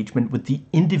emotional engagement with the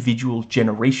individual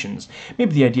generations.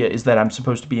 Maybe the idea is that I'm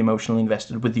supposed to be emotionally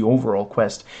invested with the overall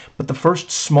quest, but the first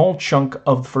small chunk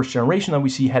of the first generation that we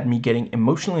see had me getting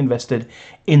emotionally invested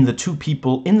in the two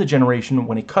people in the generation.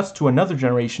 When it cuts to another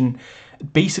generation,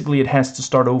 basically it has to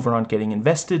start over on getting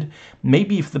invested.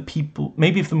 Maybe if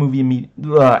the movie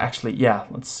actually, yeah,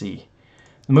 let's see.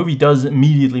 The movie does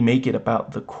immediately make it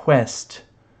about the quest.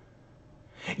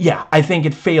 Yeah, I think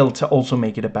it failed to also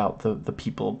make it about the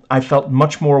people. I felt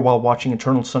much more while watching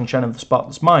Eternal Sunshine of the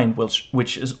Spotless Mind,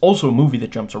 which is also a movie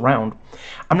that jumps around.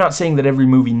 I'm not saying that every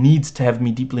movie needs to have me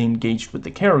deeply engaged with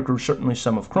the characters. Certainly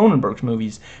some of Cronenberg's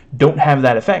movies don't have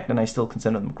that effect, and I still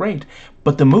consider them great.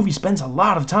 But the movie spends a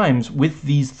lot of times with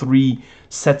these three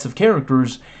sets of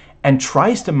characters and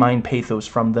tries to mine pathos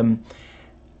from them.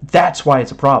 That's why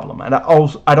it's a problem. And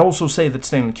I'd also say that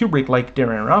Stanley Kubrick, like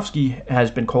Darren Aronofsky,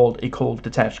 has been called a cold,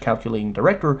 detached, calculating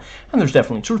director, and there's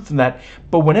definitely truth in that.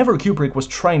 But whenever Kubrick was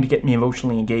trying to get me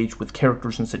emotionally engaged with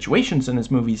characters and situations in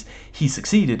his movies, he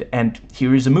succeeded. And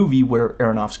here is a movie where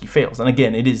Aronofsky fails. And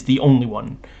again, it is the only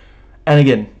one. And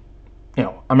again, you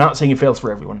know, I'm not saying it fails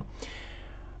for everyone.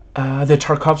 The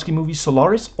Tarkovsky movie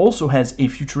Solaris also has a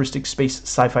futuristic space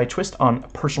sci-fi twist on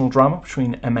personal drama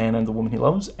between a man and the woman he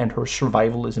loves, and her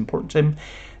survival is important to him.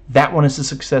 That one is a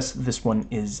success. This one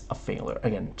is a failure,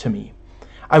 again, to me.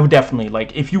 I would definitely,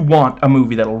 like, if you want a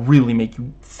movie that'll really make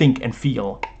you think and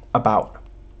feel about,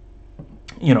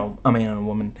 you know, a man and a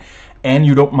woman, and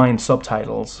you don't mind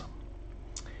subtitles...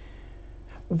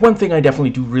 One thing I definitely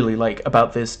do really like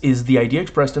about this is the idea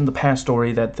expressed in the past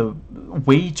story that the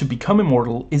way to become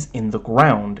immortal is in the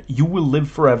ground. You will live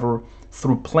forever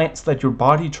through plants that your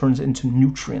body turns into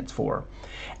nutrients for.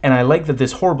 And I like that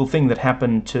this horrible thing that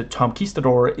happened to Tom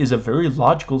Kistador is a very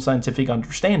logical scientific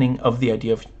understanding of the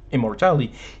idea of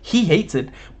immortality. He hates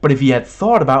it, but if he had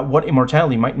thought about what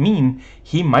immortality might mean,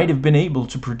 he might have been able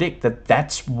to predict that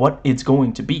that's what it's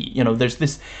going to be. You know, there's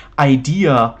this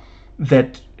idea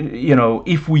that, you know,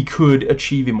 if we could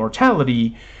achieve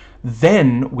immortality,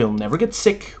 then we'll never get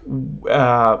sick.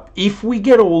 If we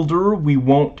get older, we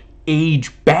won't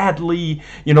age badly,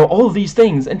 you know, all of these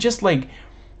things, and just like,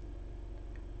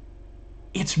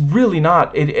 it's really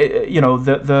not, you know,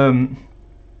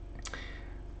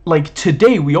 like,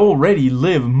 today we already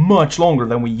live much longer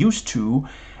than we used to,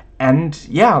 and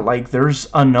yeah, like, there's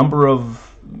a number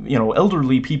of, you know,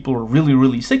 elderly people or really,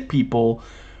 really sick people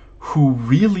who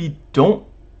really don't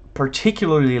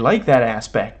particularly like that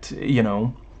aspect, you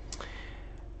know.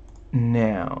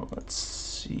 Now, let's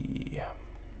see.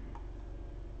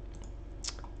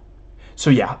 So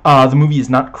yeah, the movie is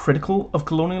not critical of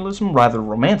colonialism, rather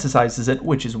romanticizes it,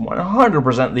 which is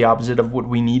 100% the opposite of what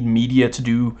we need media to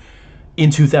do in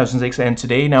 2006 and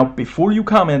today. Now, before you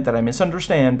comment that I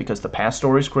misunderstand because the past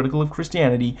story is critical of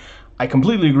Christianity, I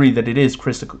completely agree that it is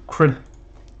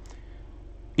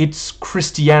it's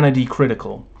Christianity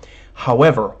critical.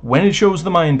 However, when it shows the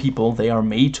Mayan people, they are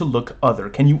made to look other.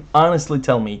 Can you honestly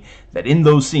tell me that in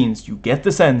those scenes you get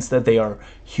the sense that they are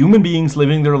human beings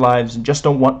living their lives and just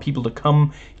don't want people to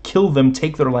come, kill them,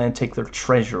 take their land, take their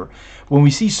treasure? When we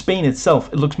see Spain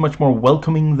itself, it looks much more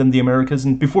welcoming than the Americas,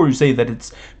 and before you say that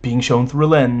it's being shown through a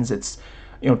lens, it's,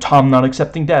 you know, Tom not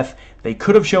accepting death, they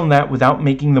could have shown that without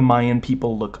making the Mayan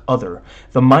people look other.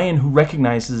 The Mayan who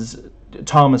recognizes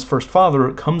Tom as first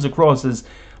father comes across as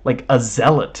like a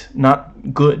zealot,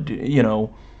 not good, you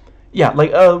know. Yeah,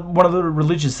 like one of the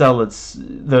religious zealots,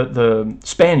 the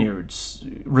Spaniards,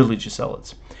 religious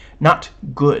zealots. Not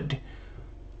good.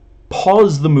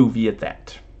 Pause the movie at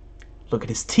that. Look at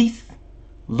his teeth.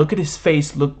 Look at his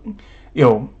face. Look, you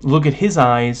know, look at his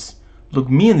eyes.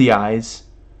 Look me in the eyes.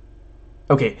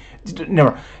 Okay,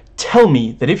 never. Tell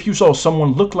me that if you saw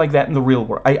someone look like that in the real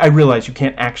world, I realize you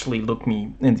can't actually look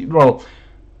me in the, well,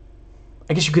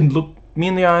 I guess you can look me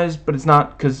in the eyes, but it's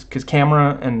not because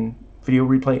camera and video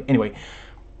replay. Anyway,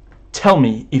 tell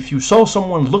me, if you saw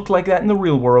someone look like that in the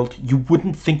real world, you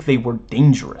wouldn't think they were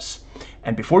dangerous.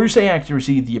 And before you say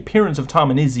accuracy, the appearance of Tom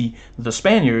and Izzy, the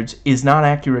Spaniards, is not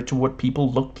accurate to what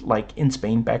people looked like in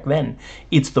Spain back then.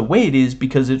 It's the way it is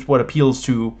because it's what appeals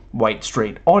to white,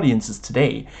 straight audiences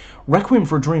today. Requiem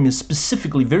for a Dream is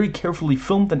specifically very carefully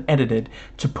filmed and edited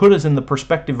to put us in the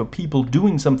perspective of people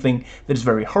doing something that is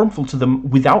very harmful to them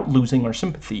without losing our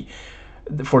sympathy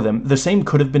for them. The same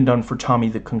could have been done for Tommy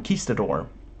the Conquistador.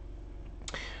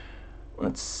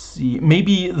 Let's see.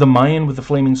 Maybe the Mayan with the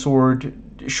flaming sword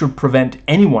should prevent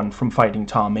anyone from fighting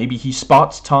Tom. Maybe he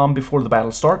spots Tom before the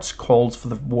battle starts, calls for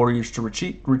the warriors to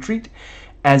retreat.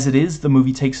 As it is, the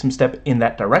movie takes some step in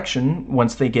that direction.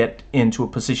 Once they get into a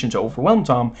position to overwhelm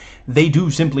Tom, they do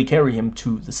simply carry him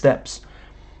to the steps.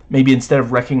 Maybe instead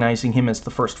of recognizing him as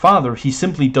the first father, he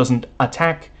simply doesn't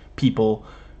attack people.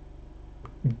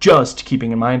 Just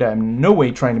keeping in mind, I'm in no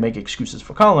way trying to make excuses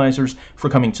for colonizers for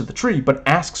coming to the tree, but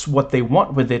asks what they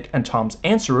want with it, and Tom's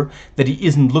answer, that he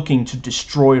isn't looking to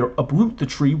destroy or uproot the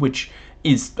tree, which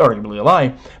is arguably a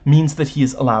lie, means that he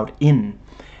is allowed in.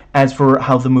 As for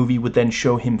how the movie would then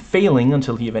show him failing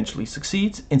until he eventually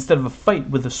succeeds, instead of a fight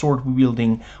with a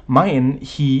sword-wielding Mayan,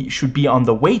 he should be on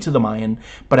the way to the Mayan,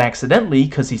 but accidentally,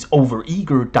 because he's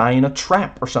overeager, die in a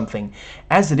trap or something.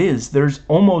 As it is, there's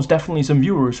almost definitely some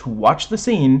viewers who watched the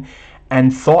scene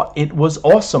and thought it was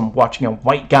awesome watching a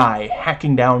white guy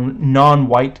hacking down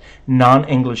non-white,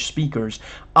 non-English speakers.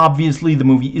 Obviously, the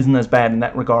movie isn't as bad in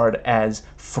that regard as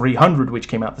 300, which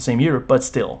came out the same year, but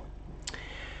still.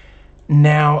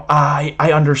 Now,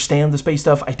 I understand the space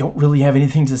stuff. I don't really have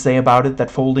anything to say about it that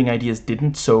Folding Ideas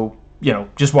didn't, so, you know,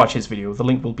 just watch his video. The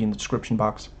link will be in the description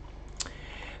box.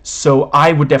 So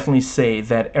I would definitely say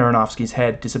that Aronofsky's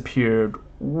head disappeared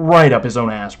right up his own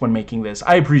ass when making this.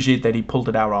 I appreciate that he pulled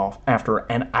it out off after,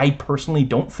 and I personally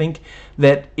don't think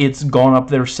that it's gone up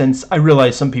there since. I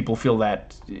realize some people feel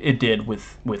that it did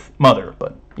with Mother,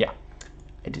 but yeah,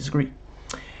 I disagree.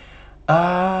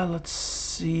 Let's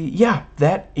see. Yeah,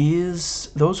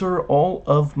 those are all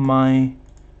of my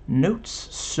notes.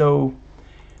 So,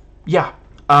 yeah,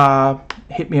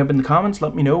 hit me up in the comments.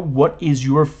 Let me know what is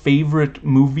your favorite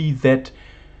movie that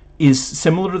is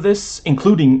similar to this,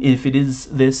 including if it is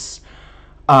this.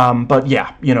 But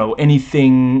yeah, you know,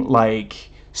 anything like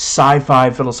sci-fi,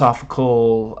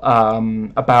 philosophical,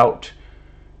 about,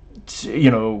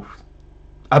 you know,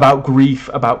 about grief,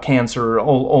 about cancer,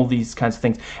 all these kinds of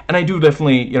things. And I do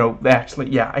definitely, you know, actually,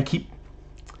 yeah,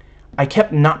 I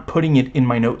kept not putting it in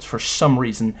my notes for some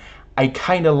reason. I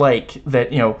kind of like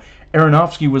that, you know,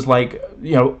 Aronofsky was like,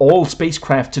 you know, all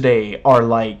spacecraft today are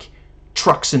like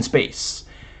trucks in space.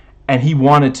 And he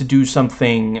wanted to do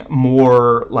something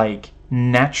more like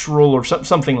natural or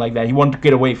something like that. He wanted to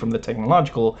get away from the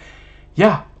technological.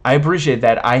 Yeah, I appreciate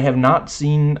that. I have not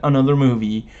seen another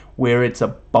movie where it's a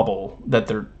bubble that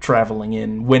they're traveling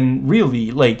in, when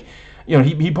really, like, you know,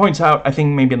 he points out, I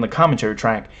think maybe in the commentary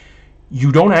track,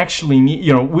 you don't actually need,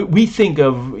 you know, we think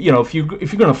of, you know, if you're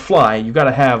gonna fly, you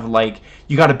gotta have, like,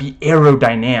 you gotta be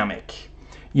aerodynamic,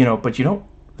 you know, but you don't,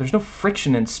 there's no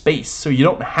friction in space, so you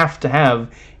don't have to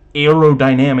have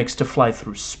aerodynamics to fly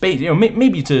through space, you know,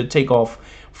 maybe to take off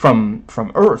from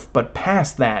Earth, but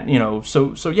past that, you know,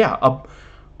 so yeah,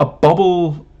 a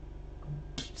bubble,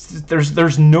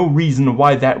 there's no reason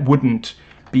why that wouldn't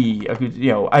be a good,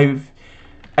 you know, I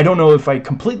don't know if I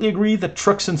completely agree that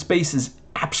trucks in space is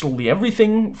absolutely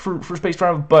everything for space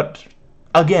travel, but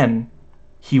again,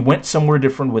 he went somewhere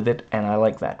different with it, and I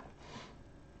like that.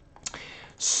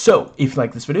 So, if you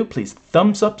like this video, please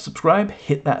thumbs up, subscribe,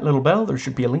 hit that little bell. There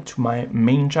should be a link to my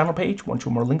main channel page, one or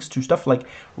two more links to stuff like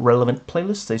relevant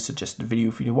playlists, a suggested video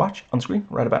for you to watch on screen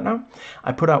right about now.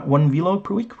 I put out one vlog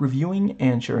per week, reviewing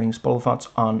and sharing spoiler thoughts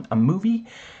on a movie,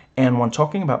 and one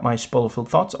talking about my spoiler-filled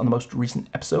thoughts on the most recent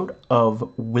episode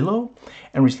of Willow.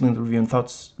 And recently the Review and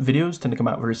Thoughts videos tend to come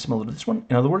out very similar to this one.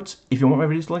 In other words, if you want my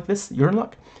videos like this, you're in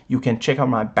luck. You can check out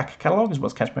my back catalog as well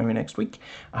as catch my video next week.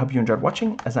 I hope you enjoyed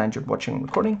watching, as I enjoyed watching and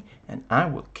recording, and I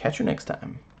will catch you next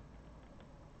time.